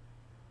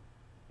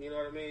 You know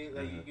what I mean?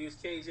 Like you use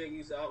KJ,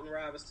 use Alton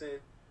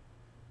Robinson.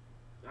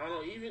 I don't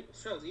know, even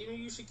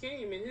use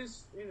Shaquem in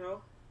his,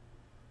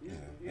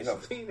 use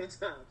Shaquem at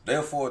times.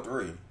 They're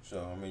 4-3,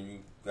 so you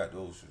got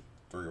those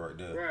three right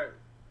there. Right.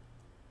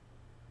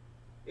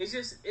 It's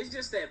just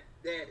that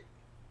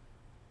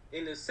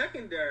in the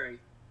secondary,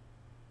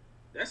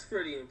 that's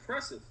pretty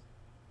impressive.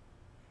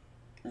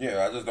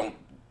 Yeah, I just don't.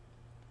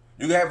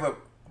 You can have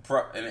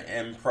an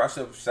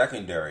impressive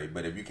secondary,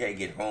 but if you can't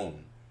get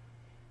home,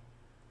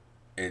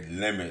 it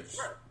limits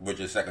what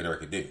your secondary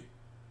could do.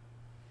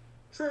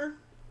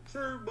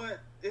 True,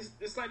 but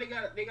it's like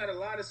they got a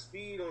lot of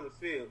speed on the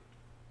field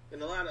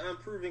and a lot of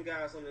unproven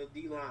guys on the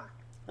D line.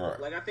 Right.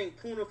 Like I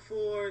think Poona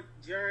Ford,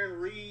 Jaron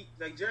Reed,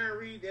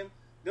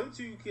 them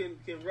two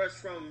can rush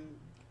from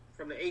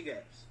the A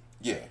gaps.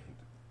 Yeah,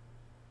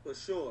 for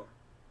sure.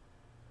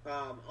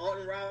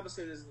 Alton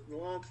Robinson is the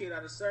long kid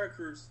out of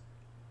Syracuse.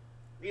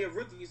 He a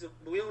rookie,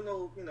 but we don't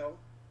know,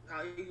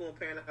 how he gonna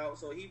pan out.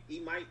 So he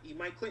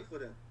might click for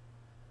them.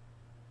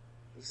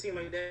 He seemed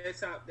like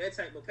that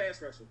type of pass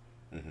rusher.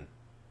 Mm-hmm.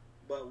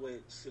 But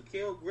with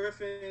Shaquille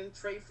Griffin,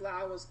 Trey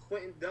Flowers,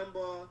 Quentin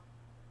Dunbar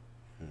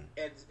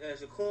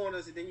as your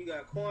corners, and then you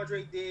got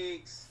Quandre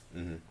Diggs,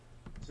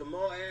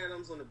 Jamal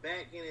Adams on the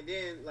back end, and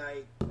then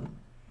like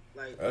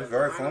that's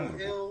very Hill,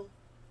 formidable.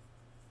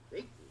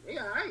 They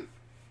all right.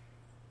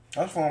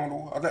 That's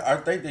formidable. I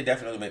think they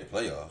definitely make the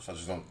playoffs. I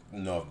just don't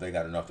know if they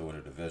got enough to win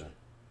the division.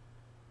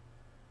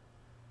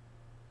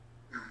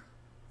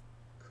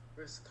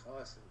 Chris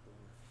Carson,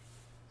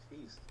 boy.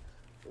 Jeez.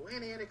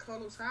 Atlanta had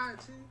Carlos Hyde,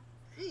 too.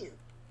 Damn.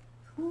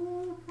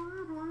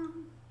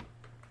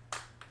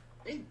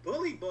 They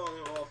bully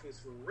balling offense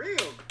for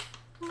real.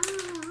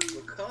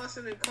 With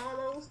Carson and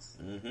Carlos.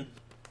 Mm-hmm.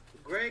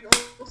 Greg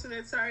Olsen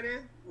at tight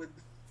end.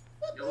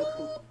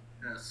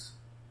 That's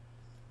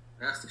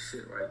the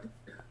shit right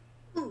there.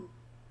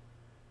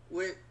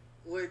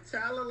 With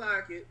Tyler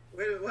Lockett.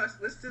 Wait,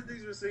 let's take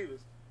these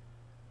receivers.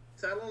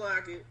 Tyler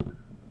Lockett,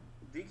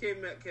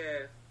 DK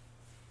Metcalf,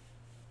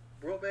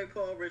 Brokeback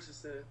Paul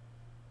Richardson,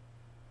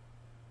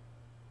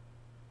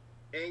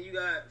 and you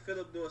got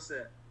Philip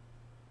Dorsett.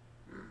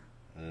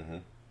 Mm-hmm.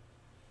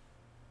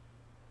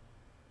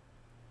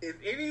 If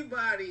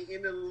anybody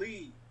in the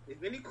league,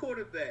 if any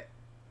quarterback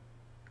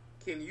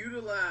can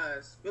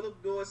utilize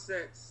Philip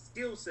Dorsett's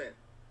skill set,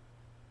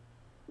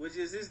 which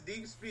is his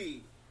deep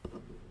speed,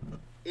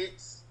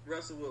 it's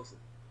Russell Wilson.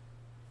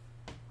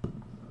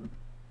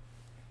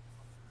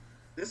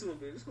 This is gonna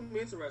be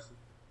interesting.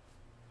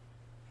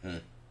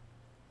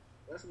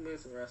 That's gonna be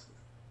interesting.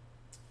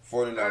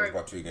 49ers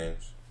about 2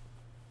 games.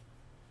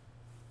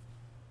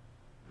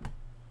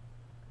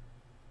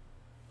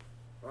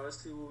 All right, let's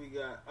see what we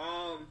got.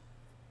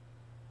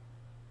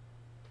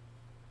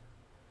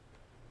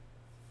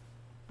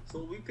 So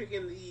we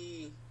picking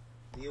the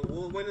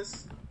award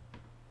winners.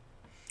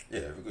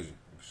 Yeah, we could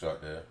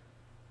start there.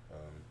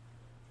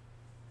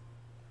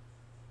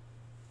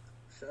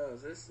 So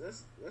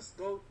let's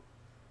go.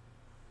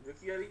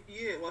 Rookie of the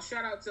year. Well,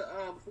 shout out to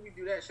before we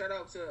do that, shout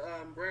out to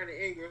Brandon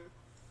Ingram.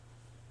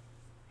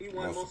 He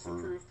won most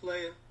improved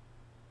player.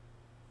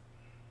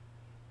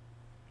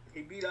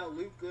 He beat out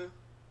Luka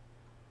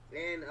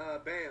and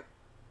Bam.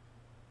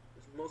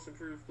 He's most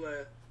improved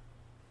player.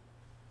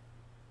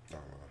 I'll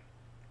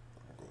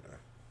go there.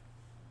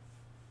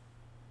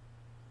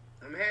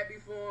 I'm happy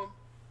for him,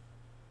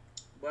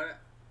 but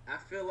I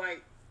feel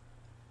like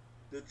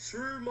the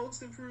true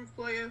most improved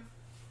player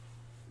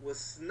was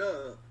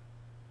snubbed.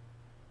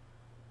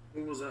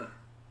 Who was that?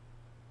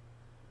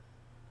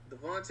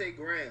 Devontae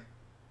Graham.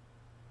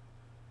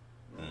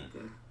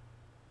 Okay.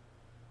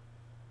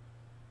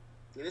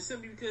 And it's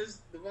simply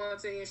because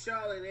Devontae and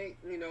Charlotte ain't,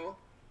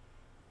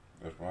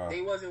 That's why.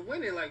 they wasn't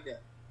winning like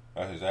that.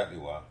 That's exactly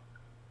why.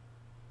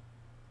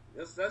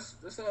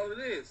 That's all it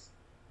is.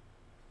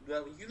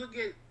 But when you look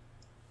at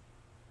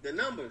the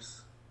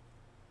numbers,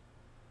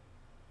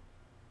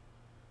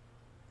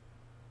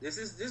 this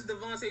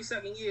Devontae's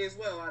second year as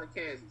well out of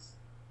Kansas.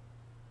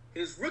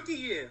 His rookie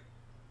year,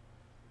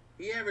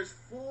 he averaged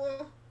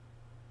 4,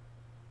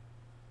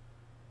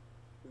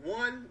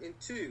 1, and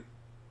 2.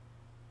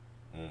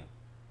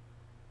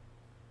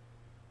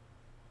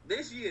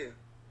 This year,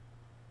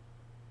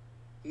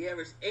 he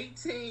averaged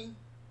 18,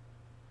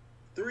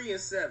 3, and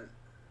 7.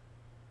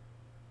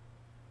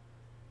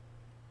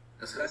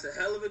 That's a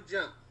hell of a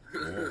jump.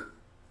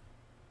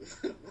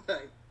 Yeah.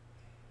 Like,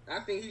 I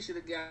think he should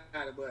have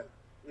got it, but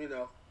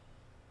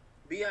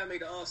B.I.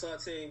 made the All-Star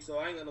team, so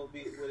I ain't got no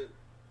beef with it.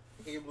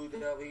 He a Blue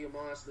Devil, he a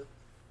monster.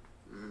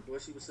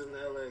 Wish he was still in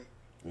L.A.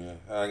 Yeah,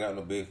 I ain't got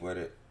no beef with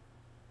it.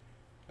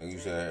 Like you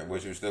said,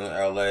 wish he was still in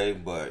L.A.,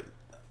 but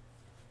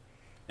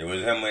it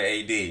was him with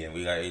AD, and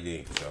we got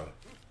AD, so.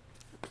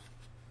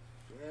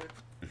 Yeah.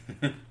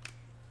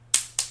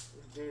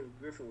 This James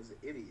Griffin was an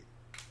idiot.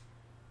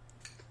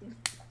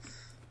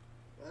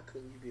 Why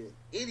couldn't you be an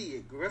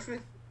idiot,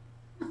 Griffin?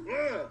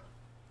 Ugh.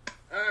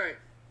 All right.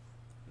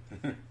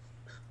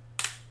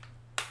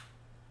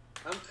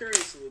 I'm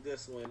curious with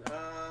this one.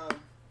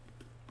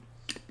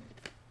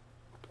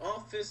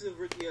 Offensive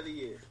Rookie of the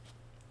Year.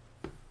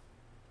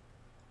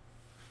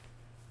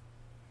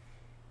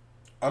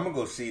 I'm going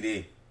to go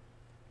CD.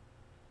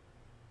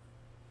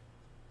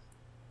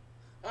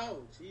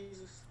 Oh,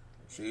 Jesus.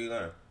 CD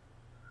Lamb.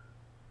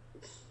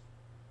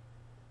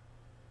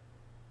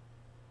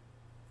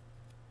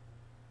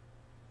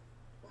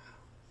 Wow.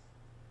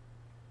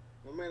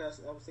 Oh, man, I was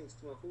thinking,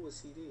 who was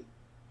CD?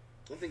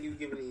 I think you were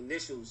giving the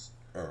initials.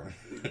 Oh.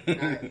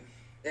 Right.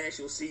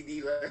 Actual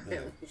CD Lamb. Yeah,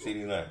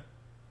 CD Lamb.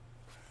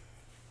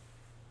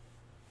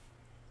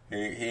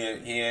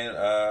 He in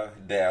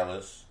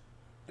Dallas.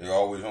 They're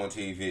always on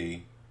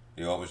TV.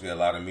 They always get a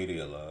lot of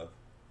media love.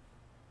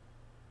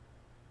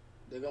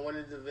 They're going to win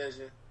the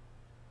division.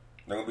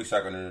 They're going to be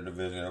second in the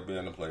division. They'll be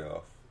in the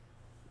playoff.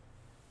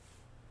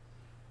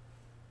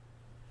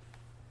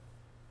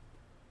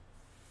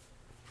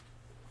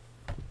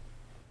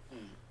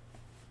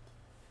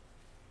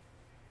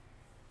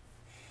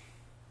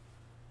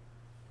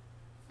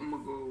 I'm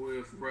going to go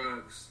with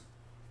Ruggs.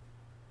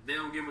 If they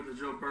don't give it to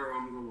Joe Burrow,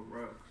 I'm going to go with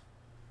Ruggs.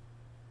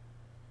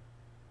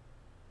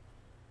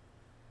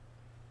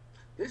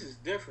 This is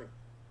different.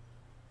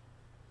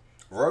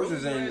 Rose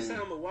is in. Last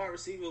time a wide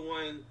receiver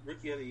won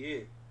Rookie of the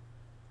Year.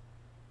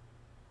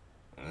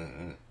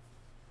 Mm-mm.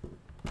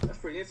 That's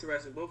pretty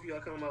interesting. Both of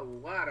y'all coming out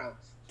with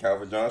wideouts.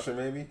 Calvin Johnson,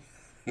 maybe?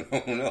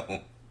 Oh,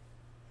 no.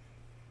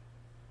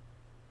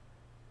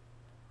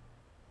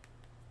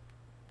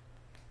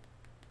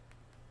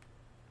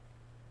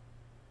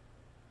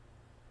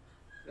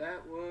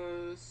 That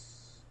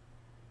was.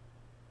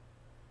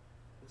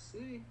 Let's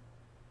see.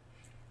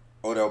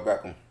 Odell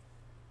Beckham.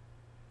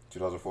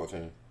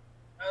 2014.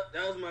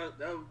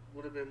 That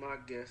would have been my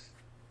guess.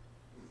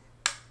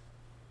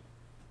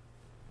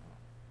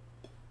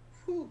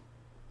 Whew.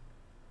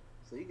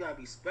 So you gotta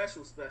be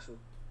special.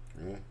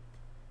 Yeah.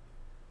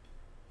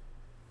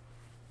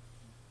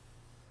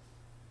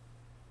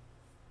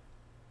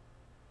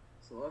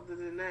 So other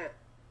than that,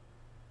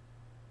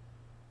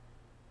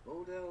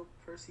 Odell,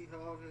 Percy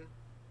Harvin,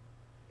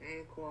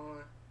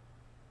 Anquan,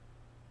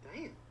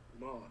 damn,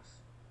 Moss.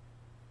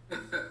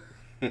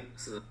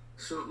 It's a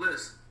short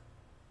list.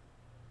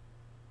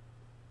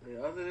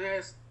 Yeah, other than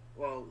that,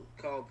 well,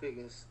 Carl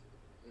Pickens.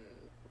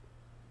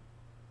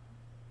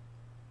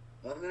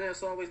 Other than that,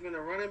 it's always been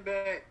a running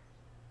back.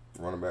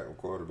 Running back or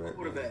quarterback.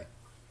 Quarterback.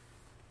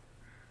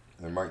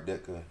 Yeah. And Mike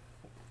Ditka.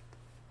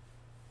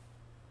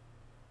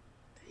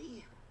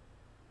 Damn.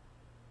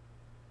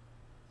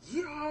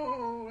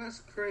 Yo,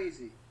 that's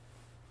crazy.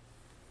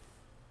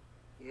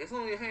 Yeah, it's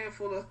only a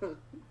handful of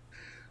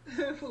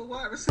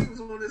wide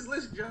receivers on this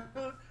list,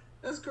 John.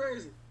 That's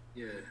crazy.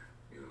 Yeah,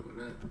 you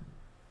know that.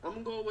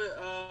 I'm gonna go with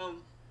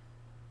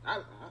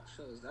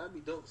that'd be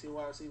dope to see a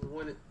wide receiver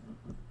win it,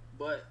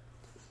 but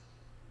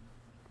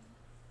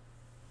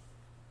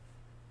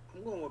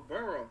I'm going with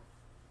Burrow.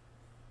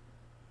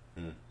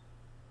 Yeah,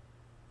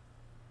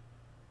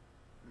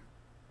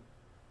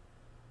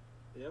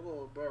 I'm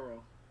going with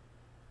Burrow.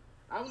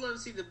 I would love to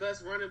see the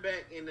best running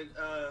back in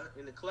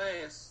the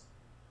class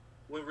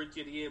win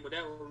Rookie of the Year, but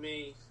that would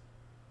mean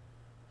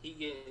he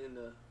getting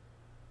the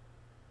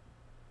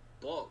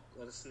bulk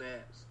of the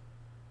snaps.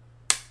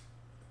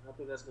 I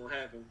think that's gonna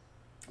happen.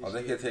 I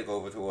think he'll take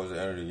over towards the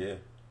end of the year.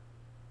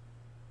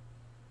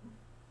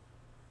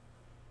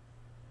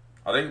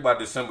 I think by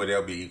December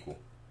they'll be equal.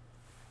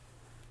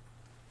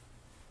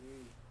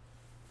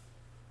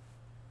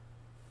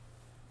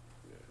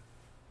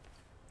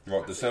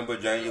 Well, December,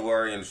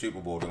 January, and the Super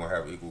Bowl, they're going to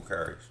have equal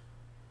carries.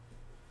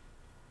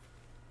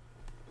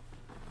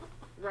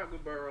 Rock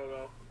with Burrow,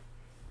 though.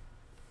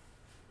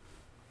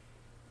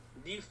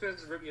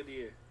 Defense Rookie of the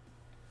Year.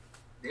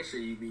 That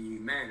should be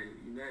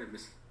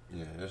unanimous.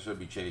 Yeah, that should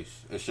be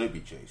Chase. It should be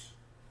Chase.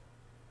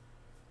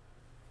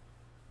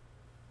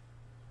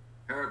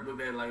 Herb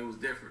looked at it like it was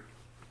different.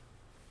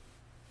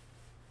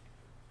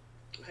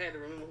 I had to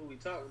remember who we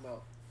talking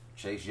about.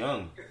 Chase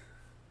Young.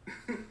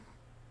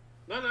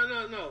 No.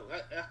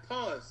 I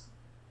paused.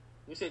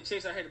 We said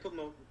Chase. I had to put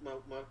my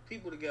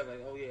people together.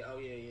 Like, oh yeah.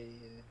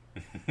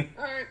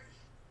 All right,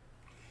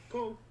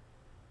 cool.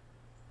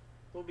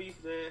 No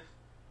beef there.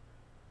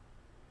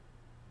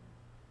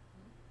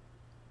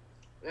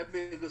 That'd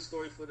be a good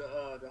story for the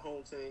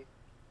home team.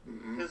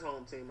 Mm-hmm. His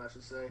home team, I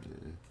should say.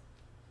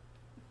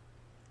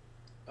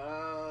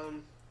 Mm-hmm.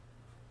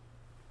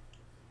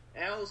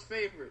 Al's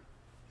favorite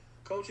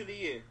Coach of the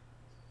Year.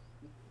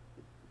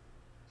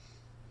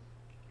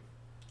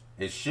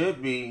 It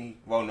should be.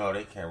 Well, no,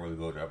 they can't really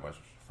go that much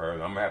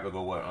further. I'm gonna have to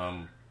go with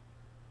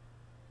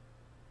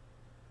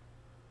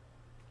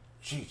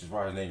Jesus,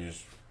 why his name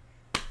is?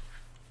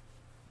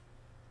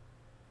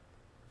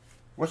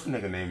 What's the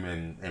nigga name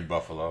in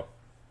Buffalo?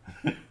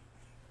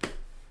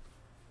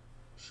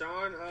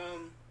 Sean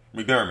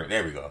McDermott.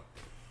 There we go.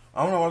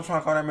 I don't know what I'm trying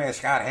to call that man.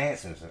 Scott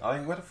Hansen. I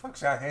mean, where the fuck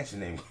Scott Hansen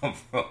name come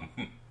from?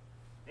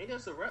 Ain't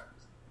that a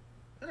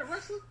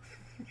wrestler?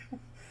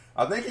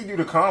 I think he do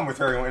the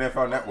commentary on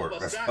NFL Network.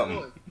 That's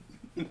something.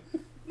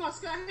 No,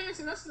 Scott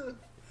Hansen. That's the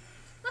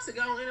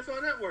guy on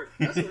NFL Network.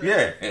 That's what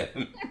yeah.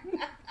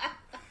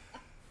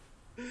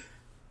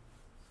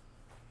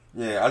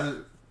 Yeah, I just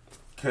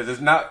because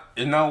it's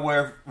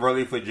nowhere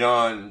really for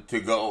John to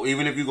go.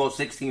 Even if you go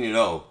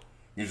 16-0,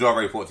 he's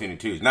already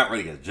 14-2. It's not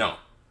really a jump,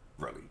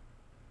 really.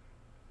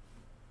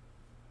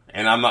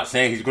 And I'm not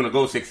saying he's going to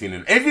go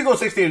 16-0. If you go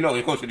 16-0,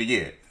 he's Coach of the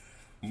Year.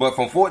 But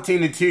from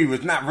 14-2,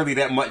 it's not really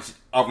that much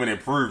of an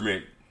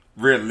improvement,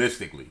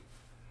 realistically.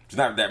 It's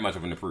not that much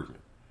of an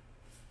improvement.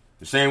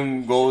 The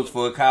same goes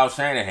for Kyle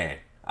Shanahan.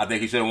 I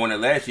think he should have won it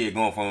last year,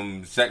 going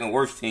from second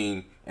worst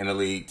team in the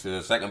league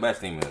to second best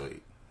team in the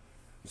league.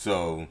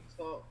 So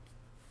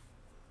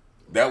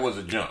that was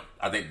a jump.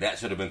 I think that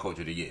should have been Coach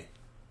of the Year.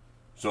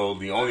 So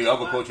the only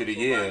other Coach of the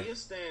Year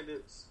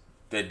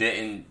that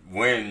didn't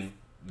win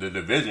the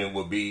division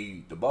would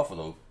be the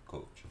Buffalo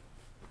coach.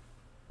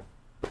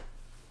 Okay.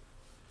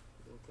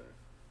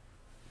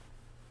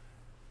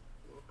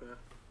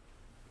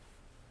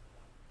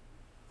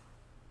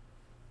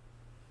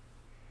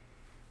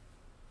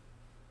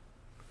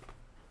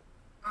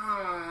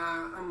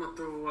 I'm gonna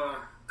throw a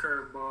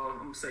curveball. I'm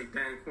gonna say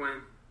Dan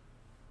Quinn.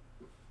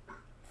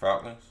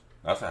 Falcons?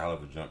 That's a hell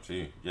of a jump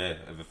too. Yeah,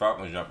 if the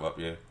Falcons jump up,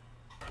 yeah.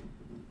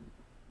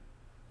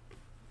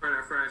 Turn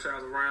that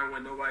franchise around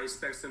when nobody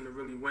expects them to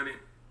really win it.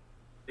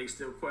 They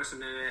still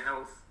questioning their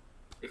health.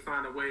 They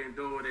find a way and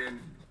do it.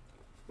 And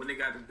when they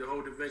got the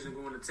whole division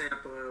going to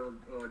Tampa,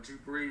 Drew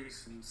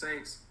Brees and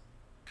Saints,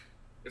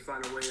 they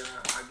find a way.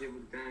 I give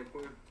it to Dan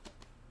Quinn.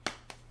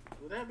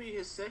 Would that be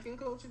his second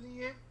Coach of the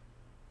Year?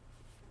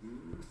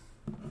 Mm-hmm.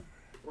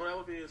 Well, that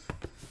would be his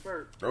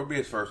first. That would be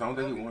his first. I don't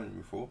think he won it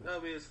before. That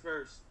would be his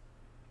first.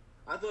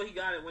 I thought he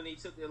got it when he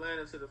took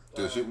Atlanta to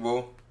the Super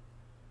Bowl.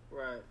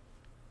 Right.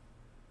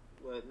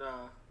 But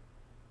nah.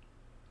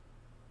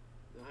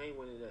 No, I ain't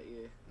winning that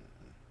year.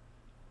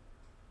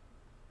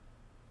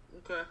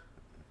 Mm-hmm. Okay.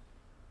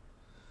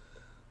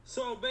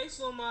 So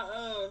based on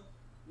my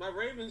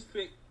Ravens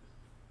pick,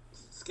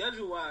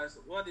 schedule wise,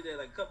 what did that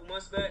like a couple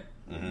months back?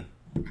 Mm-hmm.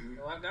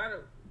 So I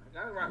gotta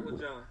rock with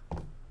John.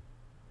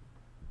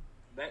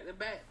 Back to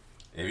back.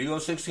 If you go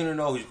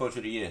 16-0, he's Coach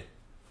of the Year.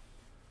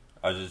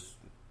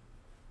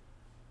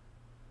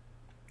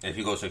 If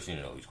you go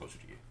 16-0, he's Coach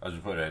of the Year. I'll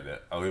just put it at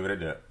that. I'll leave it at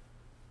that.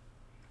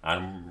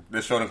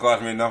 This show done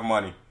cost me enough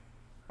money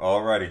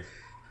already.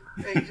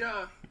 Hey,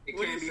 John,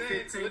 what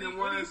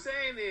he's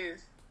saying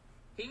is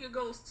he could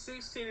go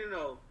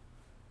 16-0,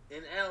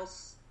 and Al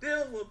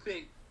still will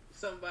pick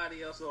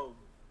somebody else over.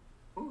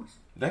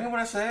 That ain't what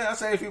I said. I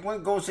said if he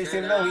went go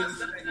 16-0,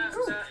 he's...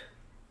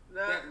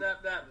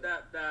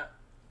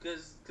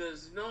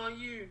 Because knowing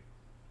you,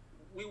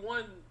 we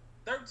won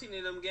 13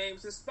 of them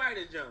games in spite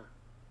of John.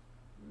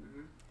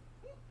 Mm-hmm.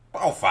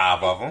 About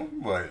 5 of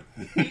them, but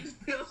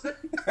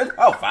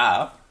about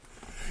 5.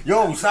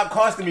 Yo, stop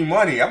costing me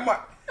money. I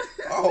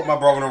hope my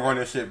brother don't run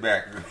this shit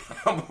back.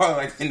 I'm probably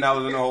like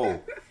 $10 in the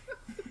hole.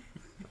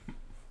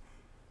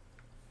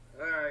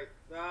 All right.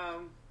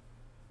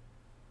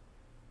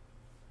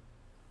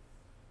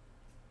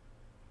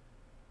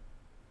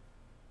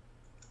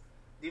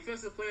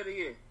 Defensive Player of the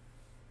Year?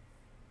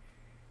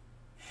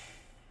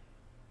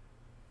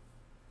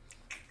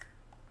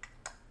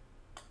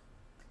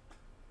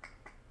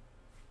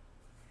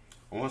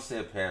 I want to say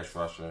a pass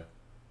rusher.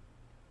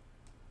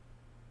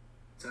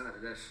 Tired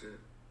of that shit.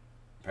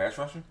 Pass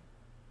rusher?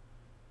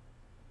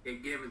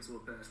 It given to a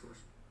pass rusher.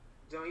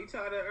 John, you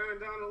tired of Aaron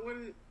Donald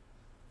winning?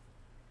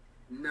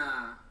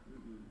 Nah.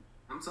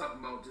 I'm talking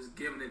about just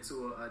giving it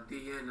to a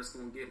DN that's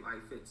going to get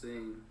like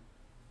 15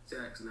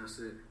 sacks and that's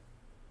it.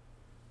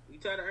 You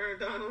tired of Aaron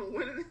Donald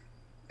winning it?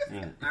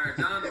 Aaron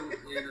Donald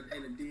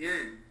and the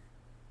DN.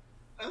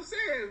 I'm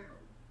saying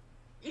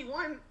he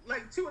won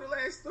like 2 of the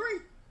last 3.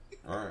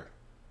 All right.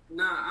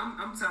 Nah,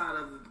 I'm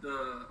tired of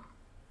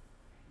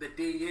the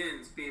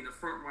DNs being the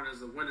front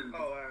runners of winning.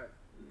 Oh, all right.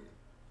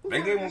 Yeah.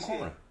 They gave him a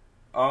corner.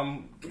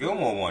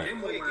 Gilmore won it.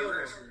 Gilmore won Gilmore.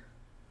 last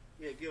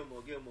year. Yeah,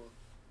 Gilmore.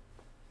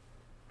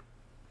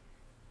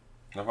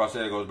 That's why I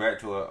said it goes back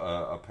to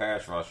a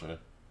pass rusher.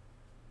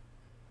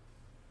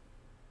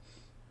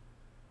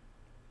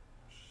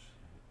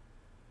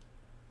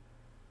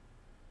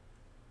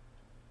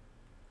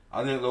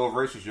 I think Lil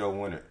Racist Joe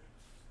won it.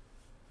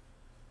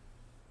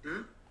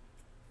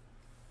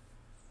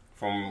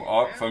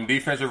 From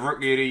Defensive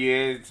Rookie of the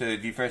Year to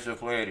Defensive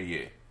Player of the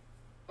Year.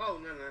 Oh,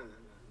 no. I ain't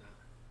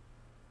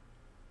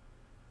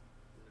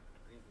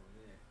going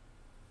there.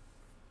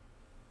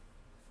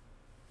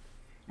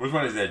 Which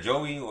one is that,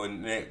 Joey or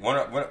Nick?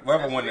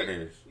 Whatever one that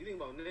is. You think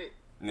about Nick?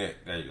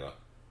 Nick, there you go.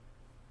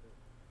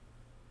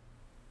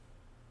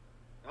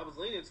 I was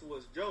leaning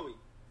towards Joey.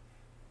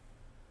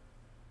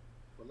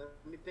 But let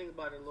me think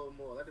about it a little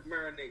more. Let it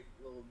marinate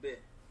a little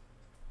bit.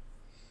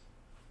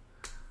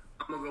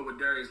 I'm going to go with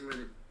Darius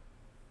Leonard.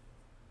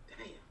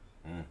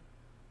 Damn.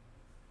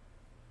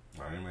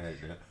 I ain't mad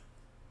at that.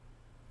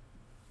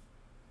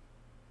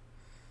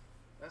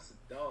 That's a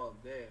dog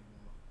there,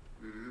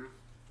 man. Mm-hmm.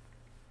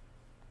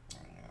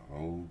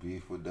 No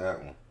beef with that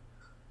one.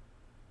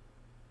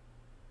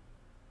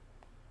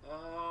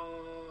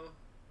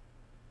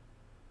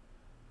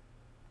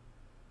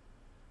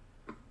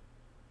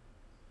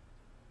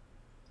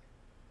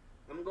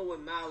 I'm going with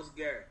Myles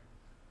Garrett.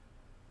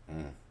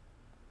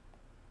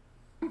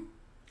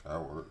 That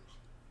works.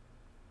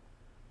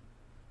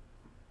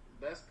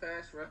 Best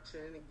pass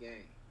rusher in the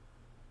game.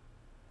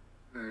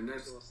 All right,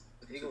 next.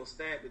 He gonna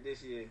stamp it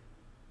this year.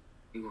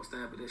 He gonna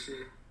stamp it this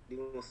year? He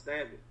gonna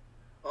stamp it.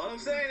 All I'm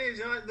saying is,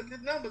 John, look at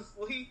the numbers.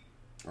 Will he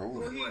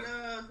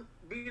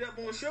beat up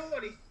on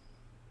Shorty?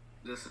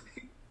 Listen.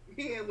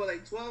 He had,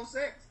 like 12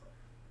 sacks?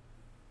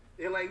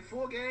 In like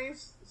 4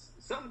 games?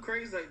 Something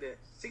crazy like that.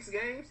 6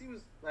 games? He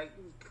was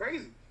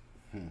crazy.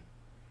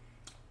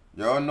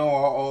 Y'all know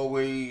I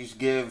always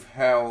give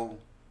hell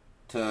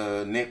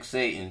to Nick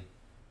Saban.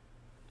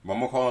 But I'm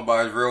going to call him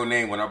by his real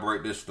name when I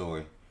break this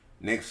story.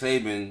 Nick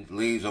Saban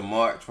leads a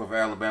march with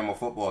Alabama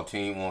football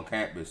team on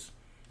campus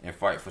and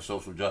fight for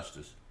social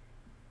justice.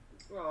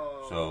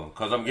 Oh. So,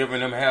 because I'm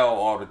giving him hell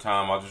all the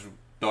time, I just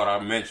thought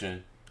I'd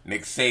mention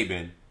Nick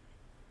Saban.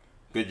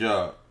 Good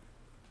job.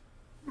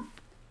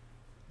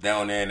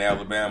 Down there in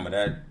Alabama,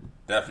 that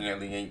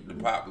definitely ain't the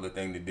popular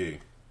thing to do.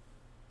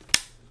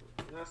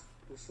 That's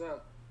what's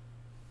up.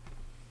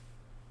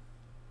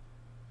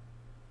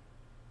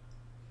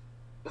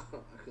 I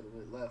could have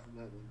went left. I'm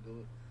not going to do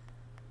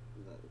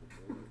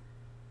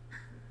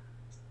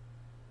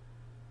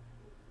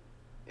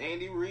it.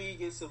 Andy Reid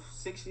gets a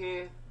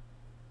 6-year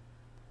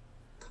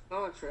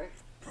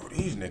contract. Bro,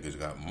 these niggas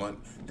got money.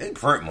 They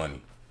print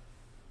money.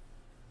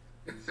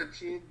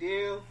 6-year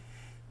deal.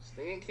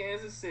 Stay in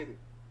Kansas City.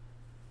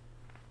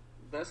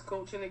 Best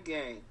coach in the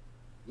game.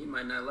 He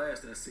might not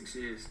last that 6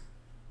 years.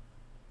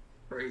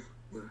 Crazy.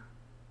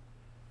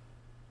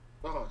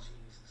 Oh,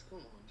 Jesus. Come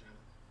on, John.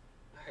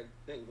 I had to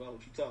think about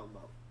what you talking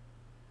about.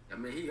 I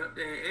mean, he up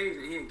there in age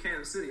and he in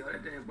Kansas City. All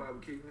that damn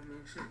barbecue. I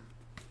mean, shit.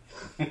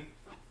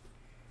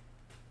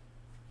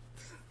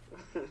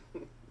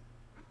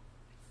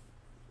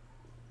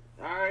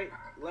 Alright,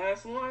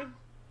 last one.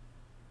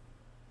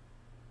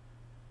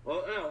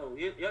 Well, no,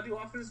 y'all do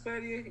offensive player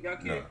of the year? Y'all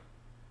care?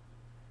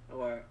 No.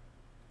 Alright.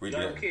 We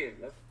Y'all did. don't care.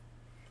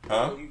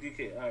 Huh? Oh, you do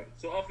care. Alright.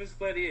 So offensive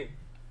player of the year.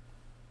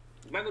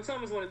 Michael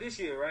Thomas won it this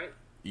year, right?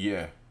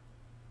 Yeah.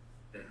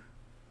 Yeah.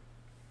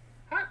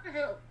 How the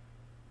hell?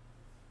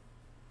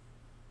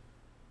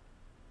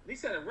 They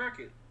set a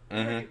record.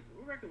 Mm-hmm.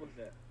 What record was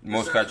that?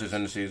 Most catches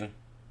in the season.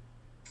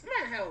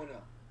 Man, hell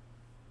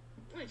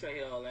no. I ain't trying to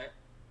hear all that.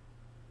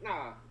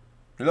 Nah.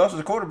 He lost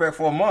his quarterback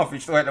for a month. He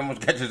still had that much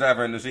catches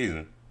ever in the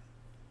season.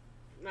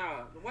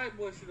 Nah, the white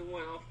boy should have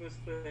won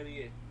offensive player of the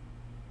year.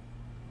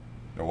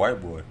 The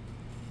white boy.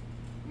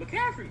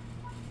 McCaffrey.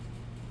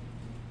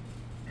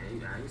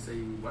 Hey, I ain't say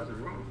he wasn't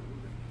wrong.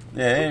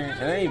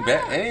 Yeah, it ain't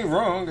bad. It ain't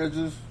wrong. It's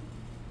just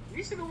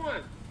He should have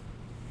won.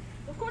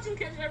 Of course you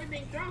catch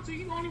everything thrown to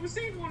you. You only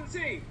receive one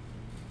team.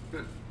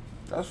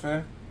 that's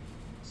fair.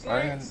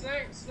 Slant,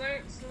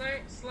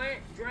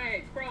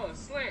 drag, cross,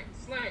 slant,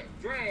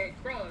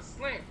 drag, cross,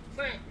 slant,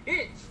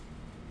 hitch.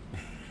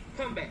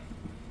 Come back.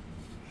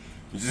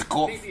 You just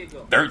caught Maybe it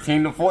go.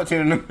 13 to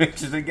 14 of them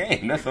pitches a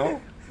game. That's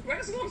all. bro.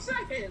 That's what I'm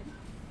saying.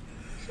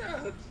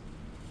 Shucks.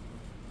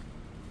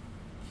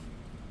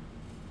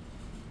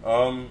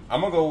 I'm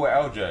gonna go with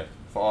LJ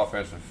for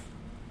offensive.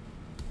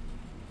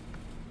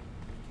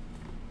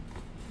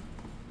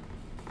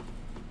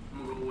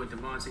 I'm gonna go with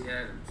Devontae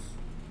Adams.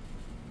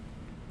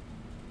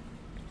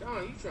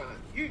 John,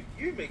 you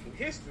making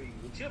history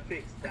with your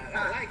picks.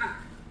 I like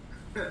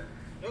it.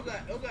 You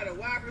got a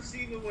wide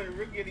receiver winning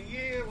Rookie of the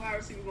Year, wide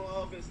receiver going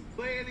Offensive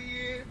Player of the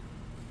Year.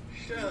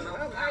 Shucks,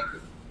 I like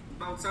it.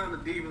 About time the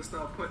Divas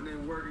start putting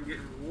in work and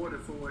getting rewarded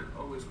for it,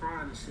 always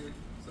crying and shit.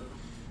 So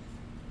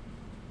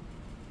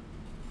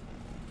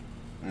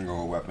I'm gonna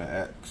go with Weapon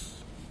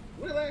X.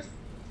 What the last?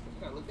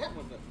 I gotta look that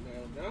one up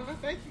now, John.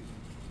 Thank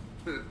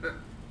you.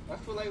 I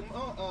feel like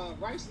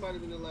Rice might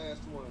have been the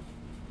last one.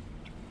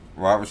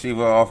 Wide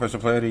receiver,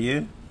 offensive player of the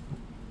year.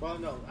 Well,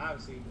 no,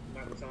 obviously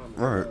Michael Thomas.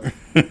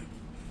 Right.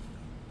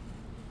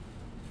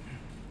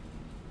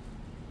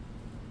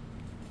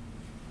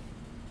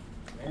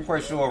 I'm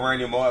quite sure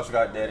Randy Moss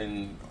got that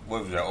in,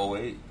 what was that,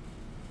 08?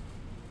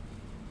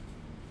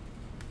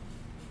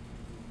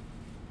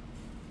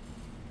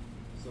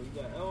 So you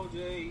got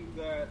LJ, you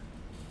got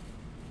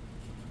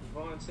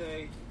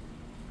Devontae.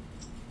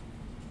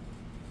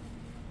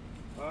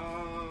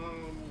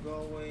 I'm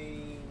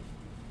going.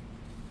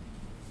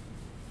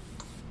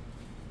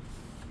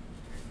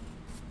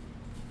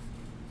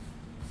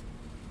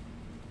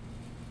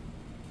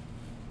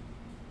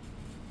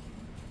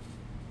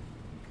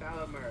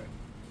 Kyler Murray.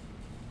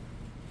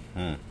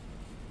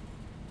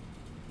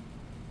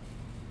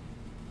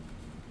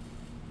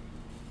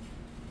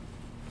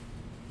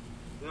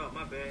 No,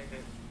 my bad.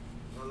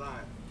 No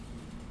lie.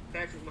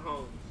 Patrick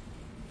Mahomes.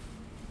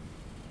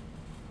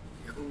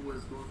 yeah, who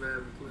was going to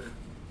ever play?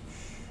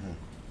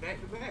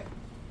 Back to back.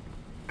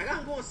 I got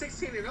him going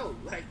 16-0.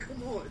 Like,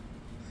 come on.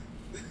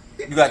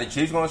 You got the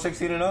Chiefs going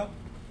 16-0? No,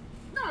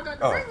 I got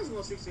the Ravens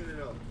going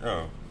 16-0.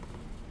 Oh.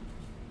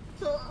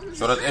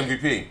 So that's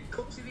MVP.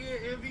 Coach of the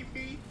Year,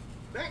 MVP,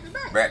 back to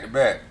back. Back to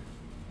back.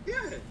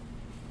 Yeah.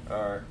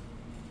 Alright.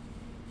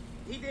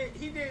 He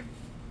did.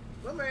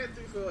 My man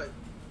threw for what?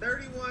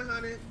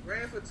 3,100,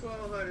 ran for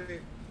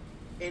 1,200,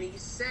 and he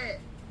sat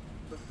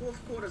the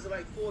fourth quarters of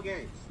like 4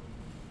 games.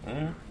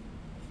 Mm-hmm.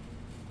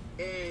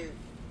 And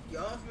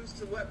your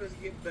offensive weapons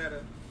get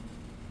better.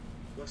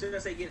 Well, should I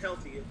say get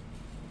healthier?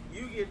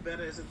 You get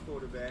better as a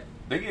quarterback.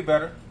 They get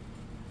better.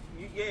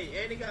 And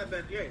they got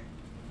better. Yeah.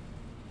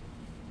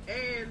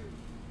 And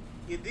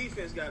your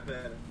defense got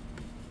better.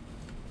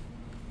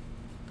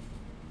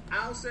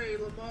 I'll say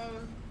Lamar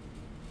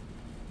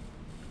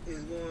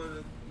is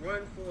going to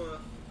run for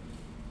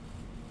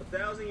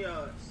 1,000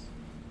 yards,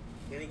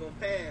 and he's going to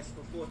pass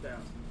for 4,000.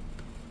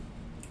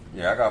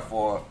 Yeah, I got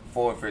 4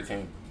 and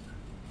 15.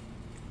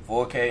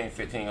 4K and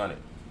 1,500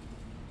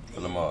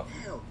 for Lamar.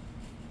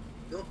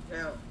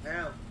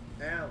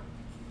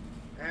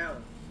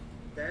 Al.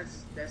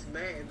 That's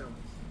Madden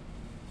numbers.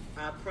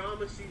 I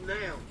promise you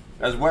now.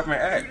 That's Weapon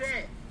X.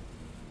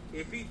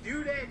 If he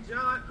do that,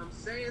 John, I'm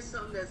saying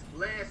something that's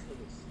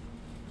blasphemous.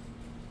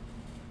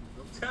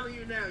 I'm telling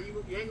you now,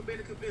 you ain't gonna be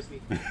able to convince me.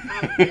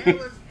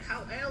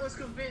 How Al was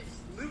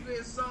convinced Luka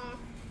is soft.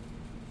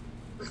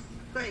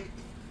 Like,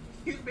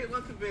 you can be able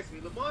to convince me.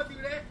 Lamar do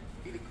that,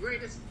 he the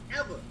greatest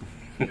ever.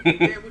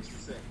 Man, what you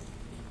say?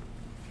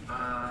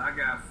 I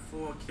got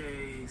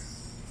 4K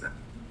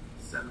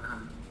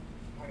 700.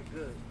 All right,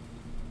 good.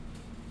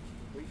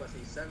 We about to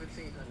say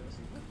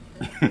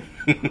 1,700.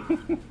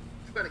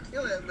 You better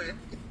kill that man.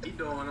 He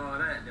doing all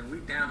that, then we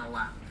down a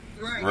lot.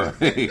 Right.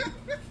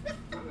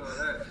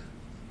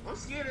 I'm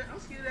scared of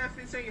that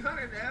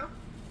 1,500 now.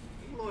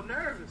 I'm a little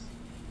nervous.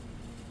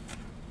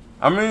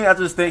 I mean, I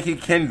just think he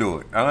can do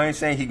it. I ain't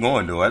saying he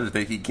going to do it. I just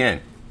think he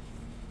can.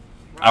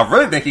 I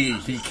really think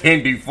he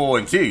can do 4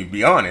 and 2, to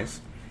be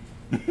honest.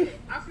 Yeah,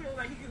 I feel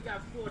like he could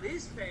have got 4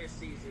 this past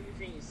season if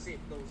he ain't sit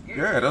those games.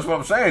 Yeah, that's what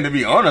I'm saying. To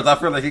be honest, I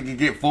feel like he could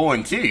get 4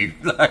 and 2.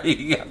 Like, I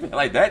feel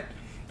like that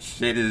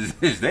shit is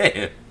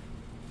there.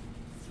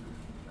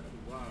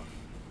 Wow.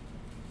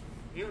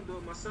 He don't do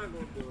it, my son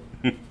gonna do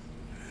it.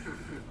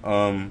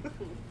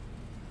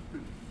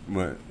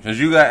 But since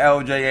you got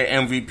LJ at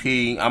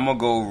MVP, I'm gonna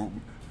go.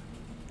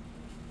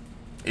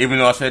 Even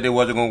though I said they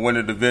wasn't gonna win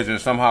the division,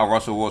 somehow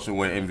Russell Wilson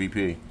win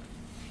MVP.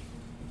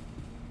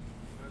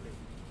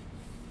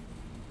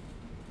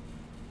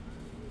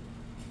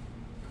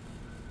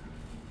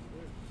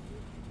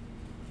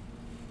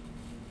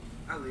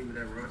 I'll leave it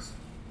at Russ.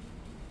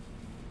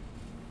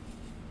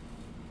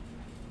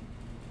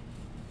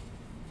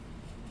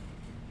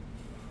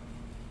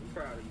 I'm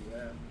proud of you,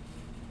 Al.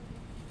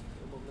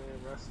 My man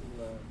Russell.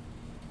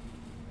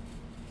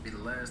 Be the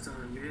last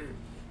time you hit.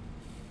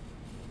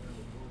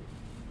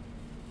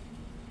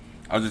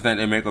 I just think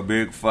they make a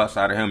big fuss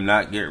out of him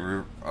not get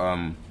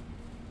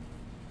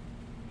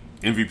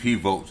MVP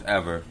votes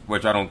ever,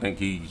 which I don't think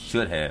he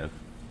should have.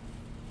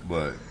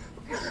 But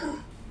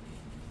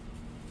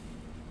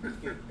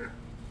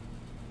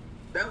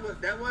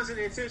that wasn't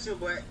intentional,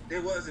 but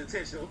it was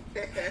intentional.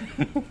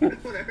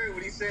 When I heard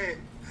what he said.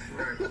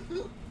 Right.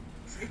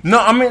 No,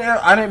 I mean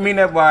I didn't mean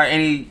that by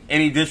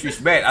any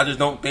disrespect. I just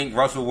don't think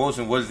Russell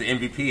Wilson was the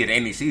MVP at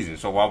any season.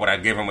 So why would I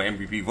give him an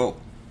MVP vote?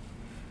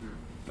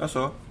 That's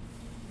all.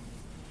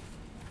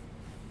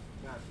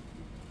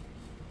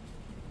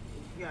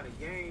 You got a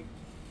game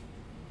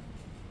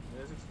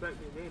as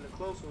expected. They in a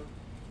close one.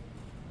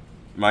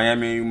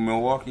 Miami,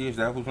 Milwaukee, is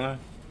that who's playing?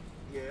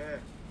 Yeah.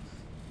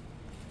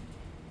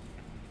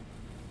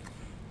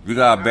 We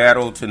got a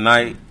battle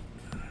tonight.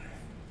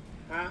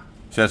 Huh?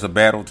 Just a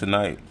battle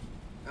tonight.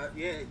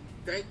 Yeah,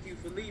 thank you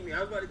for leaving me. I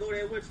was about to go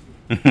there with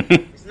you.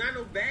 It's not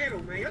no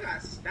battle, man. Y'all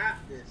gotta stop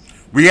this.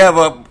 We have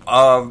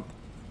a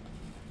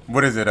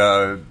what is it?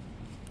 A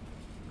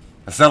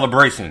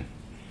celebration.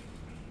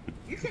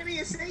 You can't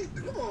even say,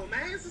 come on,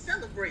 man. It's a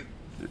celebration.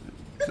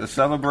 It's a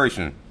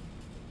celebration.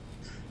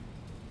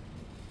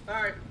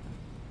 Alright,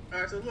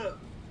 so look,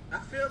 I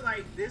feel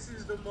like this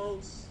has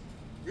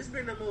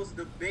been the most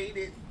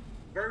debated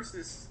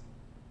versus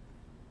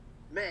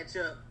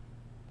matchup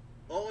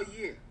all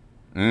year.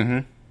 Mm-hmm.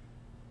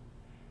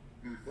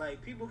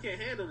 Like, people can't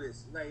handle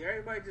this. Like,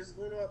 everybody just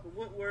going off the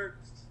woodworks.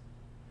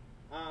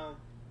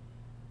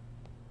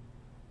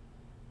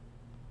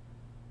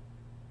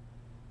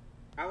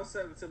 I was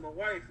talking to my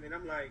wife, and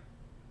I'm like,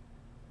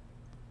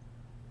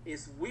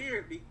 it's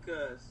weird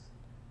because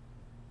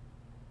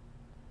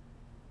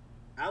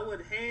I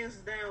would hands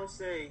down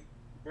say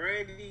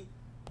Brandy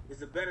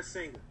is a better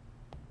singer.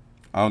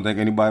 I don't think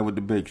anybody would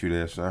debate you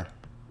there, sir.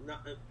 No,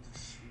 you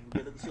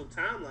look at your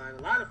timeline.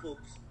 A lot of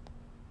folks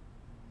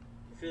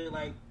feel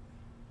like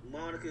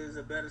Monica is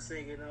a better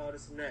singer and all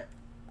this and that.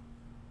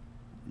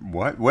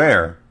 What?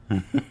 Where?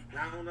 I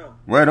don't know.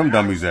 Where them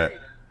dummies at?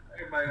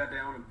 Everybody got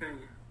their own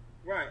opinion.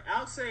 Right.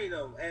 I'll say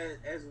though,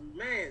 as a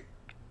man,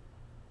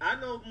 I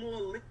know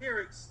more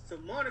lyrics to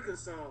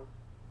Monica's song,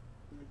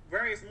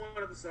 various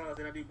Monica songs,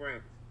 than I do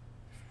Brandy's.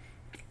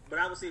 But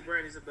I would say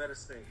Brandy's a better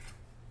singer.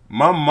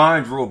 My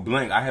mind drew a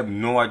blank. I have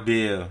no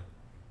idea,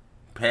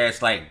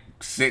 past like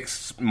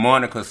 6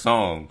 Monica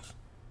songs,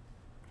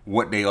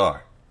 what they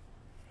are.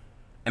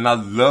 And I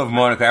love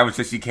Monica ever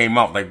since she came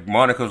out. Like,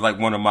 Monica's like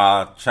one of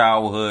my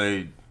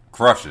childhood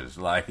crushes.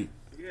 Like,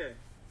 yeah.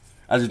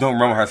 I just don't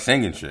remember her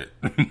singing shit.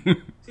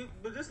 See,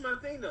 but this is my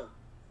thing though.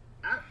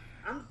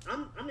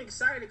 I'm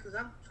excited because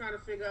I'm trying to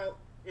figure out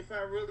if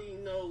I really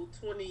know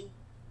 20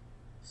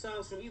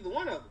 songs from either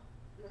one of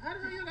them. How the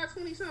hell y'all got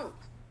 20 songs?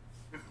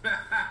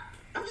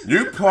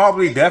 You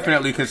probably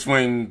definitely could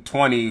swing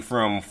 20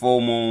 from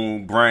Full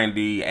Moon,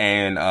 Brandy,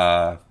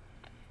 and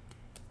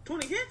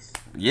 20 hits?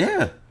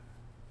 Yeah.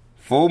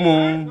 Full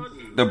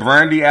Moon, the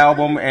Brandy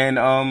album, and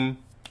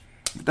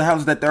what the hell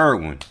is that third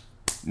one?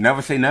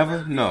 Never Say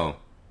Never? No.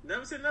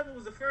 Never Say Never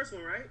was the first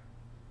one, right?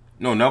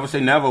 No, Never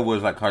Say Never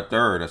was like her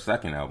third or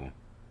second album.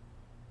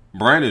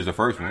 Brandy is the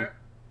first one.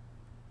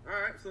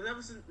 Alright, so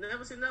Never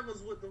Say Never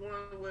was with the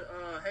one with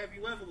Have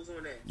You Ever was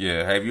on that.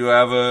 Yeah, Have You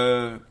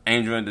Ever,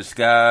 Angel in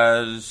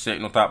Disguise,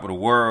 Sitting on Top of the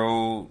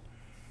World.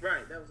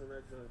 Right, that was on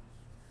that joint.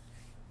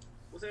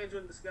 What's Angel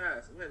in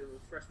Disguise? I'm going to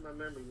refresh my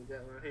memory with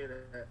that when I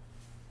hear that.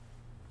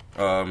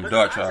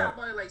 Dark I Child. talk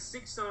about like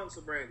 6 songs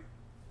for Brandy.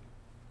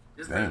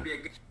 This might be a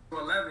game to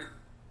 11.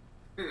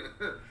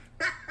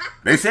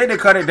 They said they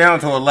cut it down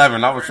to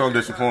 11. I was so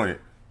disappointed.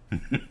 You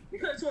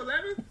cut it to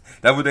 11?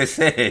 That's what they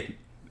said.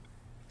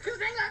 Because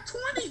they got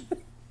 20.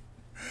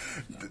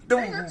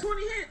 They got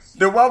 20 hits.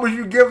 Then why would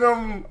you give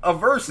them a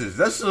verses?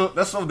 That's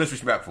so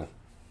disrespectful.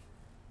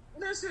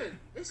 Listen,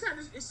 it's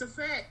a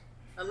fact.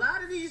 A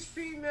lot of these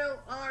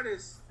female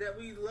artists that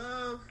we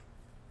love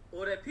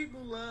or that people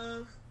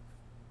love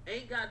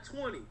ain't got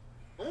 20.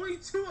 Only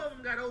 2 of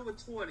them got over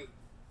 20.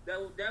 That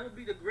would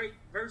be the great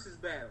versus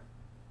battle.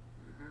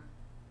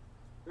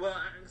 Well,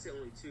 I can say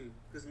only 2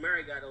 because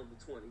Mary got over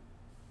 20.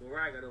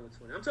 Mariah got over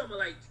 20. I'm talking about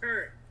like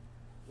current.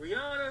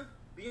 Rihanna,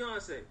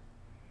 Beyonce.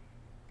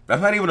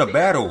 That's not even a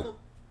battle.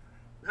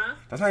 Huh?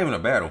 That's not even a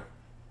battle.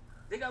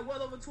 They got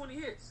well over 20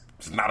 hits.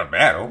 It's not a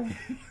battle.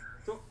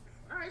 So,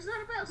 all right, it's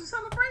not a battle. It's a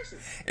celebration.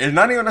 It's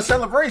not even a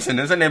celebration.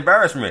 It's an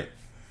embarrassment.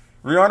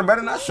 Rihanna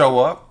better not show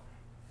up.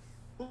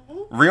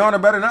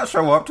 Rihanna better not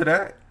show up to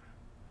that.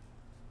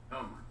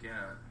 Oh my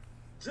god.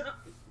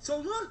 So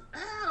look,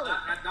 Al.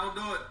 Don't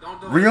do it.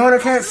 Don't do it.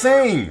 Rihanna can't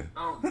sing.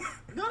 No,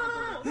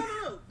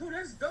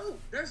 that's dope.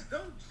 That's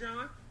dope,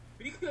 John.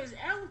 Because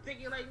Al was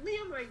thinking like me.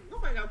 I'm like,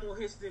 nobody got more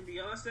hits than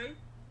Beyonce.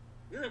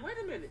 You're like, wait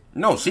a minute.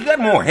 No, she got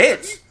more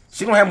hits.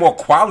 She don't have more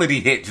quality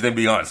hits than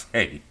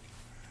Beyonce.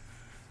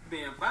 All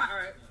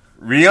right.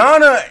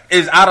 Rihanna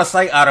is out of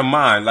sight, out of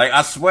mind. Like,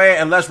 I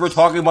swear, unless we're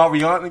talking about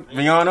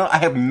Rihanna, I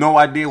have no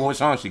idea what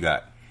song she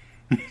got.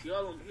 She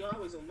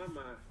always on my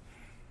mind.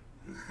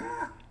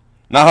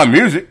 Not her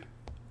music.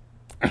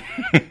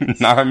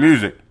 Not her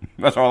music.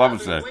 That's all I'm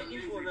saying.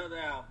 Waiting for another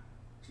album.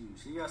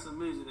 She got some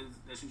music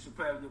that you should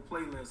put on your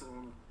playlist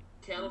on.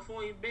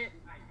 California Bit.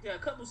 Yeah, a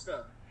couple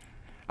stuff.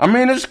 I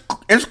mean,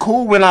 it's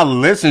cool when I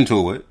listen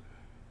to it.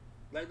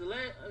 Like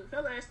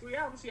her last 3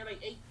 albums, she had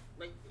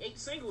like 8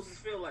 singles. It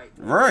feel like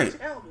right.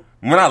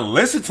 When I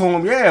listen to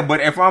them, yeah.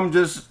 But if I'm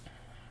just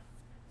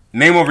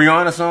name a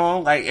Rihanna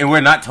song, like, and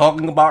we're not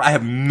talking about. I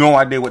have no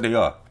idea what they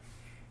are.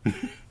 I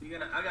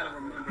gotta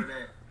remember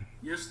that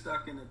you're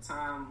stuck in a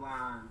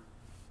timeline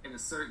in a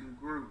certain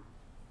group.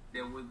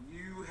 That what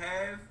you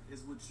have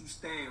is what you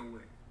stand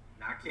with.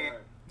 And I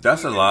can't.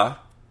 That's a lie.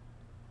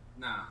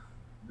 No.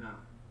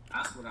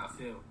 That's what I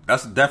feel.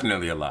 That's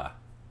definitely a lie.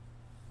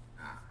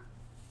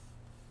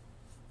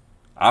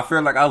 I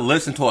feel like I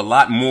listen to a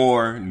lot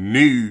more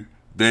new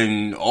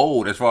than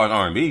old as far as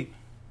R&B.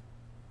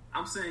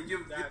 I'm saying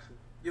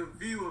your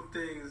view of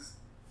things,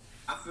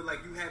 I feel like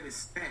you have it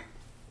stacked.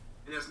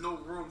 And there's no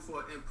room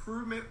for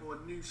improvement or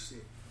new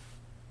shit.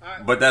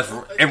 But that's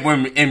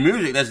in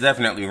music, that's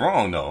definitely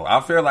wrong, though. I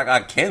feel like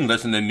I can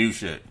listen to new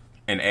shit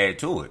and add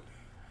to it.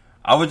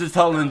 I was just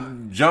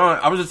telling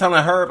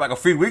Herb like a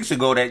few weeks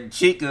ago that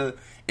Chica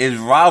is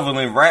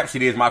rivaling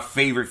Rhapsody as my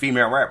favorite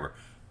female rapper.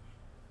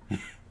 Yeah,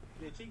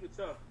 Chica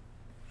tough.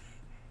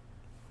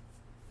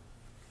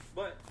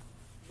 But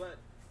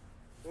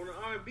on the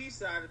R&B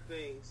side of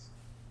things,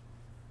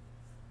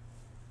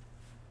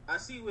 I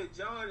see what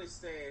John is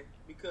saying,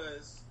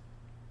 because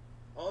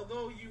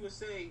although you would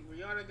say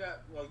Rihanna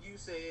you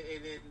say it,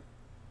 and then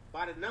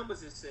by the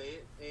numbers it say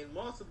it, and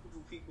multiple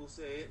people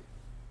say it,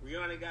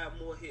 Rihanna got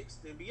more hits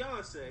than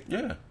Beyonce.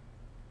 Yeah.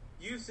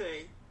 You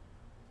say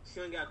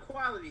she only got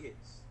quality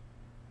hits.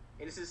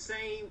 And it's the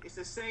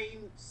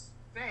same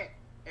fact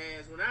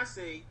as when I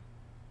say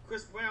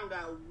Chris Brown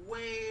got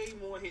way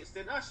more hits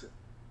than Usher.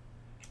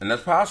 And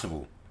that's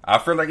possible. I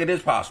feel like it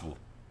is possible.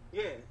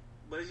 Yeah,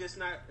 but it's just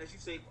not, as you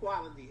say,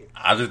 quality hits.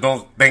 I just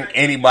don't think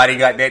anybody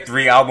got that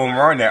 3-album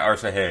run that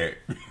Usher had.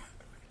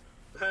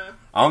 Huh?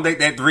 I don't think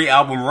that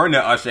 3-album run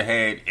that Usher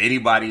had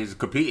anybody is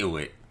competing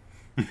with.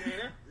 Man,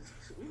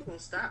 we're going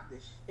to stop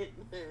this shit,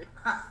 man.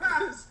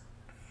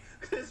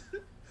 Because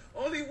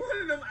only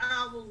one of them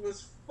albums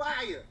was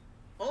fire.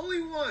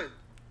 Only one.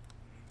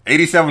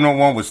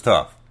 8701 was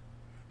tough.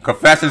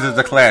 Confessions is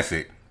a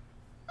classic.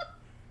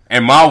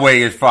 And My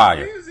Way is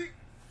fire. Music.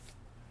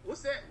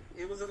 What's that?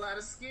 It was a lot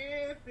of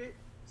skip it.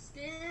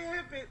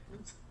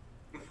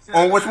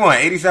 On which one?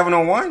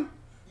 8701?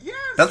 Yes.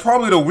 That's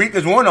probably the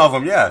weakest one of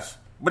them, yes.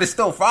 But it's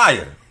still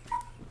fire.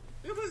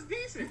 It was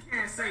decent. You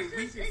can't say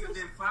weakest and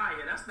then fire.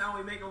 That's not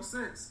only make no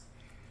sense.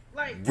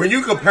 Like, When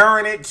you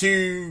comparing it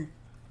to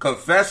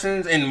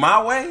Confessions and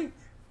My Way,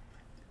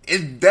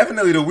 it's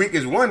definitely the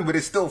weakest one, but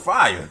it's still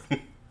fire. Nah,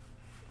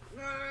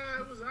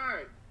 it was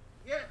alright.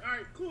 Yeah,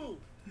 alright, cool.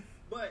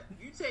 But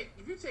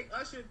if you take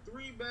Usher's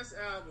 3 best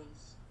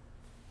albums,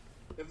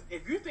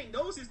 if you think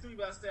those his 3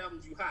 best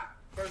albums, you hot.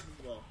 First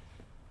of all,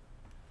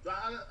 so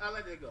I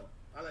let that go.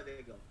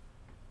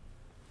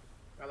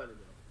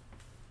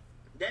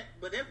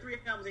 But them 3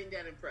 albums ain't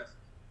that impressive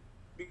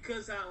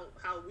because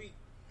how weak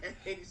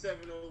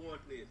 8701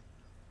 is.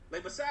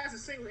 Like, besides the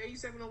single,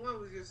 8701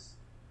 was just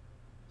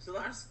a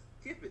lot of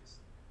skip-its.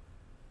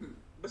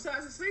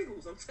 Besides the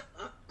singles, I'm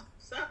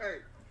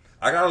sorry.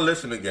 I gotta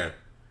listen again.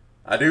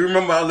 I do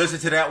remember I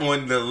listened to that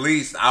one the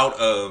least out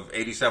of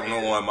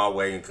 8701, My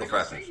Way, and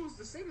Confessions.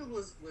 The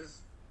singles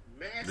was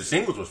massive. The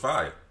singles was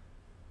fire.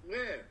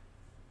 Yeah.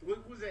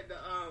 What was that?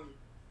 I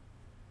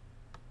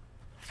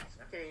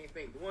can't even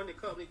think. The one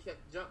that Company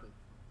kept jumping.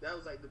 That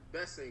was like the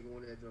best single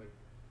on that joint.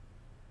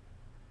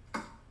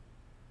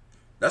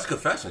 That's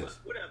Confessions.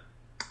 Whatever.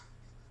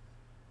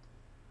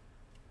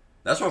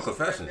 That's on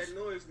Confessions. That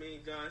noise mean,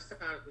 John. It's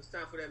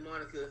time for that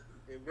Monica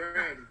and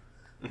Brandy.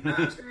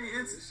 Nah,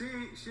 she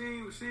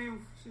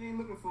ain't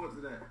looking forward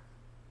to that.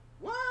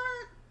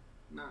 What?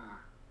 Nah.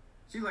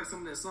 She likes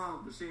some of that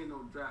song, but she ain't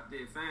no drop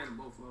dead fan of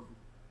both of them.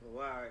 Oh,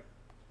 alright.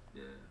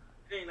 Yeah.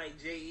 It ain't like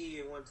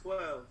J.E. and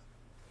 112.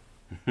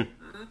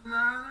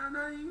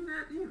 Nah, even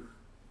that either.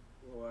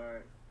 Oh,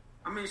 alright.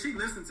 I mean, she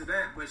listened to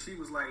that, but she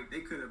was like,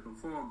 they could have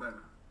performed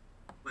better.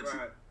 But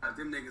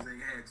them niggas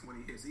ain't had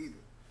 20 hits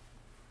either.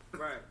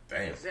 Right.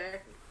 Damn.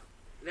 Exactly.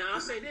 Now, I'll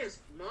say this.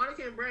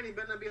 Monica and Brandy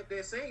better not be up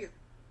there singing.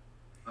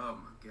 Oh,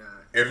 my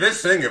God. If it's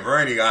singing,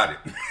 Brandy got it.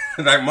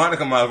 Like,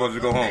 Monica might as well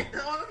just go home.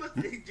 That's all I'm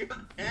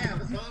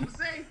going to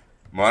say.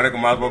 Monica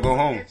might as well go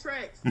home.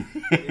 Tracks.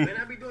 They better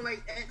not be doing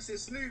like X and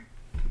Snoop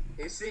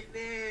and sitting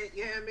there,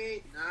 you know what I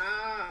mean?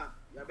 Nah.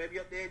 Y'all better be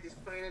up there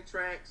just playing the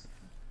tracks.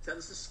 Tell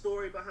us the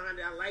story behind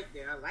it. I like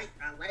that.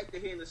 I like to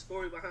hear the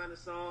story behind the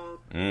song.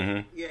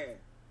 Mm-hmm. Yeah.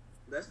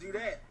 Let's do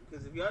that.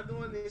 Because if y'all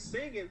doing this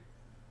singing,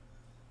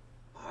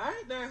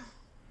 alright now.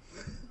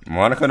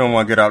 Monica don't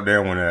want to get out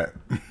there on that.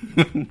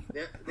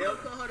 They'll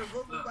call her the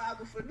vocal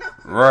Bible for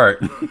nothing.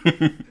 Right.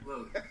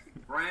 Look,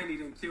 Brandy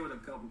done killed a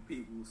couple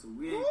people, so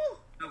we ain't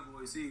her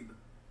voice either.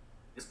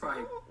 It's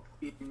probably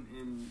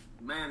in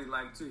Manny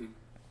like too.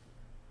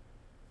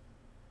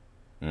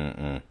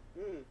 Mm-mm.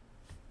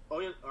 Oh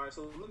yeah. All right.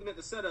 So looking at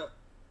the setup,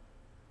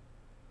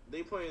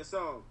 they playing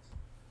songs.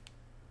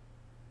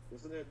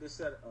 Let's look at this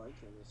setup. Oh, you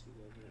can't miss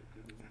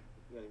you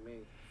got it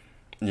made.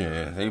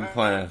 Yeah, they be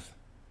playing.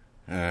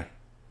 Yeah.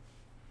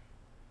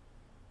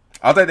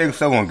 I think they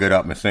still gonna get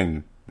up and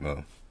sing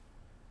though.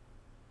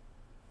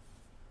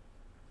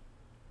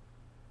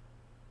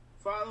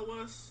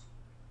 Follow us,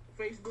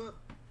 Facebook.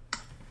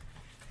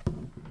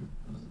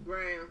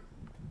 Graham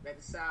at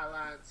the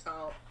sideline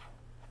talk.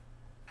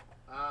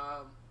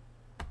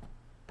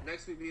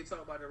 Next week we'll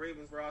talk about the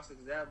Ravens roster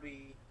because that'll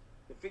be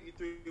the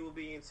 53 will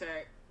be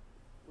intact.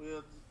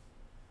 We'll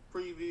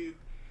preview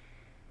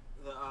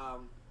the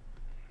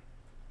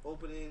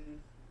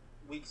opening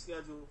week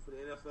schedule for the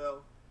NFL.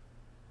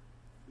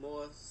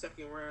 More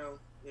second round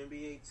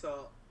NBA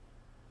talk.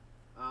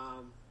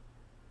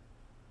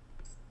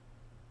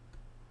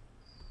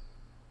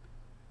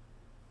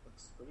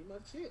 That's pretty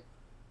much it.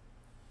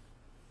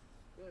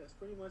 Yeah, that's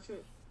pretty much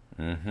it.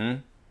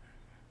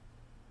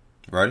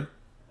 Ready?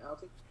 I'll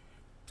take.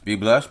 Be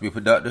blessed, be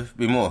productive,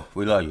 be more.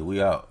 We love you.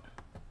 We out.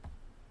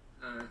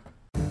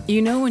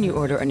 You know when you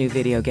order a new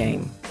video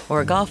game,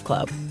 or a golf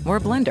club, or a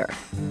blender,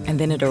 and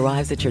then it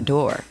arrives at your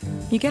door,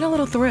 you get a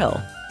little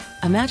thrill.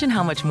 Imagine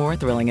how much more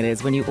thrilling it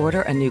is when you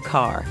order a new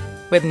car.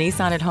 With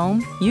Nissan at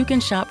home, you can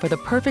shop for the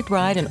perfect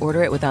ride and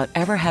order it without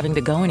ever having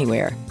to go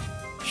anywhere.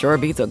 Sure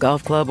beats a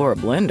golf club or a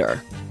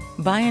blender.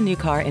 Buy a new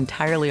car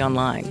entirely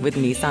online with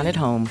Nissan at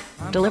home.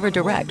 Delivered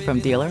direct from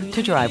dealer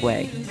to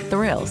driveway.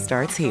 Thrill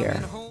starts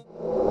here.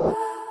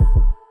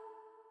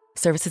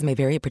 Services may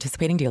vary at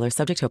participating dealers,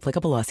 subject to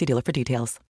applicable law. See dealer for details.